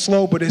people saying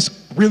slow, but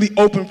it's really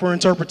open for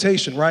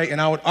interpretation, right? And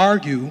I would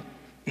argue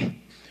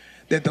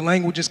that the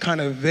language is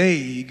kind of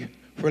vague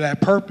for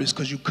that purpose,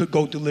 because you could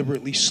go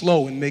deliberately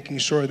slow in making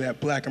sure that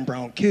black and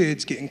brown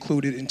kids get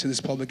included into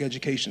this public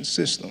education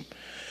system.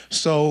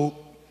 So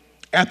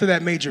after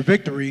that major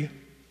victory,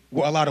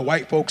 what a lot of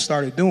white folks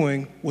started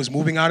doing was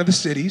moving out of the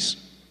cities,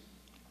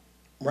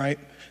 right?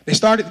 They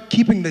started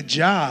keeping the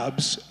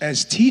jobs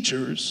as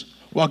teachers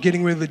while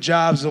getting rid of the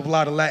jobs of a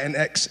lot of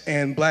Latinx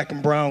and black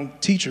and brown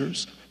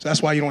teachers. So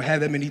that's why you don't have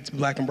that many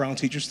black and brown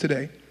teachers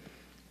today,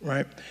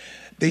 right?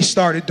 They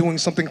started doing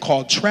something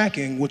called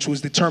tracking, which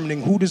was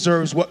determining who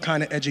deserves what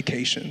kind of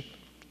education,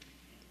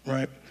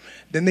 right?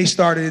 Then they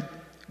started,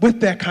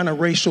 with that kind of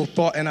racial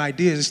thought and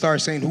ideas, they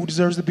started saying who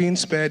deserves to be in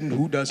SPED and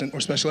who doesn't,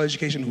 or special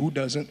education, who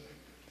doesn't.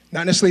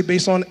 Not necessarily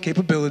based on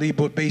capability,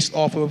 but based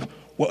off of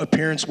what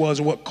appearance was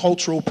or what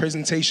cultural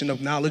presentation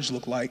of knowledge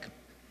looked like,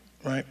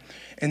 right?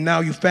 And now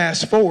you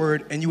fast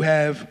forward and you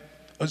have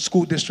a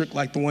school district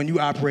like the one you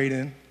operate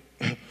in,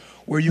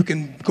 where you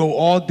can go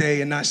all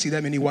day and not see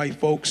that many white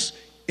folks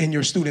in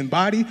your student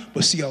body,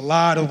 but see a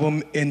lot of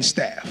them in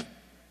staff,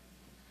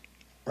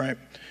 right?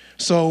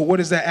 So what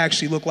does that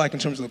actually look like in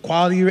terms of the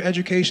quality of your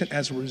education?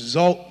 As a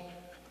result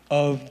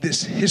of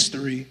this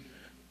history,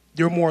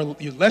 you're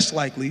less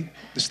likely,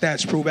 the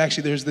stats prove,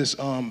 actually there's this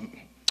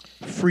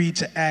free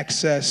to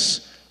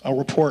access a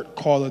report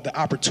called The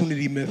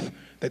Opportunity Myth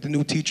that the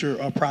New Teacher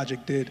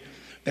Project did,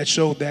 that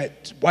showed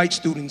that white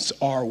students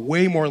are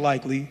way more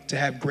likely to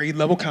have grade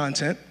level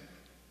content,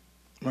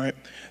 right?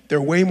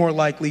 They're way more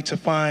likely to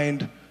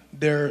find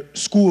their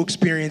school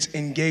experience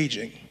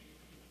engaging,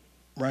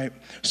 right?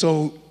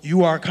 So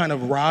you are kind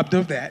of robbed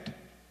of that,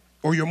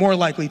 or you're more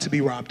likely to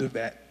be robbed of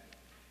that.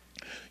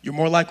 You're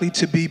more likely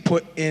to be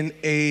put in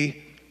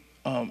a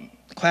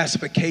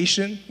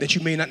classification that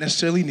you may not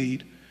necessarily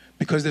need,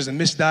 because there's a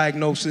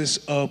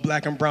misdiagnosis of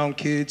black and brown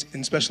kids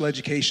in special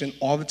education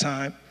all the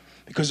time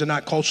because they're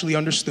not culturally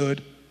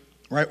understood,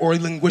 right? Or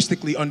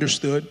linguistically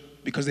understood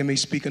because they may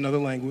speak another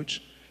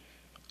language.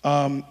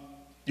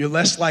 You're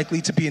less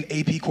likely to be in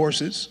AP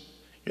courses.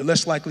 You're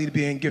less likely to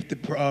be in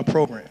gifted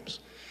programs.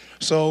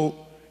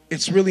 So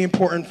it's really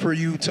important for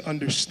you to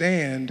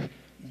understand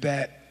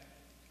that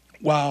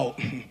while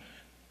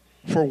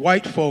for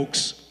white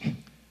folks,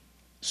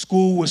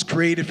 school was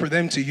created for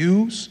them to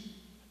use,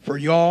 for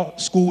y'all,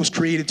 school was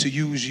created to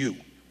use you.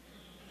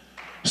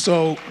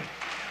 So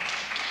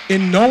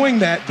in knowing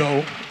that,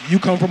 though, you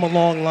come from a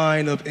long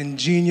line of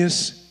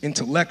ingenious,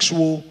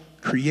 intellectual,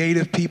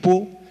 creative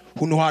people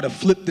who know how to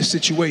flip the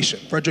situation.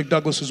 Frederick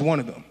Douglass was one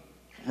of them,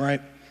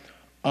 right?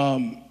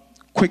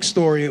 Quick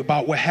story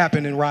about what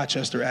happened in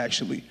Rochester,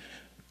 actually.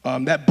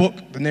 That book,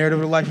 The Narrative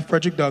of the Life of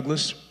Frederick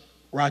Douglass,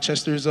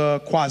 Rochester's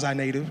a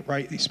quasi-native,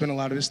 right? He spent a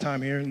lot of his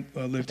time here and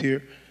lived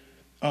here.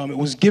 It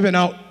was given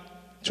out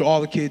to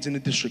all the kids in the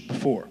district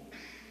before.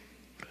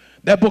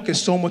 That book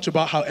is so much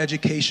about how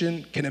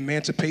education can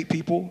emancipate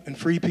people and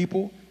free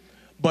people,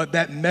 but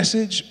that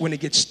message, when it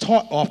gets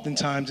taught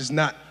oftentimes, is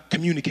not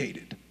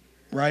communicated,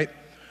 right?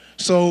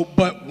 So,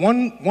 but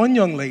one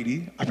young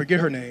lady, I forget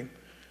her name,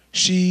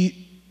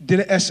 she did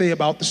an essay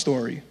about the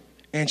story,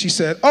 and she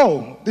said,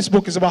 oh, this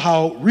book is about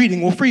how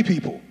reading will free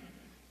people.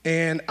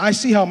 And I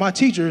see how my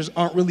teachers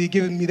aren't really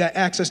giving me that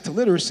access to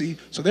literacy,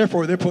 so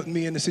therefore they're putting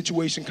me in a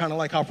situation kind of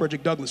like how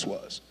Frederick Douglass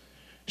was.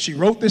 She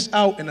wrote this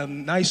out in a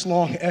nice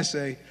long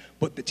essay,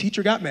 but the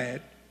teacher got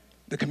mad,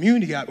 the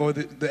community got, or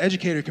the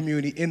educator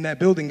community in that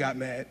building got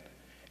mad,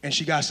 and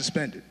she got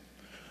suspended.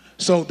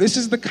 So this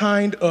is the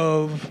kind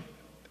of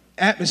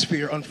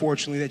atmosphere,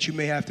 unfortunately, that you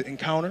may have to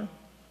encounter.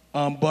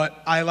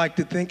 But I like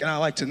to think, and I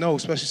like to know,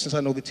 especially since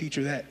I know the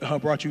teacher that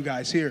brought you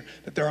guys here,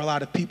 that there are a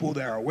lot of people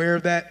that are aware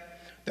of that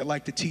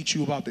like to teach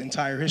you about the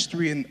entire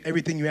history and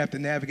everything you have to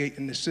navigate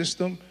in the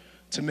system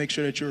to make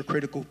sure that you're a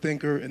critical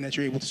thinker and that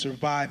you're able to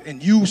survive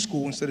and use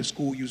school instead of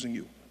school using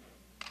you.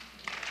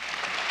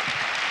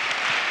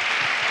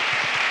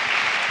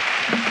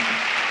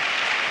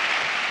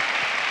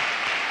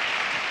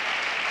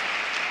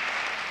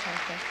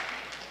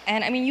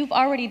 And I mean, you've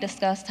already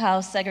discussed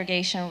how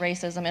segregation,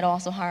 racism, it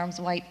also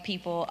harms white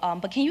people.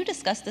 But can you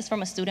discuss this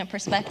from a student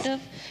perspective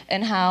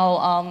and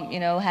how, you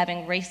know,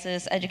 having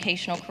racist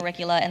educational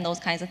curricula and those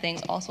kinds of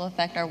things also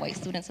affect our white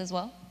students as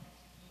well?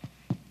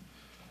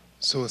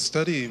 So a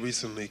study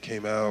recently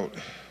came out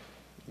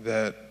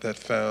that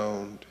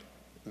found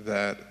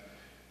that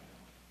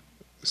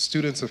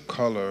students of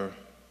color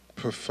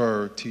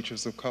prefer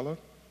teachers of color.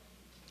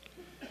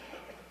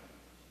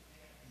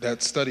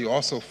 That study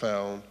also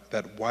found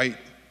that white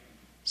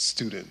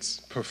students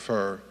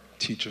prefer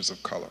teachers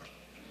of color.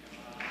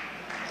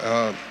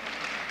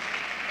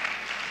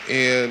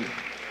 And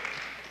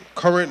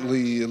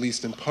currently, at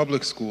least in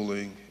public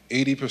schooling,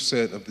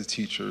 80% of the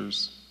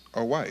teachers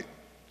are white.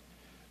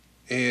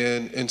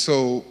 And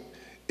so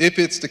if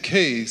it's the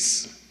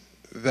case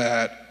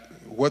that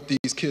what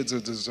these kids are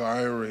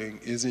desiring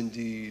is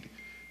indeed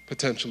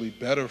potentially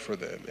better for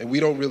them, and we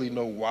don't really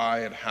know why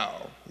and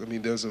how. I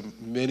mean, there's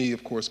many,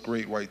 of course,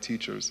 great white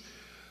teachers.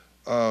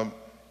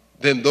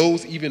 Then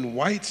those even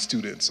white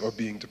students are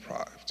being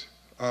deprived.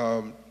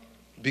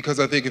 Because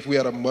I think if we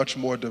had a much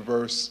more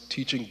diverse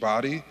teaching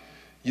body,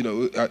 you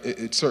know,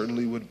 it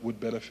certainly would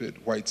benefit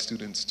white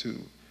students too.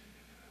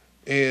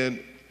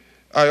 And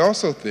I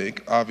also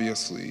think,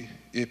 obviously,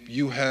 if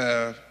you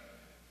have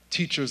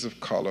teachers of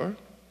color,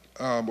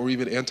 or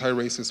even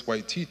anti-racist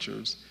white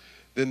teachers,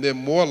 then they're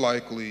more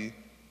likely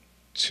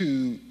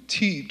to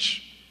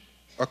teach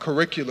a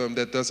curriculum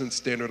that doesn't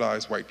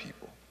standardize white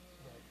people.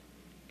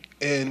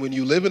 And when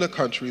you live in a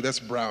country that's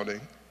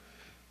browning,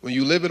 when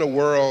you live in a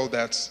world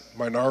that's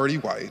minority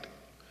white,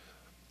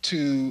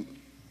 to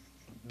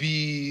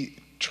be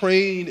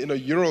trained in a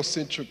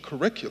Eurocentric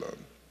curriculum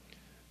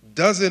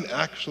doesn't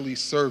actually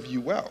serve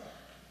you well.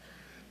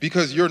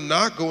 Because you're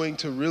not going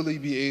to really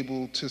be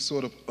able to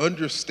sort of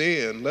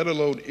understand, let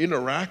alone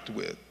interact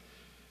with,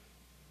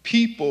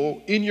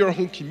 people in your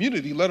own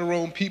community, let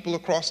alone people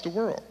across the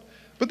world.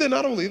 But then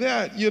not only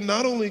that, you're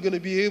not going to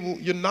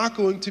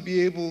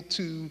be able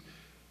to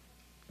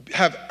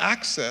have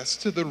access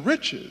to the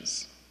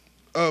riches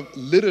of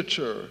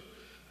literature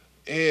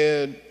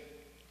and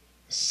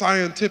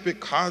scientific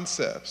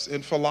concepts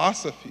and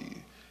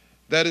philosophy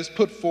that is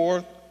put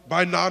forth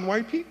by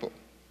non-white people.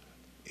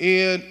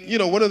 And, you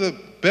know, one of the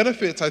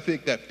benefits I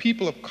think that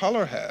people of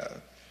color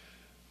have,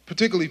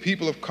 particularly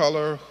people of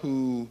color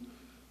who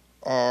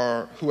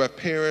have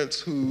parents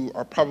who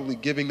are probably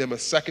giving them a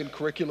second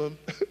curriculum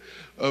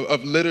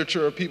of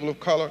literature of people of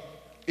color,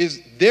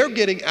 is they're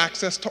getting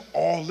access to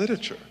all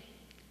literature.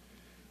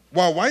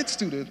 While white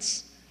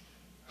students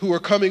who are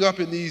coming up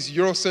in these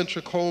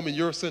Eurocentric home and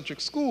Eurocentric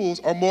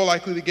schools are more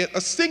likely to get a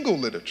single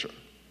literature,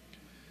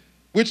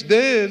 which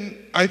then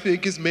I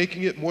think is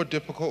making it more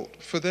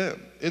difficult for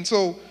them. And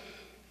so,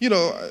 you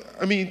know,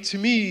 I mean, to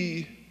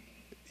me,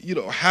 you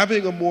know,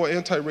 having a more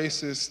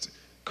anti-racist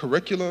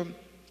curriculum,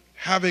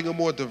 having a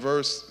more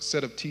diverse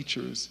set of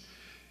teachers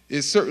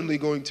is certainly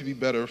going to be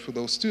better for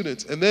those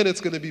students. And then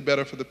it's going to be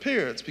better for the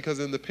parents, because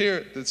then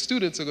the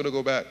students are going to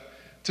go back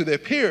to their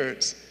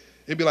parents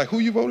and be like, who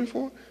you voting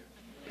for?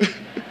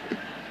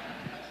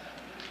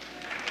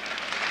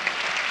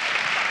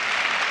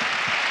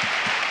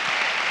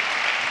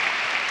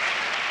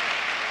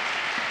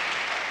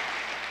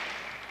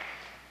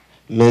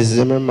 Ms.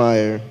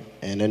 Zimmer-Meyer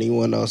and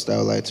anyone else that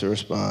would like to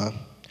respond,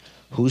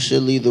 who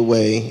should lead the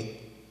way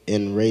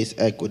in race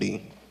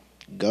equity?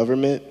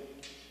 Government,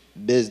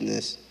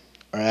 business,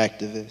 or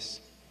activists?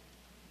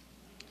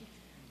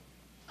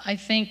 I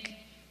think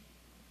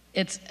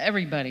it's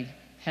everybody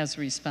has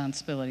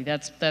responsibility.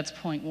 That's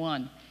point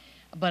one.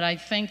 But I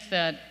think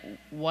that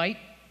white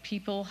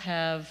people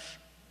have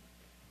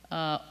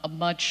a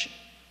much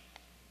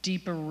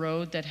deeper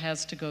road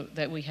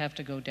that we have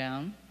to go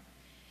down.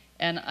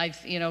 And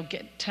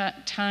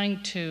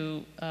tying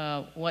to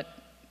what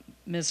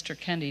Mr.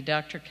 Kendi,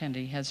 Dr.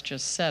 Kendi has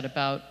just said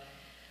about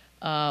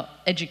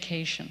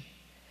education,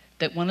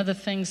 that one of the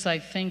things I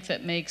think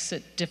that makes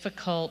it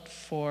difficult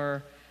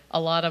for a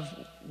lot of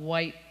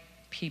white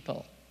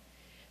people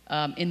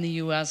in the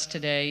US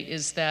today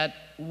is that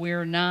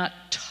we're not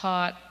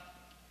taught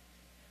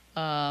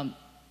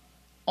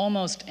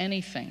almost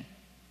anything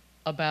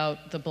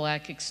about the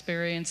Black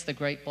experience, the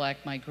Great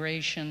Black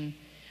Migration,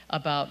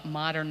 about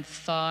modern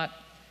thought,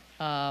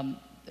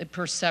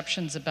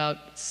 perceptions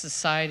about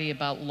society,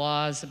 about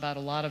laws, about a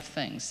lot of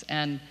things.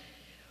 And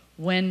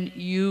when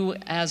you,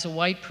 as a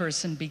white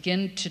person,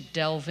 begin to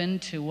delve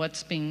into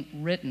what's being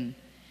written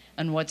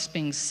and what's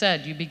being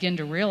said, you begin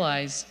to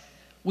realize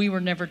we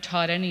were never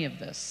taught any of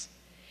this.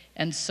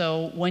 And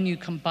so when you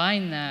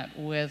combine that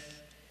with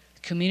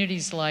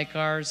communities like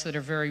ours that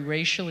are very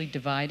racially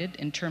divided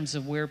in terms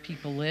of where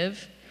people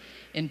live,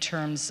 in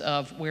terms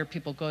of where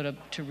people go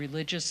to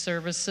religious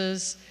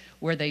services,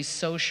 where they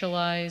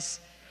socialize,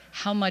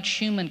 how much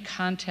human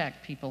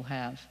contact people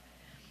have,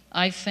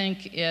 I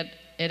think it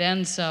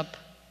ends up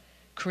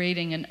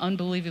creating an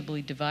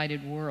unbelievably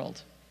divided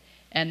world.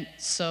 And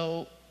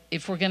so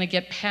if we're going to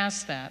get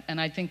past that, and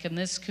I think in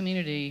this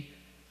community,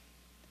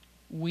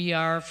 we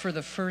are for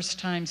the first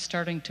time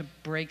starting to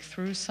break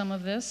through some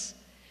of this.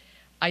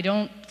 I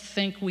don't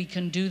think we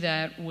can do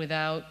that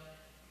without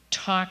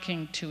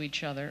talking to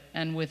each other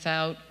and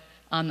without,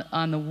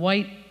 on the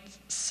white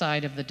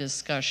side of the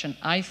discussion,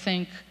 I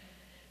think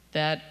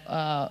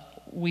that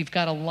we've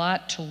got a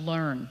lot to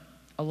learn,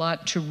 a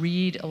lot to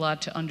read, a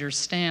lot to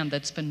understand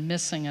that's been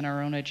missing in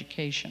our own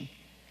education.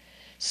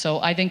 So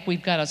I think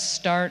we've got to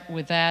start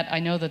with that. I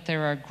know that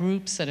there are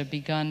groups that have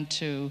begun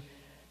to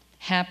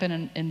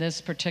happen in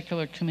this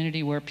particular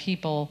community where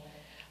people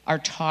are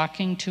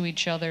talking to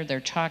each other, they're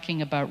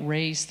talking about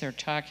race, they're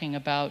talking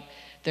about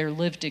their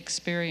lived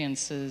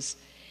experiences.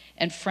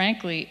 And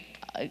frankly,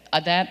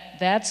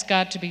 that's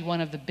got to be one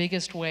of the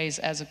biggest ways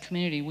as a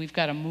community we've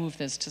got to move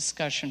this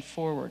discussion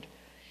forward.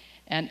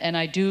 And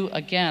I do,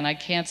 again, I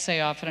can't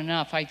say often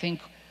enough, I think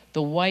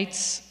the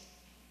whites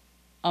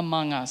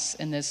among us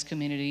in this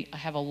community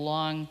have a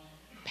long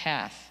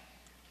path.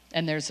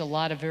 And there's a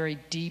lot of very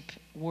deep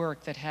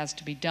work that has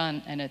to be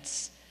done, and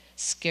it's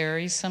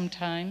scary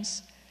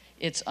sometimes,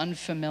 it's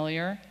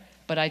unfamiliar,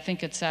 but I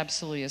think it's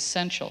absolutely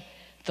essential.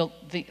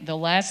 The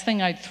last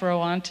thing I'd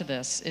throw onto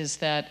this is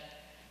that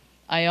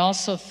I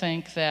also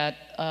think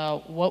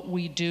that what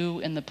we do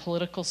in the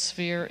political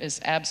sphere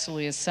is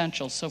absolutely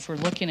essential. So if we're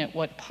looking at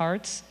what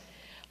parts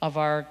of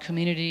our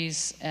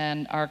communities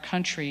and our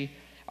country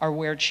are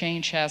where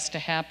change has to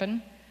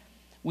happen,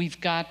 we've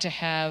got to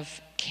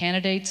have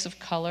candidates of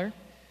color,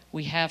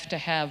 we have to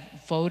have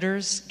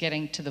voters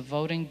getting to the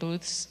voting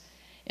booths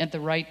at the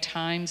right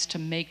times to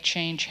make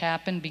change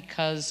happen,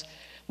 because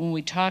when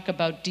we talk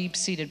about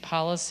deep-seated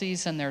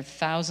policies, and there are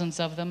thousands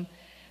of them,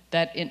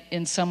 that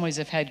in some ways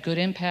have had good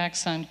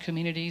impacts on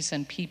communities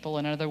and people,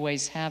 and other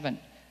ways haven't.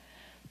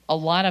 A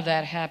lot of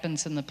that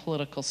happens in the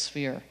political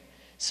sphere.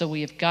 So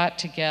we have got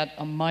to get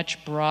a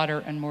much broader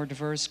and more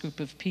diverse group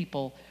of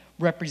people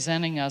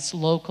representing us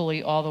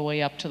locally all the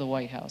way up to the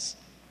White House.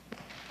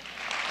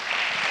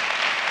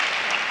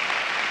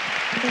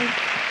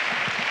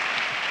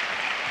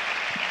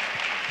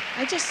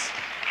 I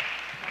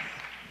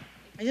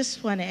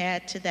just want to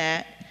add to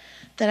that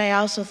I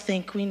also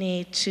think we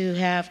need to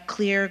have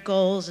clear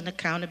goals and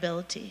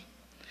accountability.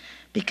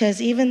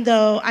 Because even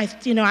though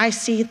I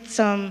see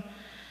some,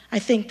 I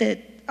think that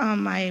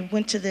I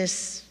went to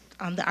this,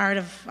 the Art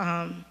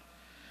of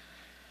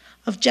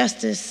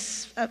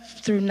Justice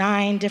through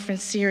 9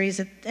 different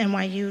series at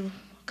NYU a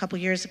couple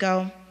years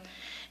ago.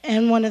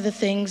 And one of the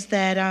things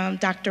that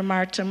Dr.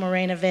 Marta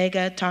Morena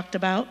Vega talked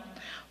about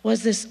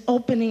was this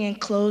opening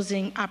and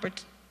closing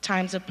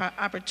times of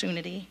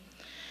opportunity.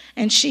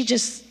 And she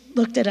just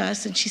looked at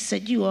us and she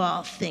said, "You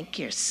all think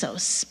you're so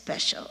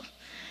special.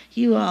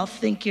 You all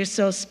think you're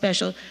so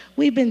special.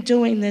 We've been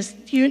doing this.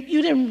 You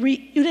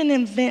didn't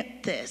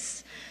invent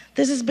this.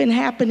 This has been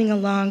happening a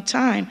long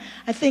time."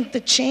 I think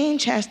the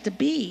change has to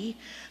be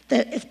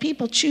that if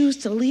people choose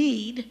to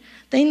lead,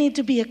 they need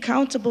to be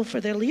accountable for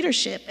their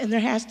leadership, and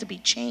there has to be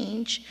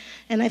change.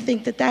 And I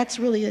think that that's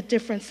really a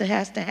difference that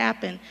has to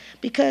happen,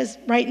 because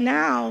right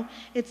now,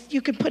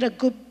 you can put a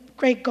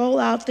great goal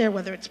out there,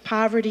 whether it's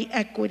poverty,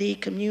 equity,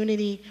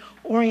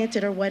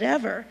 community-oriented, or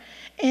whatever,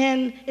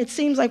 and it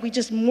seems like we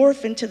just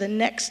morph into the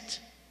next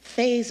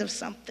phase of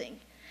something.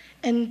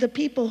 And the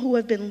people who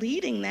have been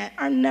leading that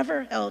are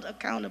never held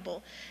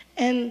accountable.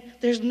 And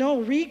there's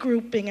no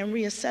regrouping and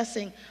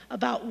reassessing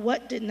about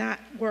what did not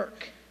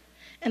work.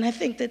 And I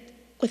think that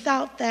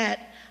without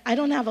that, I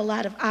don't have a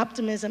lot of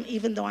optimism,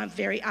 even though I'm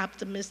very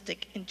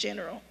optimistic in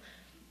general.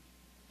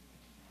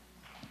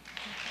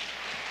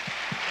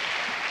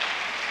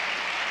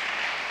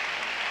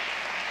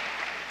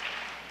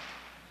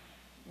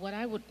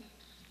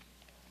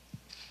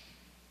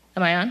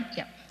 Am I on?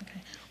 Yeah.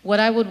 Okay. What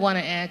I would want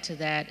to add to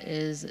that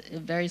is,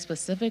 very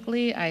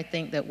specifically, I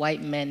think that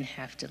white men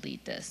have to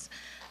lead this.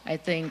 I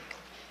think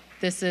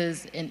This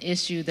is an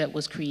issue that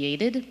was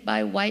created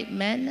by white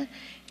men,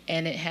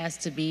 and it has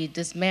to be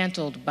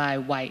dismantled by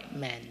white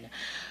men.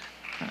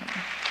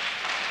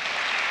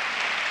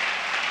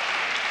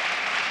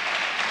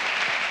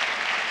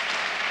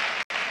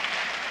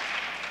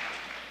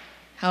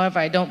 However,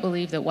 I don't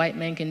believe that white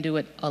men can do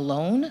it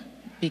alone,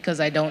 because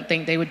I don't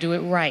think they would do it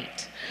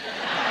right.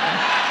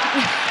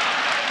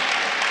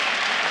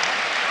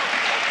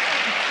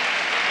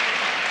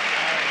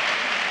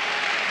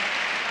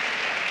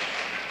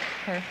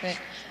 Perfect.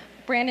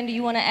 Brandon, do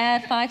you want to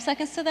add 5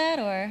 seconds to that,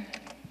 or?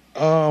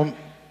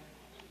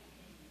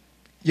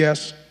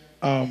 Yes.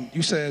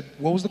 You said,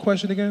 what was the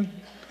question again?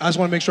 I just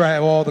want to make sure I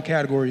have all the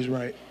categories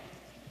right.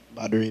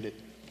 About to read it.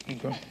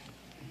 Okay.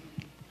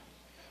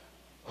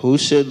 Who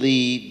should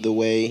lead the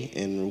way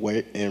in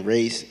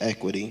race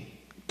equity?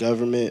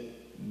 Government,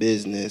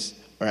 business,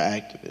 or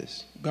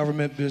activists?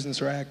 Government,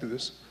 business, or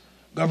activists?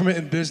 Government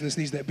and business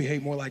needs to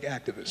behave more like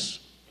activists.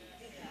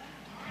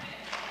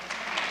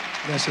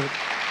 That's it.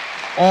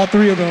 All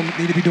three of them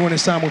need to be doing it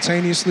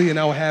simultaneously, and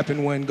that will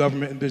happen when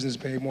government and business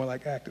behave more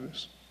like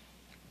activists.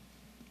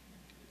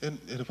 And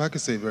if I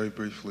could say very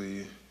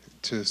briefly,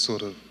 to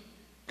sort of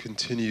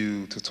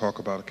continue to talk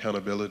about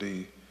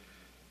accountability,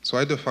 so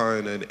I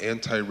define an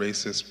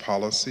anti-racist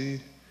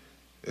policy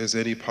as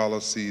any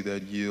policy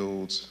that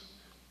yields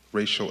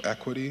racial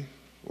equity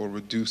or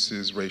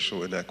reduces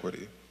racial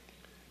inequity.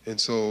 And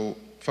so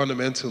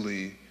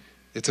fundamentally,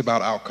 it's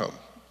about outcome.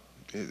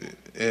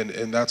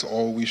 And that's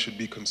all we should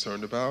be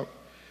concerned about.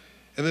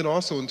 And then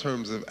also in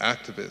terms of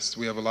activists,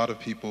 we have a lot of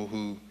people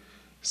who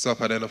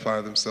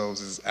self-identify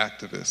themselves as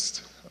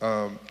activists.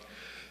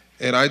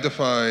 And I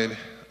define,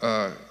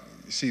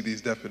 you see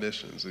these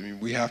definitions. I mean,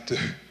 we have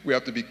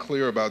to be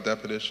clear about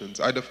definitions.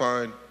 I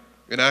define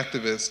an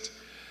activist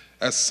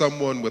as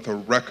someone with a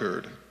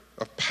record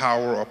of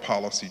power or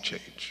policy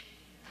change.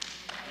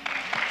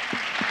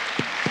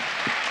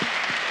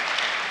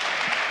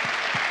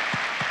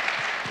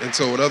 And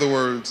so in other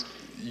words,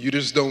 you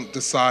just don't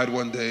decide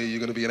one day you're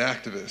gonna be an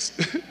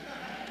activist.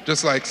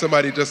 Just like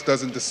somebody just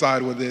doesn't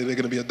decide one day they're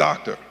gonna be a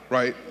doctor,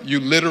 right?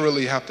 You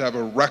literally have to have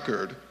a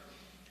record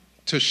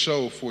to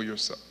show for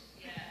yourself.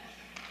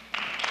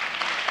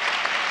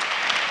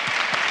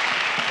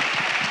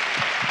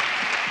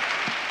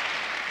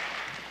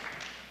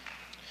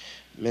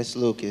 Ms.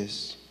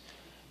 Lucas,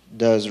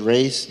 does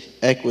race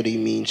equity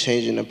mean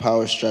changing the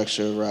power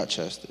structure of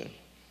Rochester?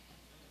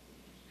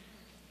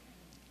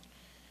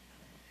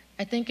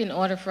 I think in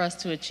order for us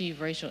to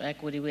achieve racial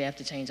equity, we have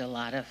to change a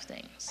lot of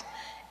things.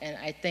 And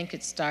I think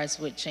it starts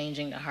with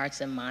changing the hearts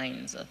and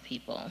minds of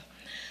people.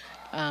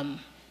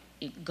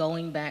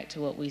 Going back to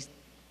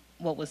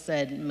what was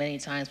said many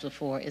times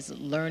before, is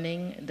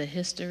learning the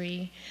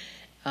history,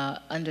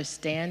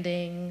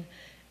 understanding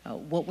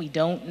what we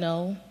don't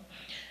know,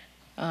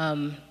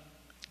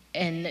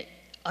 and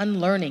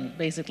unlearning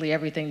basically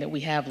everything that we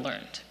have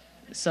learned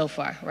so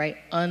far, right?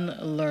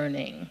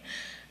 Unlearning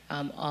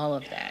all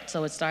of that.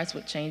 So it starts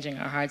with changing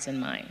our hearts and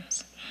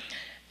minds.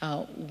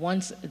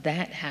 Once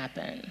that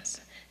happens,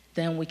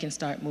 then we can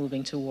start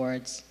moving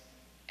towards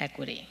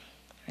equity,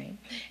 right?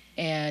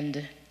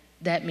 And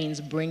that means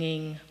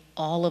bringing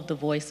all of the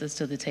voices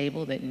to the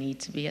table that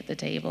need to be at the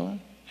table,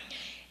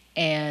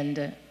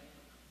 and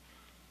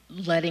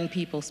letting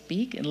people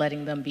speak and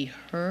letting them be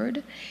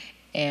heard,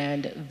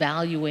 and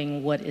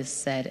valuing what is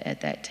said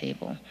at that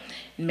table,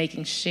 and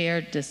making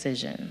shared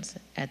decisions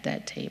at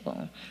that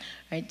table,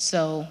 right?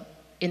 So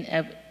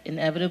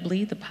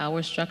inevitably, the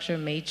power structure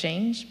may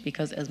change,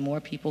 because as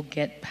more people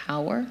get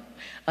power,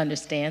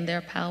 understand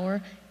their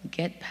power,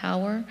 get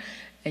power,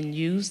 and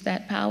use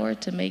that power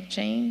to make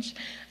change,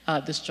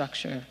 the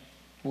structure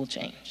will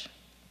change.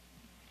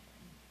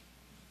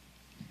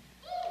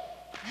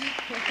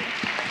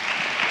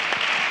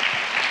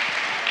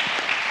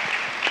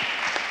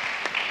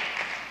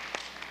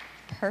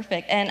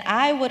 Perfect. And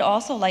I would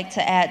also like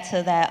to add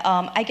to that,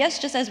 I guess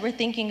just as we're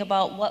thinking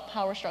about what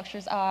power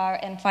structures are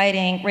and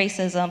fighting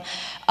racism,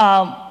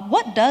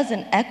 what does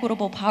an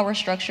equitable power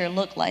structure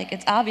look like?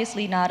 It's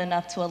obviously not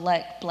enough to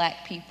elect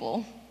Black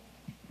people.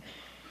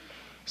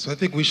 So I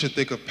think we should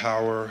think of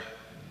power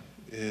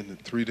in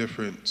three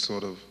different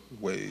sort of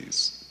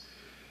ways.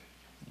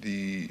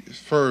 The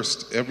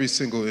first, every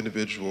single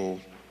individual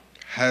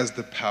has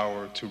the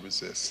power to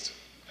resist,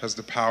 has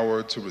the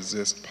power to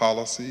resist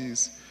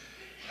policies,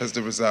 has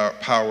the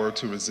power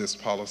to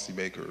resist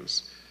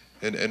policymakers.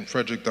 And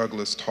Frederick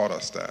Douglass taught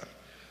us that.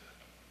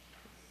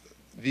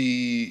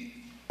 The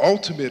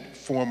ultimate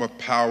form of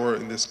power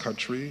in this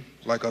country,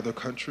 like other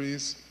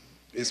countries,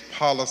 is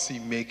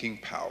policy-making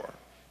power.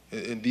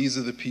 And these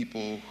are the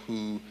people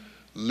who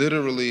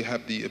literally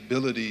have the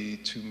ability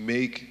to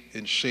make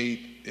and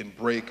shape and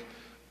break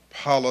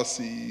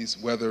policies,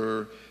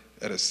 whether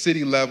at a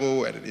city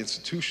level, at an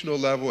institutional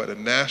level, at a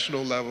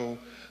national level,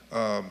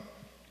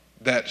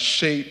 that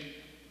shape,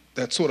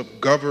 that sort of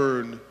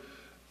govern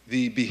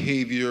the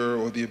behavior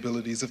or the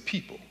abilities of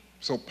people.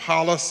 So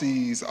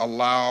policies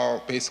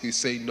allow, basically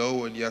say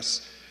no and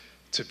yes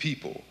to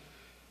people.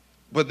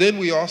 But then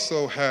we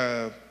also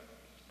have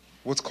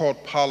what's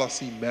called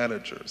policy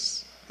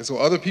managers. And so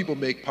other people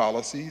make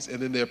policies, and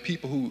then there are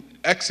people who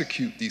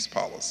execute these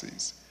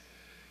policies.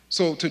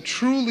 So to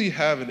truly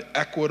have an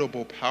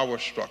equitable power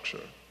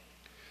structure,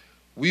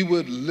 we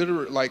would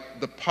literally, like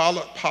the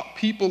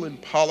people in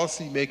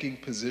policy-making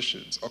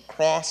positions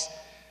across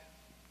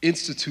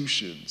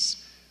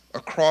institutions,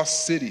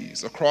 across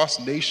cities, across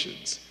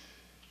nations,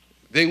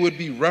 they would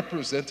be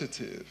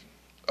representative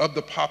of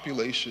the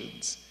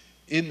populations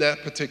in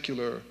that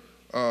particular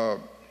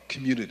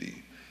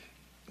community,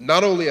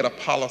 not only at a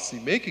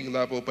policy-making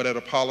level, but at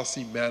a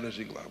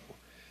policy-managing level.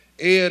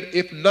 And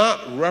if not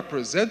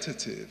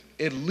representative,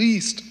 at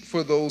least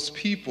for those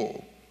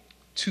people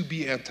to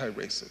be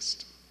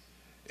anti-racist.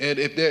 And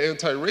if they're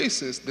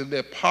anti-racist, then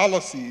their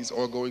policies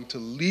are going to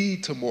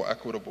lead to more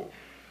equitable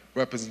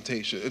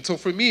representation. And so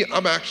for me,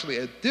 I'm actually,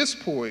 at this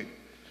point,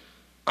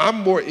 I'm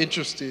more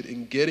interested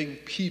in getting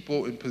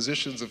people in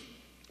positions of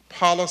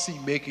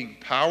policy-making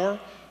power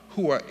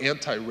who are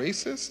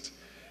anti-racist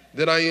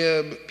than I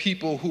am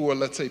people who are,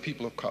 let's say,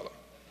 people of color.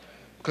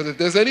 Because if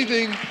there's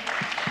anything,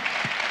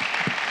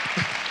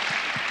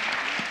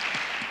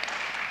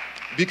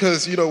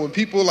 because, you know, when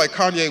people like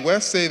Kanye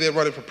West say they're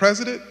running for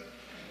president,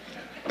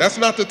 that's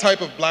not the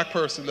type of black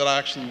person that I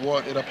actually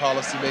want in a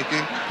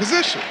policy-making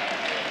position.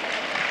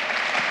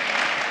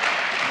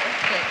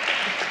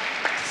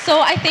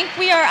 So I think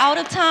we are out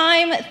of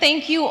time.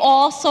 Thank you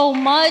all so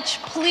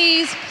much.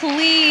 Please,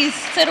 please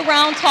sit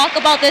around, talk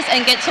about this,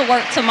 and get to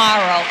work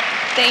tomorrow.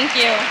 Thank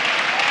you.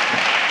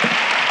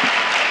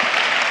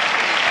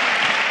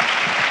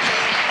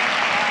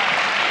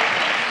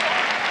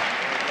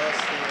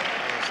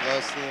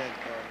 Leslie.